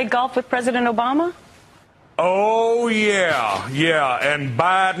Boehner played golf with President Obama? Oh, yeah, and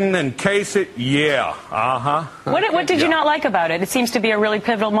Biden and Kasich, What did you not like about it? It seems to be a really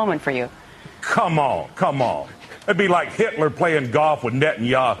pivotal moment for you. Come on. It'd be like Hitler playing golf with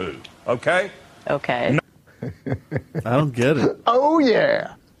Netanyahu, okay? Okay. I don't get it. Oh,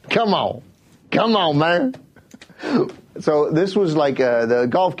 yeah. Come on, man. So this was like the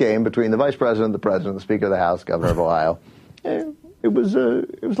golf game between the vice president, the president, the speaker of the House, governor of Ohio. It was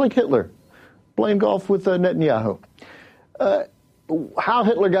like Hitler playing golf with Netanyahu. How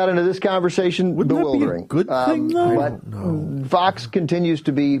Hitler got into this conversation, bewildering. Good thing, though? But Fox continues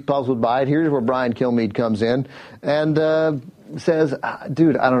to be puzzled by it. Here's where Brian Kilmeade comes in and says,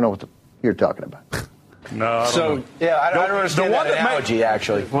 dude, I don't know what you're talking about. No, I don't know. Yeah, I don't understand that analogy,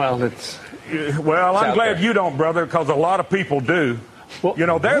 actually. Well, I'm glad you don't, brother, because a lot of people do. Well,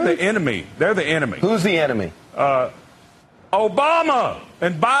 they're the enemy. They're the enemy. Who's the enemy? Obama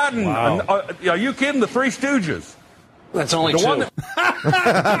and Biden. Wow. And, are you kidding? The Three Stooges. That's only two. Steve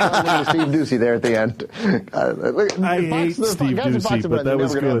Ducey there at the end. I hate Steve Ducey, but that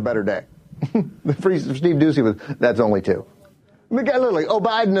was good. Have a better day. Steve Ducey was, that's only two. The guy literally,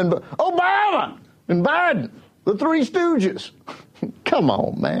 Obama and Biden, the Three Stooges. Come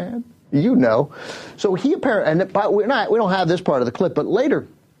on, man. So he apparently, and we don't have this part of the clip, but later,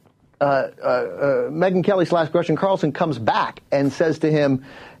 Megyn Kelly / Gretchen Carlson comes back and says to him,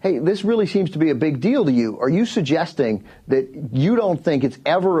 hey, this really seems to be a big deal to you. Are you suggesting that you don't think it's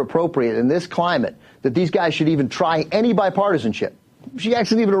ever appropriate in this climate that these guys should even try any bipartisanship? She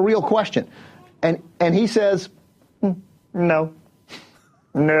asks it even a real question. And he says, no.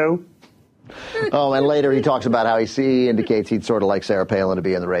 Oh, and later he talks about how he indicates he'd sort of like Sarah Palin to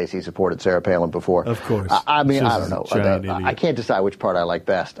be in the race. He supported Sarah Palin before. Of course. I mean, I don't know. I can't decide which part I like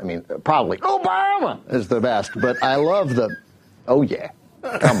best. I mean, probably Obama is the best, but I love oh yeah.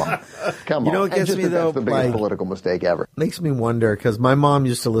 Come on. You know what gets me, though? That's the biggest political mistake ever. Makes me wonder, because my mom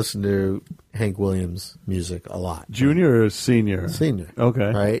used to listen to Hank Williams music a lot. Junior or senior? Senior.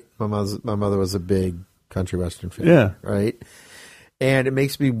 Okay. Right? My mother was a big country western fan. Yeah. Right? And it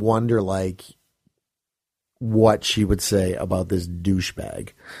makes me wonder, what she would say about this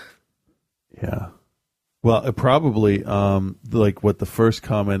douchebag. Yeah. Well, it probably, what the first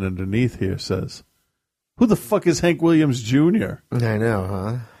comment underneath here says. Who the fuck is Hank Williams Jr.? I know,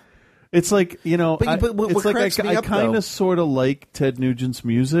 huh? It's like, I kind of sort of like Ted Nugent's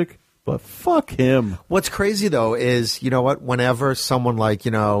music, but fuck him. What's crazy, though, is, you know what, whenever someone like,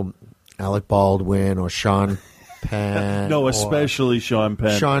 Alec Baldwin or Sean Penn. No, especially Sean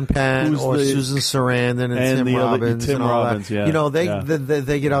Penn. Sean Penn or Susan Sarandon and Tim Robbins. Tim Robbins, yeah.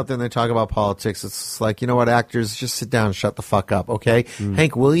 They get out there and they talk about politics. It's like, actors, just sit down and shut the fuck up, okay? Mm.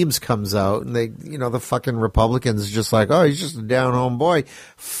 Hank Williams comes out and the fucking Republicans just like, oh, he's just a down-home boy.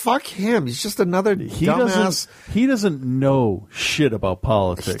 Fuck him. He's just another dumbass. He doesn't know shit about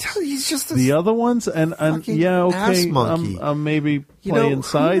politics. He's just the other ones, and yeah, okay, ass monkey. I'm maybe playing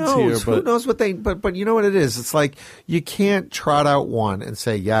sides here, but who knows what but you know what it is? It's like you can't trot out one and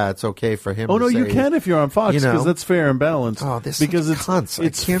say, yeah, it's okay for him. Oh no, you can if you're on Fox because that's fair and balanced. Oh, because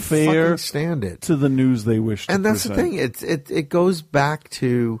it's can't fair stand it to the news they wish to and that's present. The thing. It goes back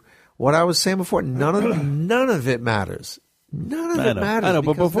to what I was saying before. None of it matters. None of it matters. I know,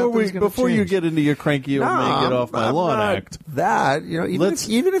 but before you get into your cranky old man get off my lawn act,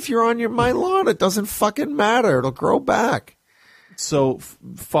 even if you're on my lawn, it doesn't fucking matter. It'll grow back. So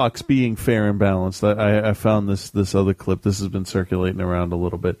Fox being fair and balanced, I found this other clip. This has been circulating around a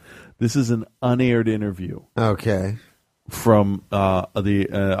little bit. This is an unaired interview. Okay. From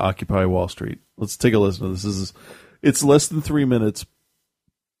the Occupy Wall Street. Let's take a listen to this. It's less than 3 minutes,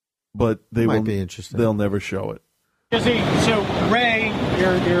 but might be interesting. They'll never show it. So Ray,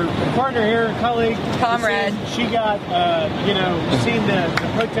 your partner here, colleague, comrade, she got seen the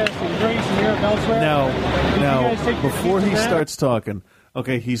protest in Greece and Europe elsewhere. Now, before he starts talking,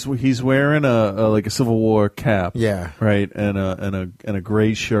 okay, he's wearing a Civil War cap, yeah, right, and a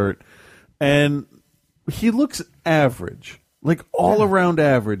gray shirt, and he looks average, like all around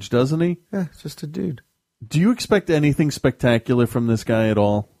average, doesn't he? Yeah, it's just a dude. Do you expect anything spectacular from this guy at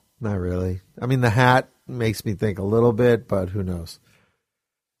all? Not really. I mean, the hat makes me think a little bit, but who knows?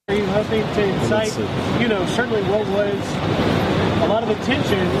 Are you hoping to incite, certainly what was a lot of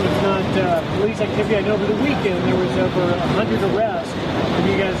attention, if not police activity? I know over the weekend there was over 100 arrests, and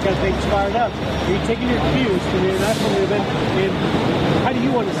you guys got things fired up. Are you taking your cues from the international movement, and how do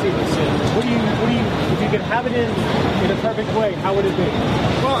you want to see this in? What do you, if you could have it in a perfect way, how would it be?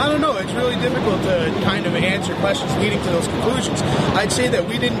 Well, I don't know. It's really difficult to kind of answer questions leading to those conclusions. I'd say that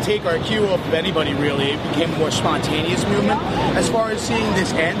we didn't take our cue off of anybody, really. It became a more spontaneous movement. As far as seeing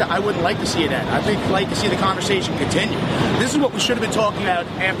this end, I wouldn't like to see it end. I'd like to see the conversation continue. This is what we should have been talking about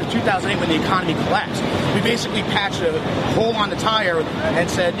after 2008 when the economy collapsed. We basically patched a hole on the tire and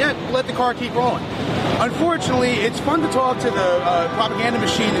said, yeah, let the car keep rolling. Unfortunately, it's fun to talk to the propaganda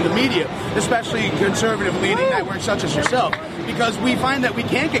machine in the media, especially conservative-leaning networks such as yourself, because we find that we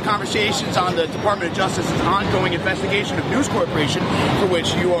can't get conversations on the Department of Justice's ongoing investigation of News Corporation, for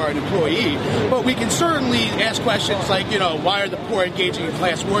which you are an employee, but we can certainly ask questions like, why are the poor engaging in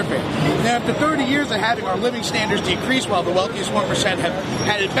class warfare? Now, after 30 years of having our living standards decrease while the wealthiest 1% have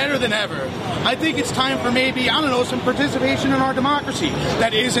had it better than ever, I think it's time for maybe, some participation in our democracy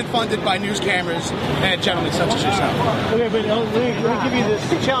that isn't funded by news cameras and gentlemen such as yourself. Okay, but let me give you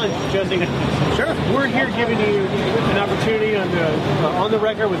this challenge, Jesse. Sure. We're here giving you an opportunity on the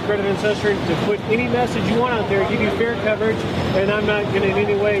record with Credit Ancestry to put any message you want out there, give you fair coverage, and I'm not going to in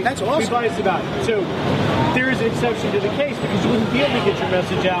any way be biased about it. So there is an exception to the case because you wouldn't be able to get your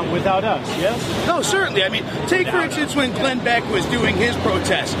message out without us, yes? No, certainly. I mean, take for instance when Glenn Beck was doing his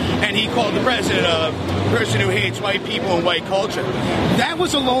protest and he called the president a person who hates white people and white culture. That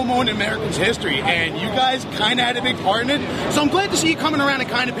was a low moment in Americans' history, and you guys kind of had a big part in it. So I'm glad to see you coming around and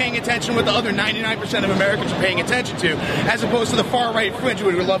kind of paying attention what the other 99% of Americans are paying attention to, as opposed to the far-right fringe who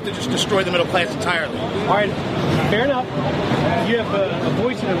would love to just destroy the middle class entirely. All right, fair enough. You have a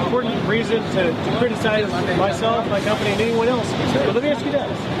voice and an important reason to criticize myself, my company, and anyone else. But let me ask you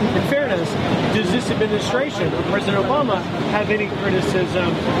this. In fairness, does this administration or President Obama have any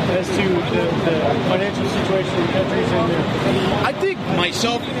criticism as to the financial situation in countries in there? I think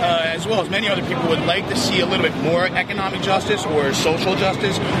myself, as well as many other people, would like to see a little bit more economic justice or social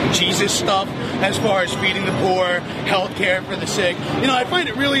justice, Jesus stuff, as far as feeding the poor, health care for the sick. I find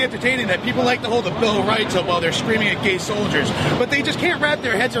it really entertaining that people like to hold the Bill of Rights up while they're screaming at gay soldiers, but they just can't wrap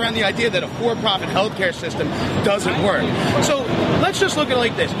their heads around the idea that a for-profit healthcare system doesn't work. So let's just look at it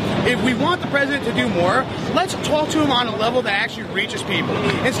like this. If we want the president to do more, let's talk to him on a level that actually reaches people,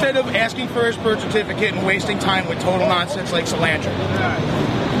 instead of asking for his birth certificate and wasting time with total nonsense like cilantro.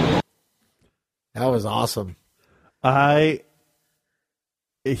 That was awesome.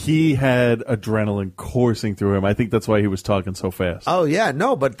 He had adrenaline coursing through him. I think that's why he was talking so fast. Oh yeah,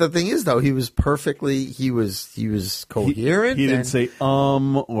 no, but the thing is though, he was coherent. He didn't say or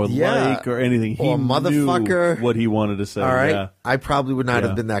like or anything. He motherfucker knew what he wanted to say. All right. Yeah. I probably would not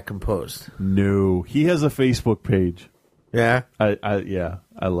have been that composed. No. He has a Facebook page. Yeah.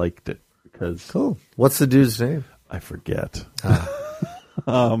 I liked it because cool. What's the dude's name? I forget.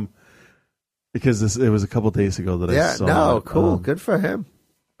 Because it was a couple days ago that I saw. No, cool. Good for him.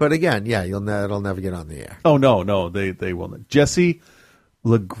 But again, it'll never get on the air. Oh no, they will not. Jesse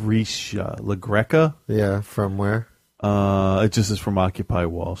LaGreca. Yeah, from where? It just is from Occupy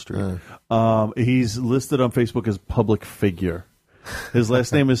Wall Street. He's listed on Facebook as public figure. His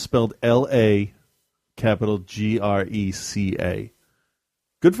last name is spelled L-A, capital G-R-E-C-A.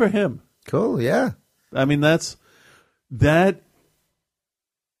 Good for him. Cool. Yeah. I mean, that.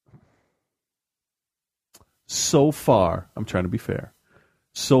 So far, I'm trying to be fair.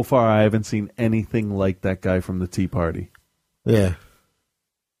 So far, I haven't seen anything like that guy from the Tea Party. Yeah.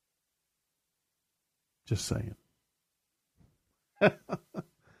 Just saying.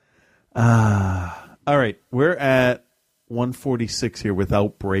 All right. We're at 146 here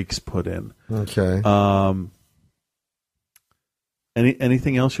without breaks put in. Okay.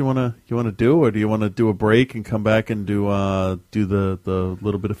 Anything else you wanna do, or do you want to do a break and come back and do the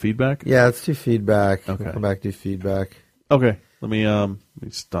little bit of feedback? Yeah, let's do feedback. Okay. We'll come back to feedback. Okay. Let me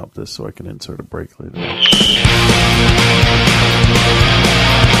stop this so I can insert a break later.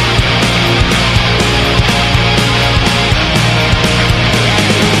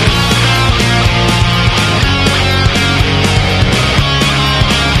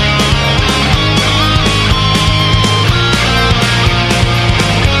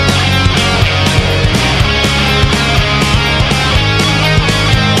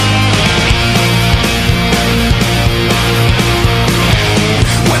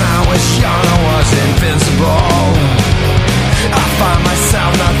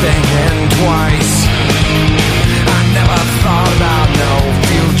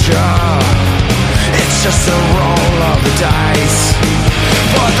 Just a roll of the dice.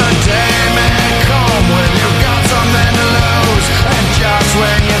 But the day may come when you've got something to lose, and just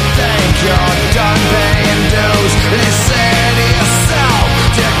when you think you're done paying dues, you say to yourself,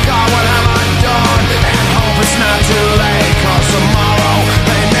 dear God, what have I done? And hope it's not too late, 'cause tomorrow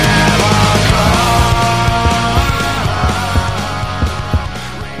may never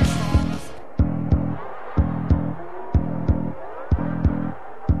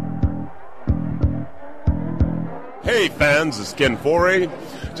Hey fans, it's Ken Forey.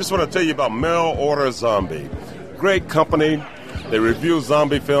 Just want to tell you about Mail Order Zombie. Great company. They review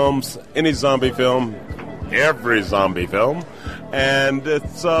zombie films, any zombie film, every zombie film. and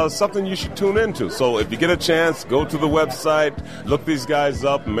it's something you should tune into. So if you get a chance, go to the website, look these guys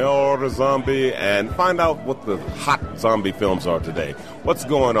up, Mail Order Zombie, and find out what the hot zombie films are today. What's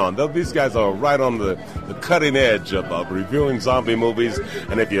going on? These guys are right on the cutting edge of reviewing zombie movies.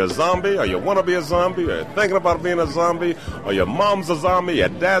 And if you're a zombie, or you want to be a zombie, or you're thinking about being a zombie, or your mom's a zombie, your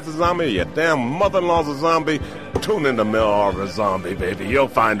dad's a zombie, or your damn mother-in-law's a zombie, tune in to Mail Order Zombie, baby. You'll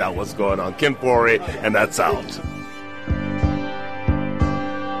find out what's going on. Ken Forey, and that's out.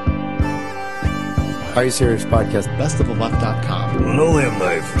 Are You Serious Podcast? BestOfTheLeft.com. Linoleum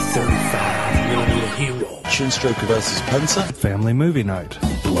Night for 35. You really need a hero. Chinstroker vs. Pensa. Family Movie Night.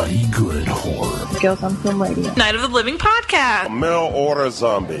 Bloody Good Horror. Skills on Film Radio. Night of the Living Podcast. Mail Order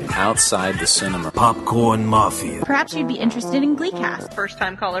Zombie. Outside the Cinema. Popcorn Mafia. Perhaps you'd be interested in Gleecast. First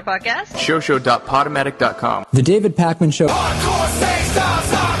Time Caller Podcast. Showshow.podomatic.com. The David Pakman Show.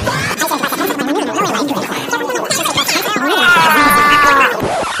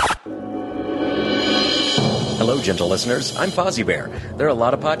 Hello, gentle listeners. I'm Fozzie Bear. There are a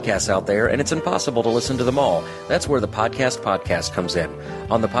lot of podcasts out there, and it's impossible to listen to them all. That's where the Podcast comes in.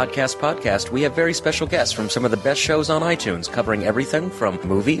 On the Podcast, we have very special guests from some of the best shows on iTunes, covering everything from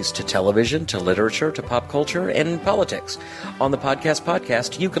movies to television to literature to pop culture and politics. On the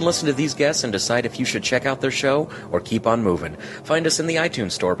Podcast, you can listen to these guests and decide if you should check out their show or keep on moving. Find us in the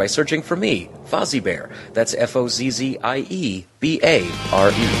iTunes store by searching for me, Fozzie Bear. That's FOZZIEBARE.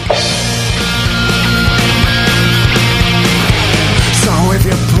 So if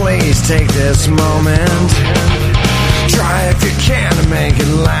you please take this moment, try if you can to make it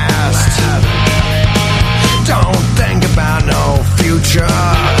last. Don't think about no future,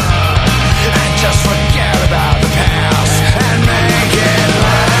 and just forget about the past and make it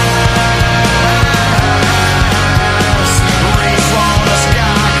last. Reach for the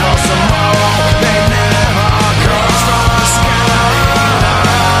sky, 'cause tomorrow may never come. Reach for the sky,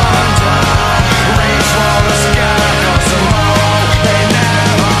 reach for the sky, 'cause tomorrow they never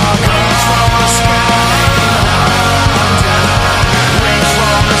come. Reach for the sky, reach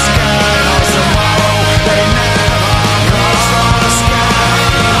for the sky, 'cause tomorrow they never come. Reach for the sky,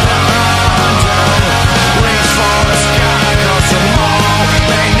 reach for the sky, 'cause tomorrow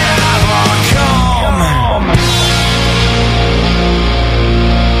they never come.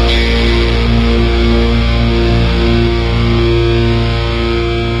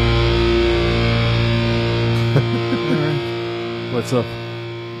 What's up?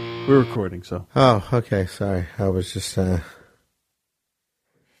 We're recording, so. Oh, okay. Sorry. I was just.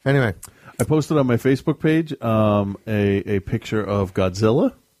 Anyway. I posted on my Facebook page a picture of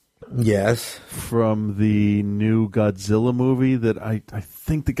Godzilla. Yes. From the new Godzilla movie that I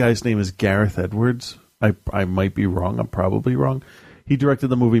think the guy's name is Gareth Edwards. I might be wrong. I'm probably wrong. He directed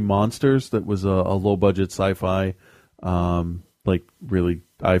the movie Monsters that was a low-budget sci-fi. Really,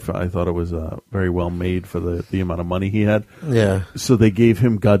 I thought it was very well made for the amount of money he had. Yeah. So they gave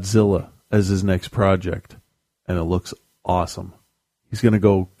him Godzilla as his next project, and it looks awesome. He's going to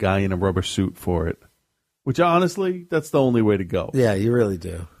go guy in a rubber suit for it, which honestly, that's the only way to go. Yeah, you really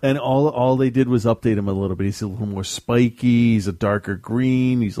do. And all they did was update him a little bit. He's a little more spiky. He's a darker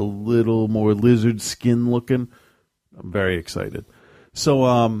green. He's a little more lizard skin looking. I'm very excited.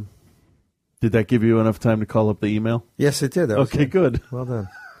 So, did that give you enough time to call up the email? Yes, it did. Okay, good. Well done.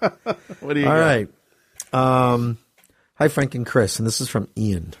 What do you All got? right. Hi, Frank and Chris, and this is from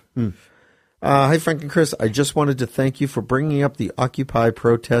Ian. Hi, Frank and Chris. I just wanted to thank you for bringing up the Occupy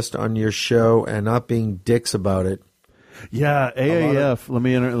protest on your show and not being dicks about it. Yeah, AAF. Let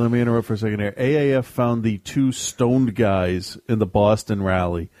me interrupt for a second here. AAF found the two stoned guys in the Boston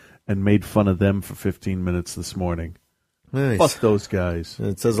rally and made fun of them for 15 minutes this morning. Nice. Fuck those guys.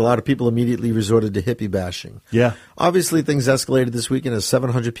 It says a lot of people immediately resorted to hippie bashing. Yeah. Obviously, things escalated this weekend as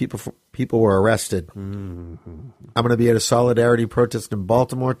 700 people were arrested. Mm-hmm. I'm going to be at a solidarity protest in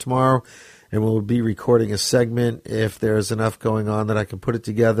Baltimore tomorrow, and we'll be recording a segment. If there's enough going on that I can put it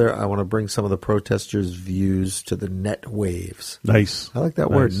together, I want to bring some of the protesters' views to the net waves. Nice. I like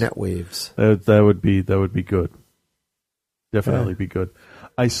that word, net waves. That would be good. Definitely be good.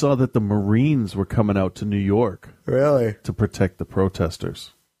 I saw that the Marines were coming out to New York. Really? To protect the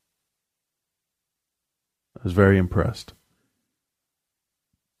protesters. I was very impressed.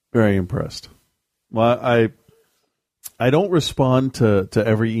 Very impressed. Well, I don't respond to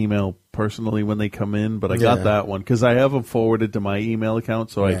every email personally when they come in, but I got that one because I have them forwarded to my email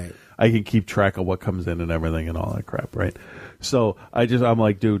account, so I can keep track of what comes in and everything and all that crap, right? So I'm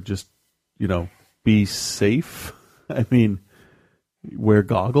like, dude, just be safe. I mean, wear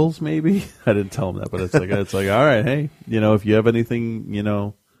goggles, maybe. I didn't tell him that, but it's like, all right, hey, if you have anything,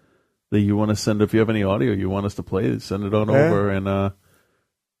 that you want to send. If you have any audio you want us to play, send it on over and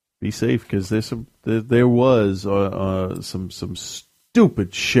be safe, because there was some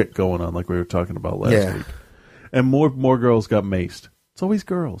stupid shit going on, like we were talking about last week, and more girls got maced. It's always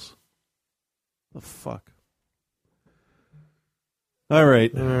girls. The fuck. All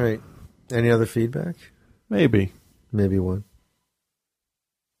right. Any other feedback? Maybe one.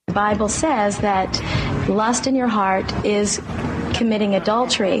 The Bible says that lust in your heart is committing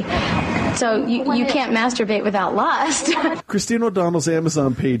adultery. So you can't masturbate without lust. Christine O'Donnell's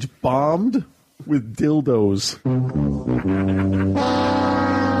Amazon page bombed with dildos.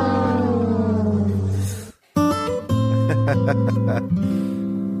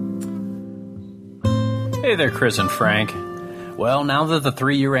 Hey there, Chris and Frank. Well, now that the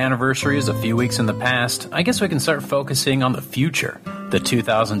 3-year anniversary is a few weeks in the past, I guess we can start focusing on the future, the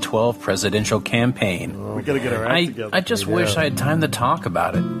 2012 presidential campaign. We gotta get our act together. I just wish I had time to talk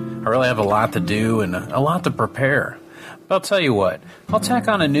about it. I really have a lot to do and a lot to prepare. But I'll tell you what, I'll tack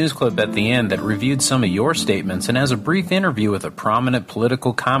on a news clip at the end that reviewed some of your statements and has a brief interview with a prominent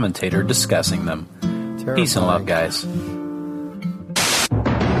political commentator discussing them. Terrifying. Peace and love, guys.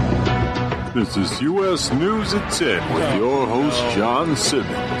 This is U.S. News at 10 with your host, John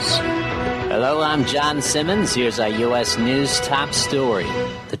Simmons. Hello, I'm John Simmons. Here's our U.S. News top story.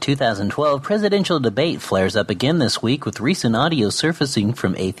 The 2012 presidential debate flares up again this week with recent audio surfacing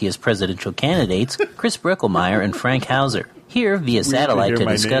from atheist presidential candidates Chris Bricklemeyer and Frank Hauser. Here, via satellite to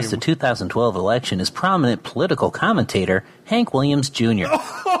discuss the 2012 election is prominent political commentator Hank Williams Jr.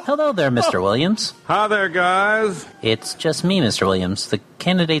 Hello there, Mr. Williams. Hi there, guys. It's just me, Mr. Williams. The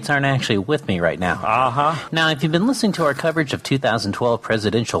candidates aren't actually with me right now. Uh-huh. Now, if you've been listening to our coverage of 2012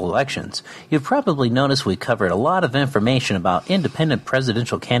 presidential elections, you've probably noticed we covered a lot of information about independent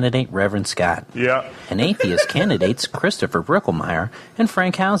presidential candidate Reverend Scott. Yeah. And atheist candidates Christopher Bricklemeyer and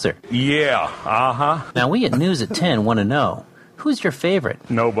Frank Hauser. Yeah. Uh-huh. Now, we at News at 10 want to know, who's your favorite?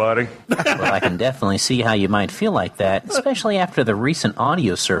 Nobody. Well, I can definitely see how you might feel like that, especially after the recent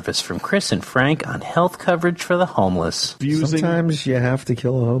audio surface from Chris and Frank on health coverage for the homeless. Sometimes you have to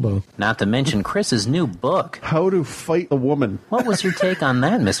kill a hobo. Not to mention Chris's new book, How to Fight a Woman. What was your take on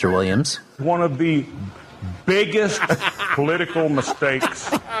that, Mr. Williams? One of the biggest political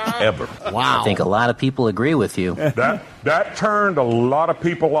mistakes ever. Wow. I think a lot of people agree with you. That turned a lot of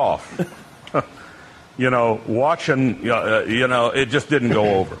people off. Watching, it just didn't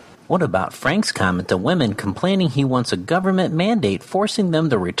go over. What about Frank's comment to women complaining he wants a government mandate forcing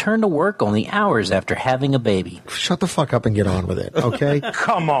them to return to work only hours after having a baby? Shut the fuck up and get on with it, okay?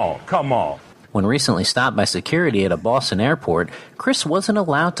 Come on. When recently stopped by security at a Boston airport, Chris wasn't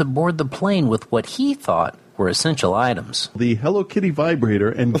allowed to board the plane with what he thought were essential items. The Hello Kitty vibrator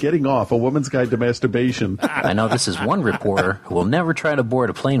and getting off, A Woman's Guide to Masturbation. I know this is one reporter who will never try to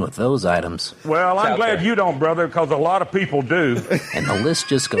board a plane with those items. Well, I'm glad you don't, brother, because a lot of people do. And the list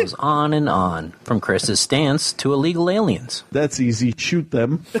just goes on and on, from Chris's stance to illegal aliens. That's easy. Shoot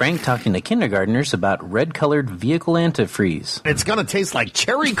them. Frank talking to kindergartners about red-colored vehicle antifreeze. It's gonna taste like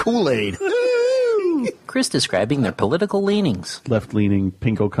cherry Kool-Aid. Chris describing their political leanings. Left-leaning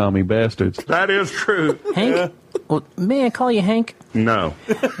pinko commie bastards. That is true. Hank? Well, may I call you Hank? No.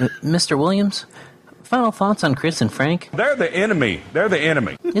 Mr. Williams? Final thoughts on Chris and Frank? They're the enemy.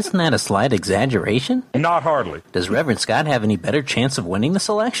 Isn't that a slight exaggeration? Not hardly. Does Reverend Scott have any better chance of winning this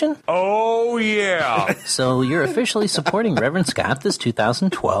election? Oh, yeah. So you're officially supporting Reverend Scott this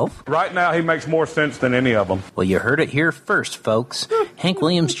 2012? Right now, he makes more sense than any of them. Well, you heard it here first, folks. Hank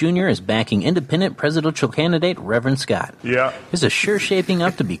Williams Jr. is backing independent presidential candidate Reverend Scott. Yeah. This is sure shaping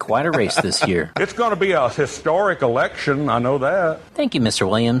up to be quite a race this year. It's going to be a historic election. I know that. Thank you, Mr.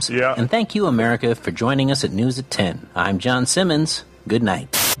 Williams. Yeah. And thank you, America, for joining us at News at 10. I'm John Simmons. Good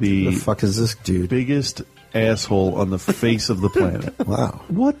night. The fuck is this dude? Biggest asshole on the face of the planet. Wow.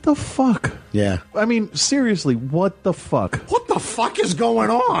 What the fuck? Yeah. I mean, seriously, what the fuck? What the fuck is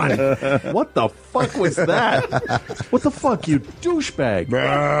going on? What the fuck was that? What the fuck, you douchebag?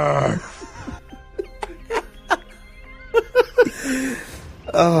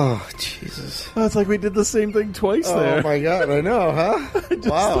 Oh, Jesus. Oh, it's like we did the same thing twice there. Oh, my God. I know, huh?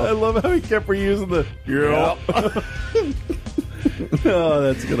 Wow. I love how he kept reusing the... Oh,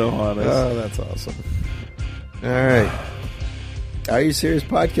 that's going to haunt us. Oh, that's awesome. All right. Are You Serious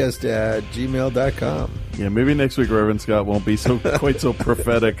Podcast at gmail.com. Yeah, maybe next week Reverend Scott won't be quite so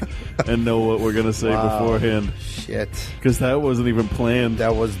prophetic and know what we're going to say beforehand. Shit. Because that wasn't even planned.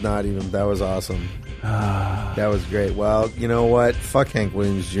 That was awesome. That was great. Well, you know what? Fuck Hank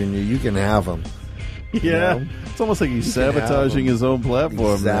Williams Jr. You can have him. Yeah. You know? It's almost like he's sabotaging his own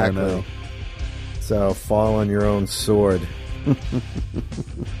platform. Exactly. There now. So fall on your own sword.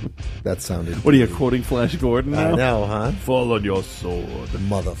 That sounded... What are you, quoting Flash Gordon now? I know, huh? Fall on your sword.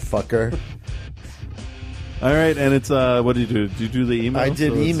 Motherfucker. All right, and it's, what did you do? Did you do the email? I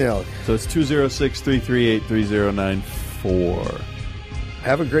did email. So it's 206-338-3094.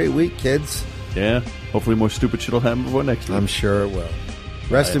 Have a great week, kids. Yeah. Hopefully more stupid shit will happen before next week. I'm sure it will.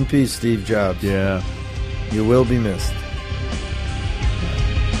 Rest in peace, Steve Jobs. Yeah. You will be missed.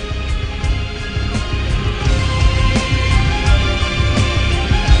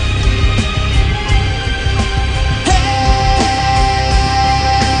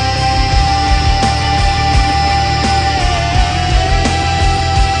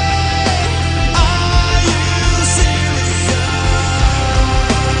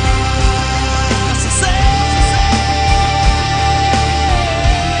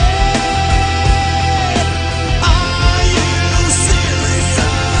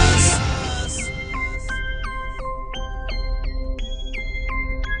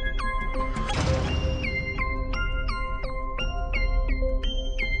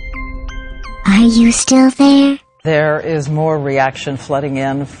 Are you still there? There is more reaction flooding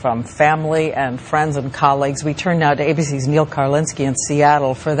in from family and friends and colleagues. We turn now to ABC's Neil Karlinsky in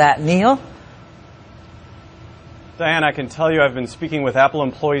Seattle for that. Neil? Diane, I can tell you I've been speaking with Apple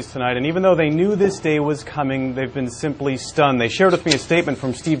employees tonight, and even though they knew this day was coming, they've been simply stunned. They shared with me a statement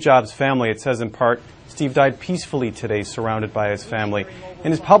from Steve Jobs' family. It says in part, Steve died peacefully today, surrounded by his family.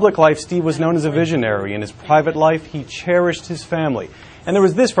 In his public life, Steve was known as a visionary. In his private life, he cherished his family. And there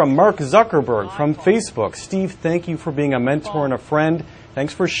was this from Mark Zuckerberg from Facebook. Steve, thank you for being a mentor and a friend.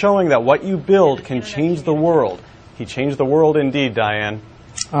 Thanks for showing that what you build can change the world. He changed the world indeed, Diane.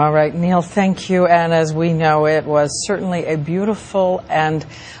 All right, Neil, thank you. And as we know, it was certainly a beautiful and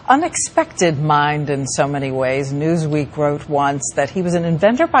unexpected mind in so many ways. Newsweek wrote once that he was an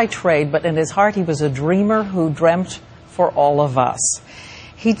inventor by trade, but in his heart he was a dreamer who dreamt for all of us.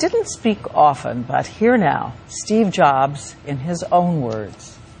 He didn't speak often, but here now, Steve Jobs in his own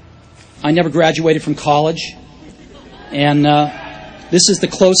words. I never graduated from college, and this is the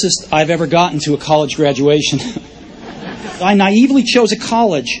closest I've ever gotten to a college graduation. I naively chose a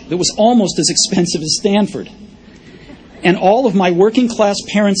college that was almost as expensive as Stanford. And all of my working class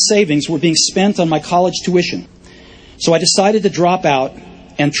parents' savings were being spent on my college tuition. So I decided to drop out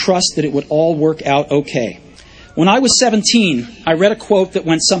and trust that it would all work out okay. When I was 17, I read a quote that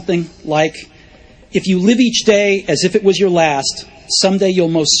went something like, "If you live each day as if it was your last, someday you'll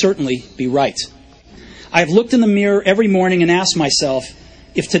most certainly be right." I have looked in the mirror every morning and asked myself,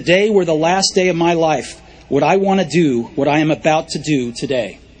 if today were the last day of my life, would I want to do what I am about to do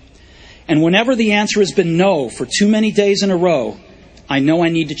today? And whenever the answer has been no for too many days in a row, I know I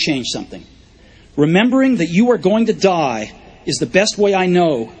need to change something. Remembering that you are going to die is the best way I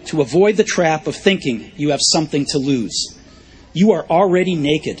know to avoid the trap of thinking you have something to lose. You are already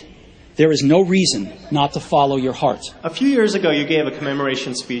naked. There is no reason not to follow your heart. A few years ago, you gave a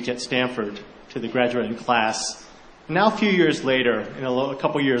commemoration speech at Stanford to the graduating class. Now, a few years later, and a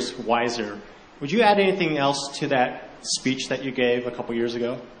couple years wiser, would you add anything else to that speech that you gave a couple years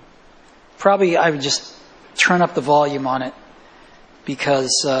ago? Probably I would just turn up the volume on it, because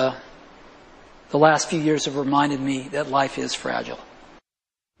the last few years have reminded me that life is fragile.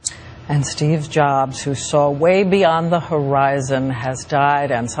 And Steve Jobs, who saw way beyond the horizon, has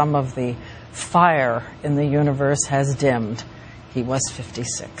died, and some of the fire in the universe has dimmed. He was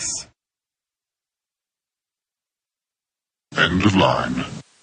 56. End of line.